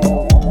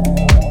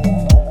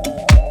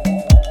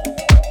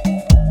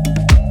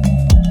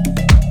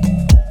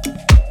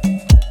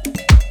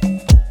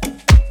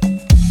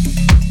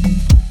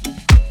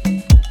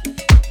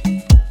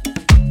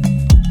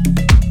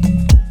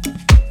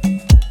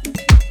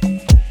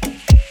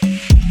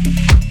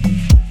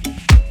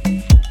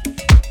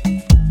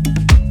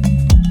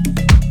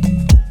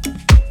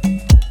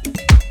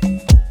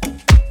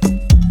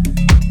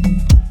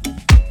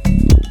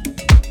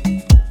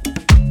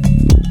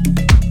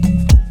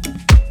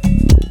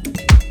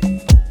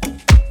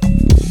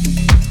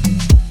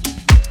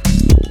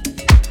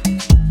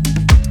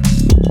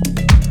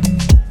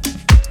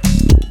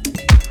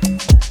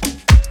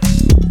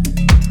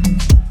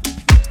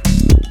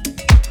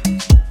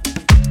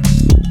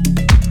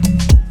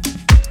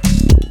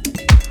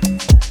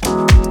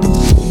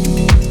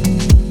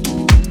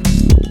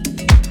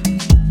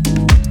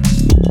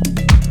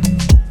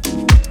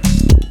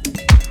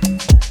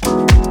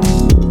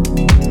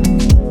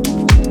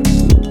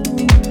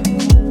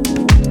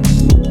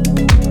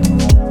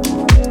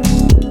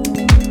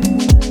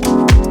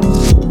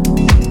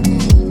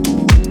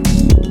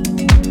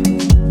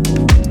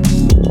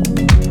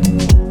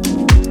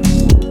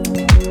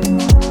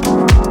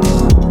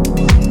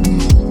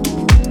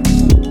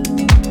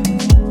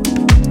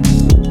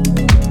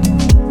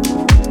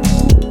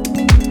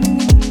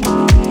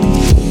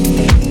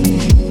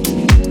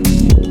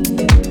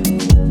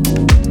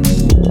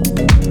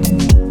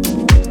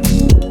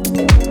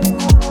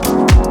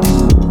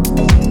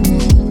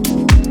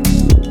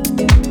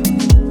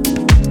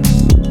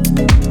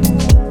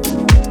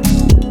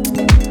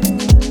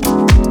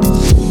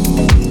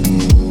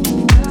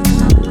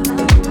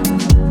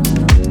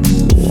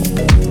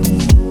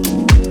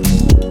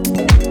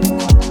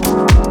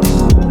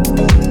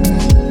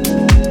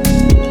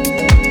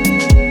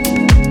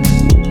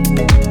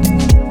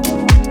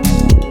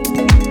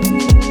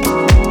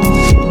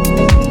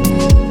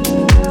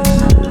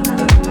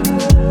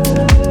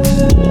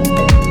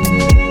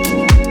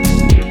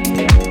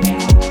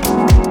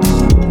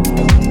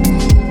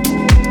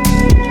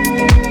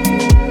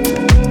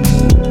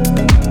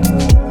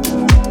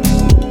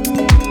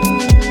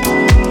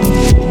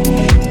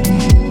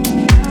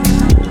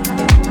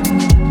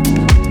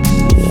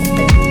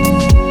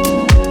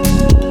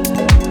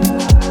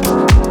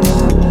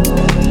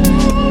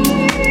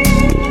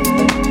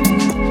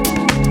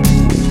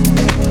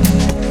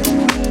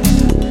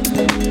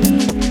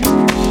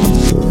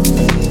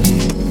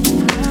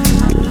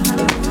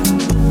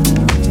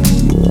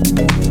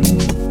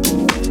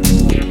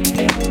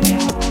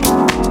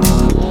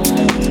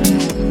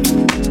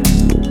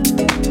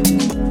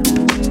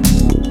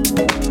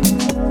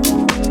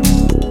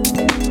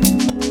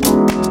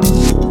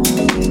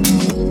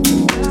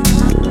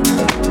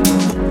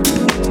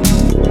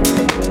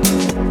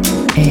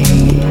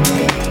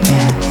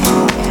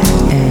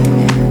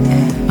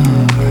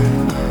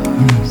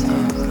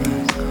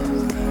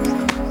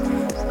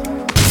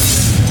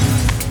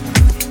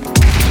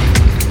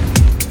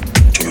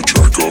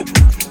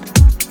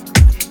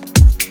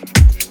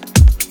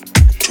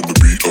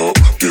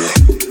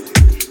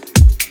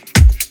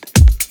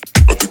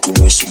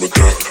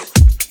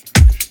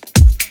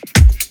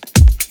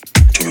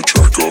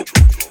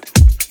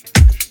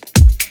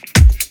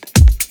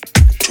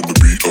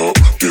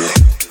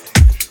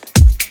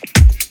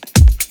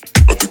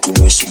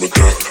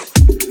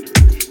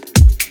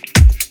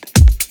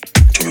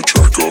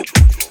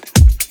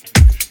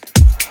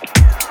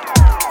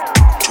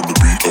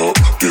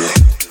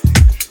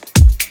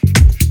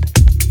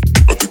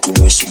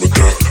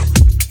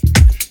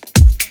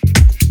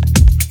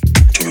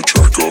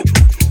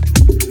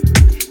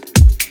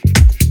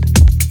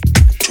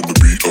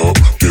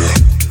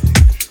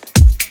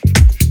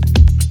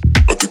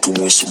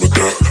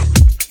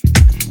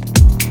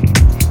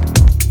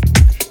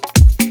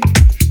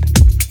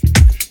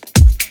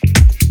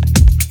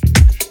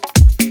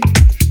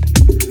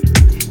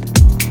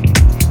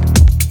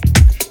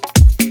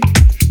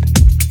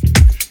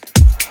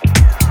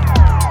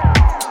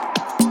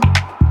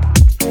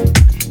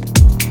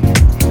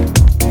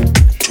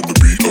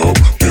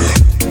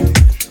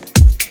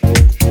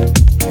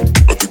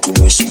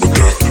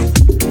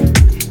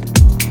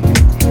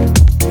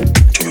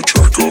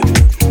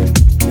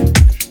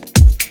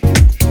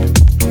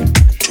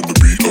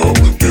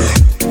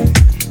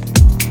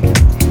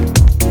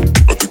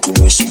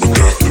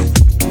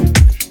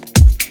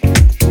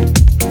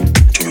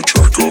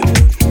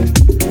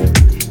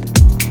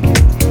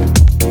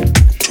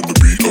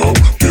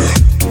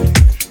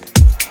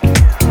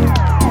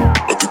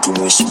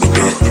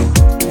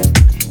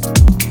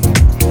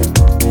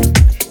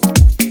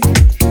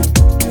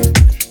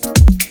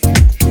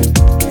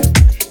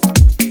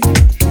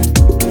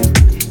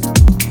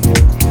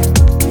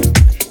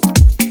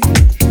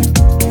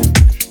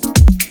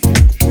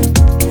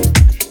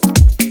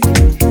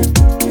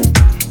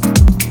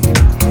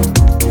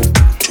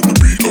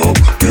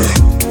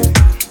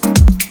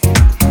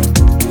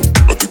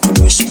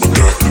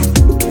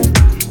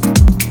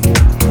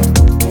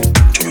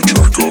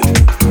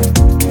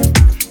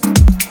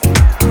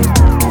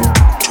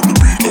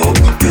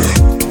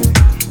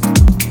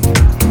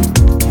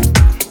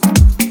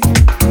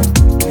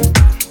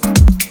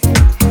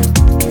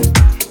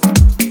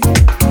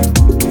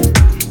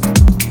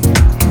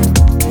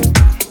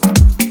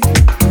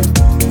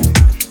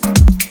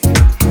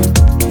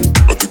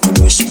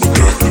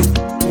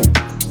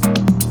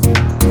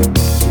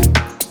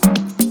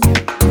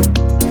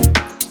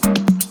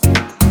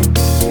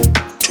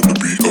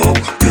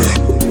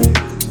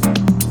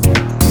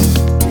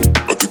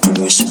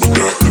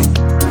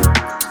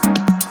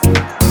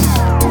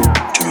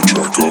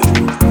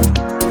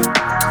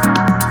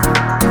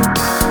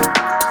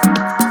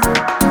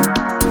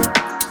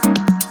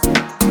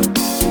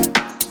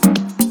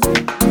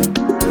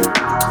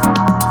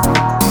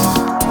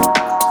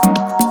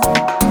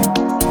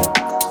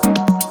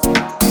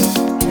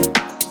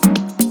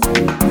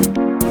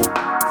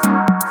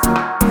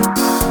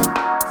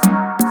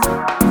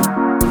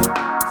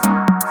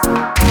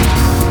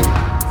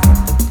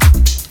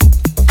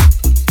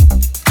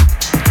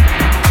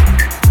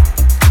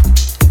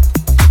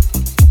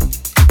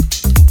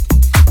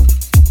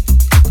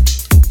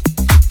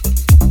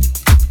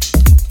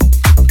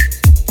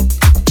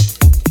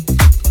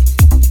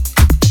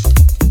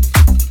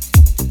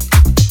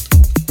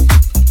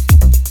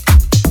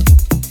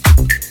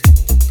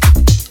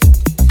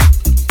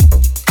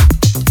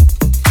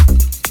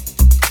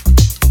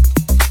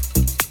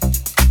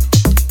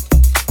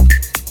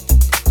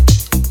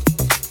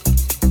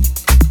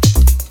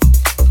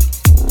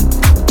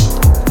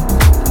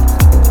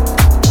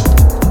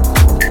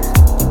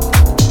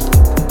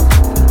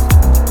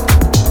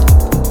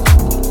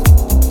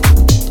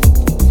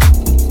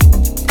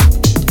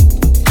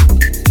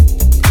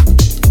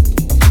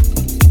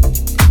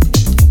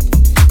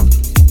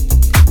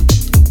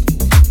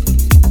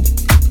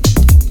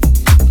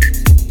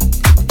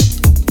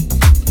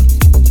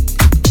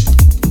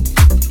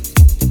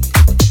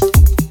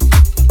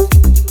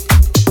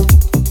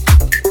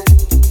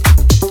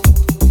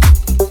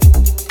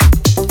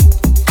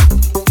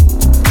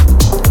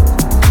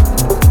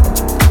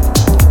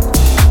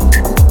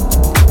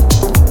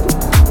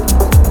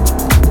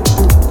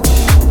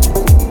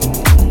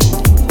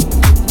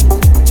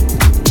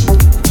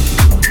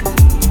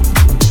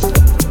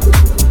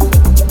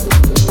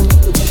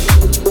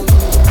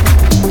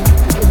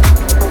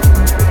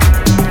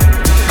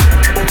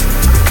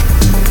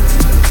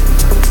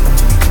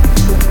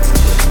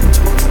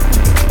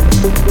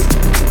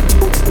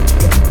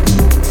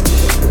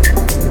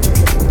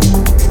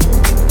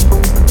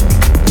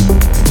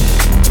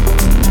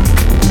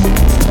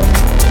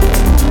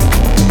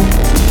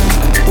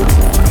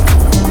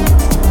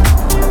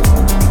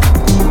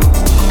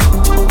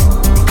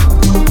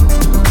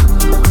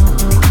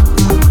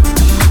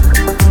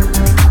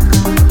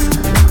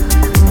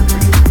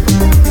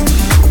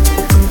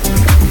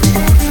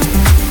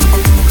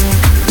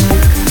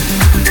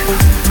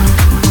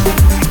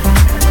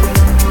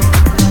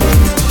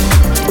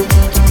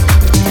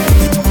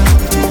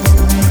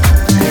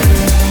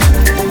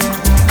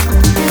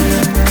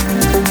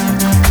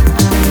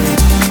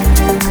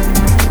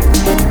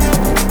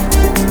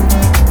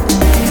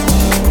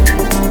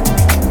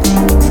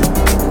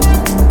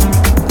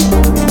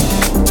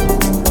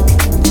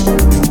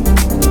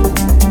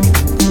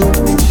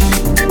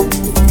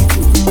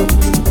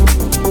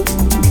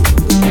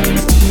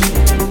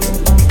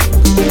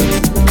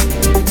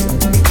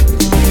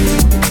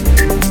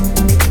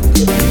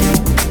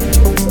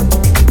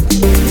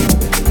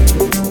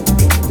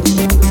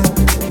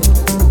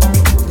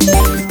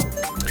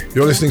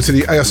 You're listening to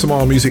the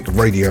ASMR Music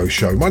Radio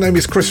Show. My name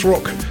is Chris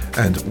Rock,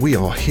 and we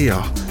are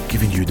here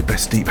giving you the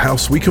best deep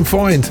house we can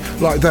find.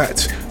 Like that,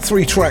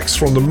 3 tracks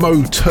from the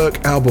Mo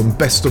Turk album,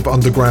 Best of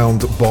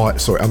Underground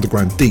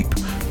Deep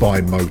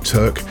by Mo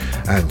Turk,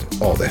 and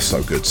oh, they're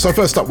so good. So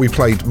first up, we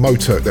played Mo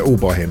Turk, they're all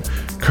by him,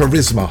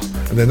 Charisma,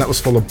 and then that was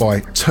followed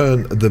by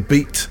Turn the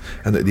Beat,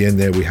 and at the end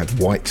there we had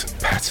White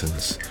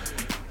Patterns.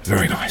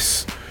 Very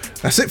nice.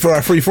 That's it for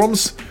our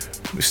free-froms.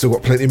 We've still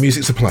got plenty of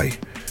music to play.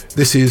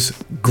 This is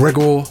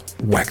Gregor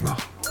Wagner.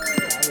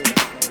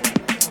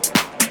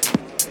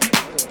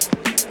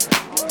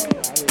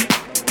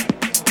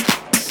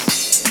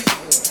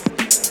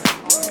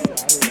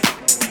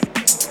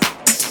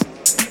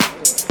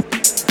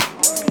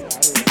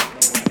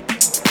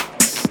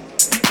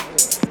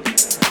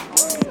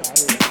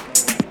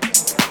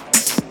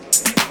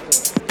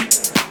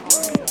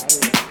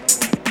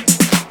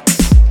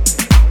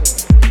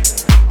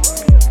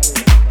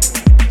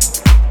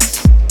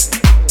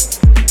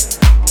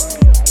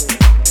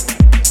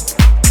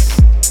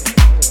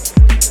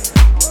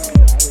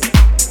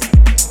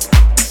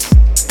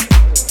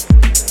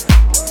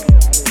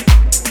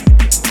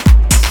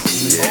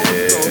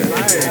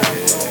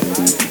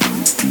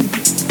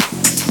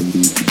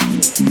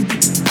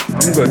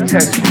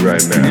 Test you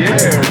right now.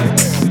 Yeah.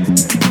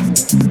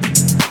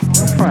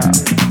 Wow.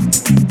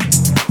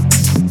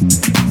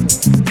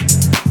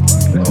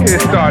 Let's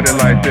get started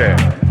like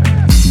that.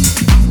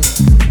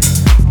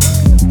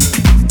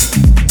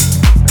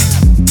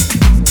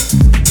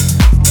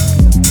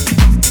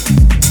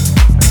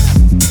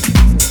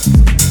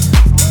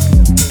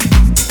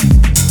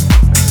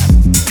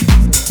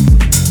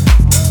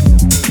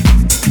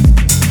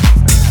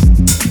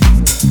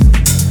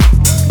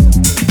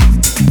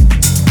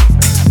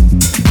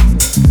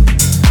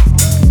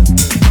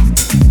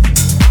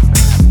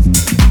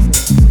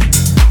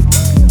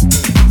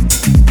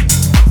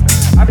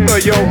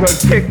 Yo, gonna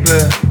kick the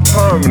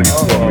harmony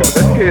for me. Let's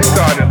get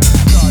started.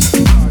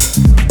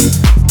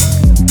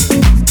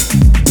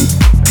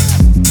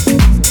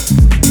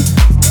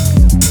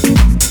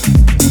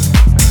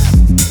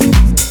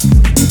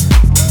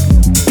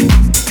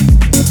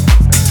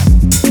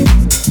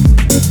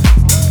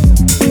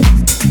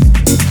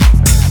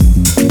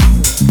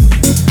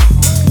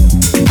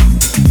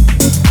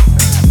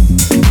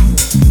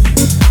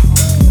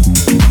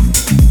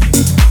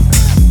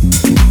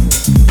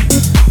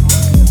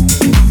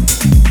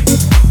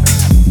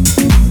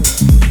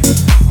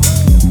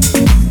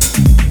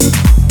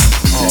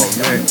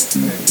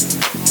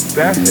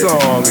 That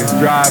song is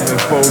driving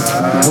folks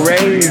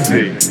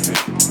crazy.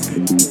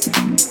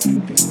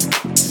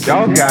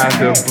 Y'all guys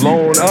have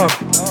blown up.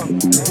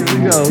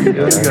 Here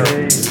we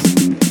go.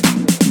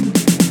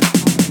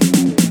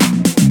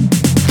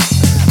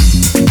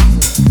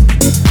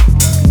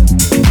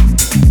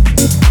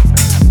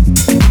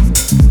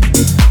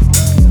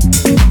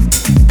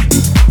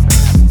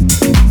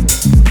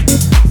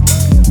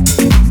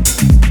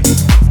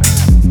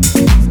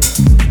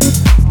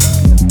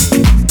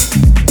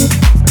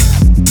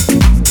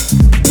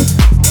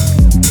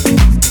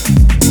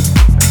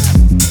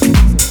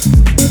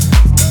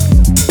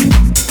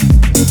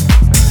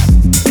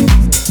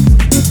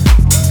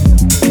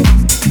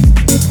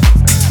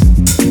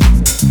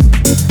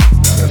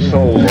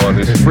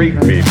 Freak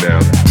me now.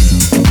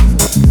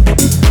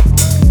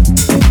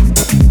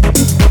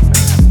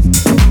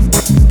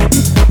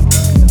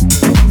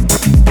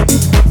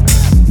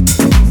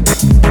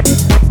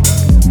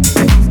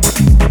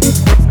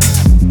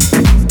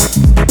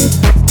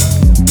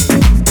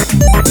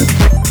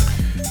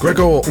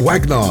 Gregor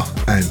Wagner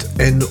and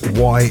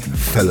NY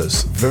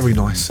Fellas. Very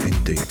nice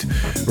indeed.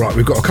 Right,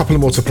 we've got a couple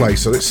more to play,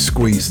 so let's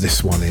squeeze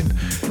this one in.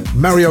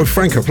 Mario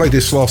Franco played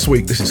this last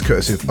week. This is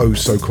courtesy of Oh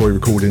So Coy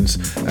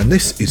Recordings, and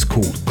this is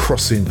called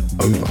Crossing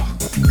Over.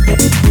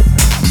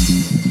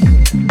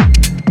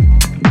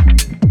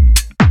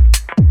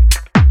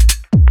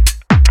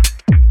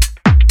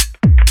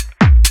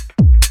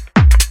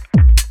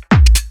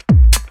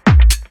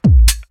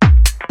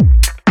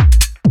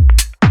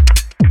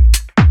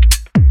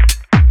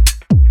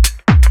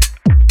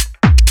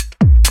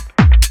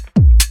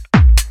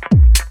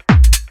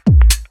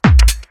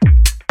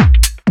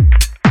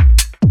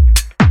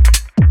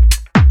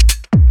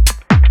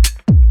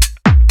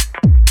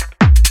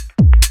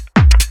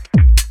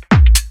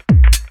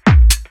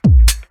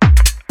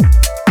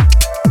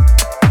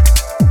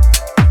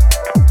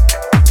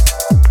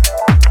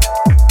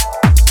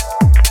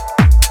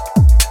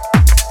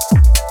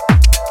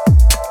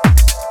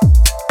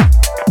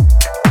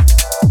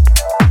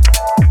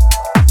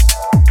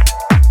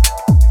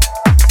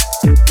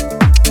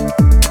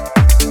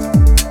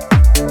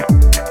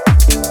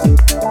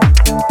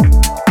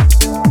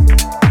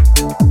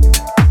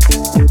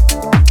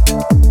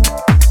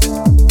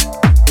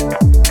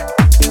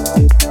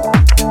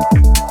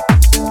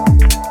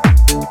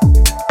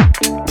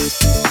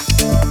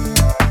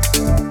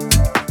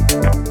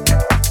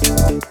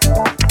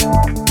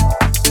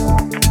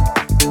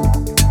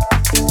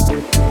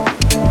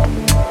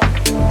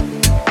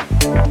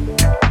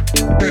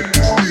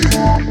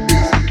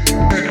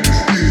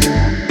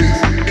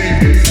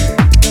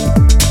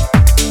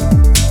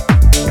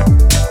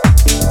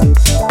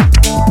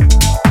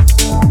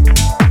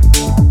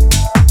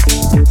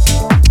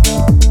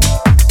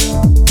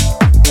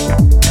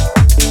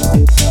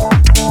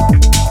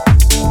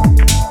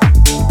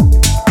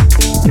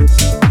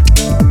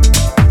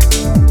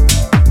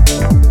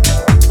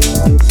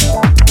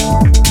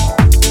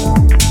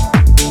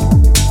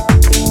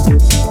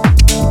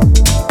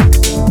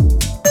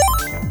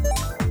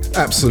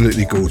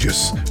 Absolutely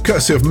gorgeous.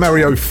 Courtesy of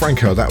Mario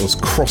Franco, that was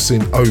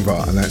Crossing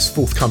Over, and that's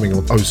forthcoming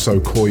on Oh So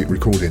Koi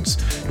Recordings.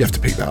 You have to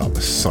pick that up,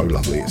 it's so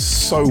lovely. It's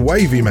so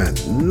wavy, man.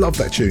 Love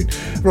that tune.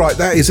 Right,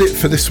 that is it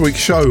for this week's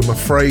show, I'm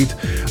afraid.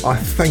 I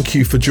thank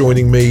you for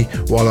joining me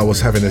while I was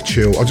having a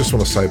chill. I just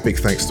want to say a big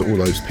thanks to all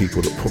those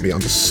people that put me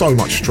under so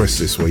much stress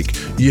this week.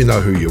 You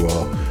know who you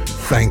are.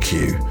 Thank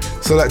you.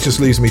 So that just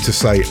leaves me to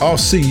say I'll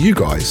see you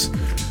guys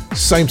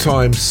same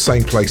time,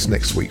 same place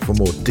next week for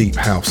more deep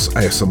house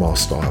ASMR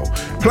style.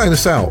 Playing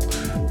us out,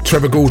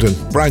 Trevor Gordon,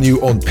 brand new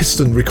on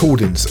Piston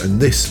Recordings, and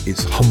this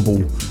is Humble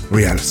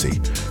Reality.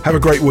 Have a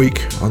great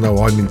week. I know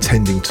I'm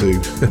intending to.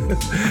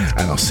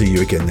 And I'll see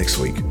you again next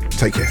week.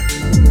 Take care.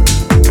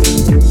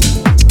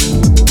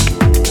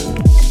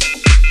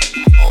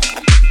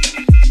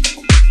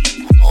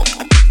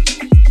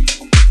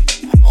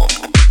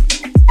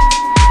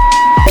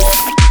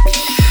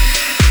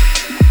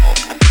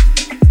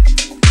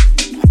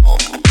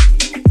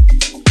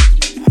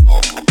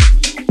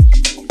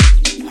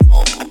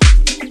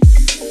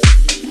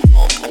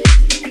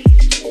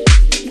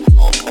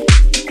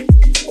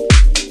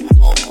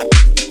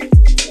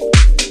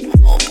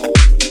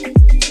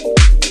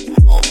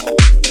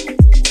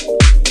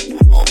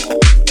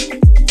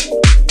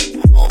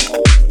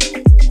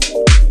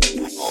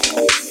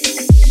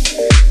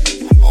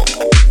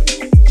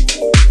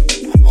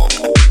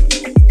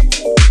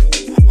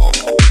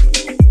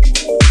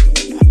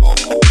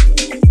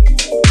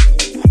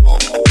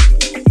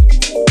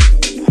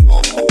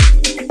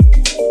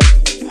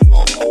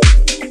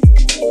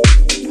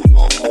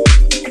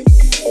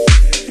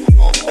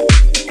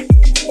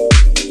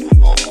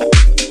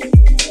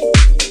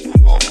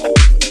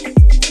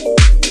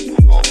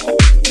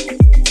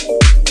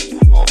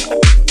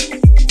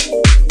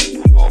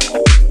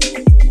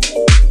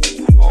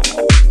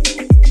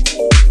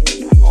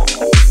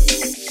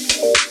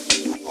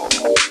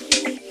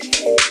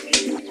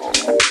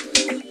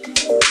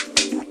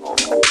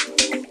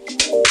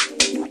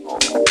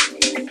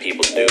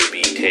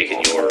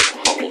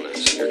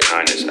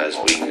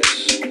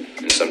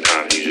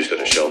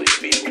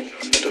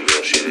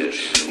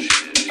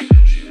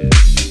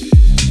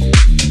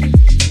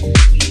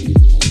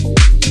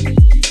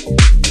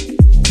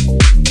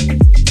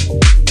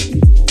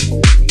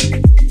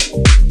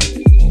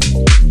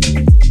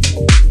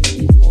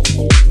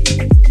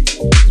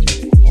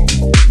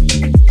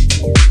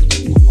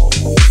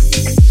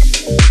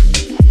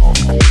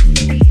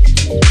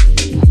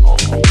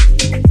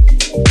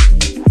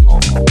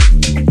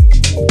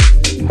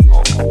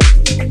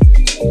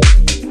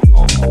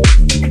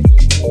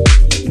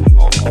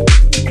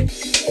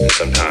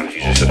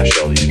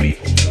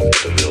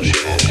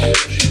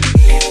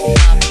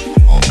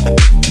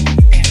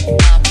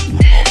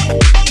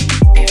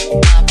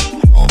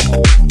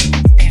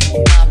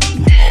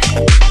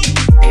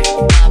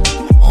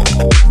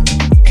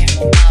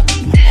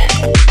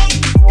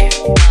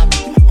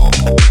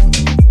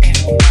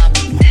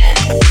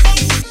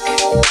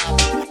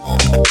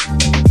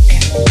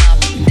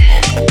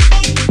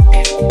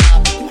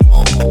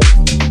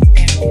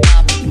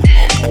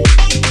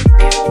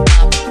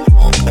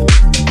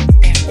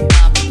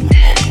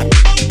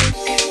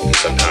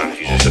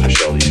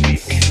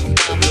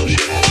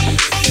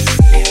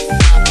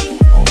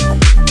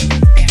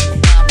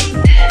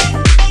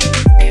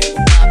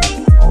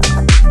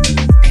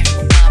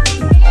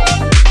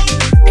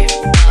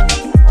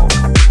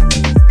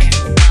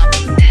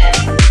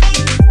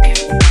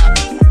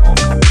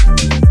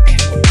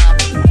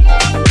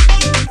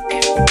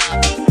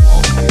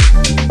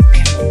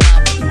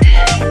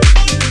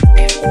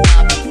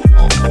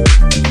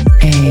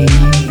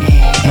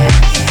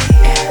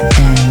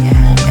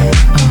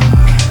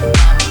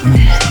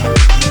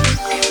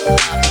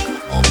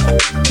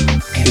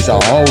 It's a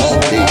house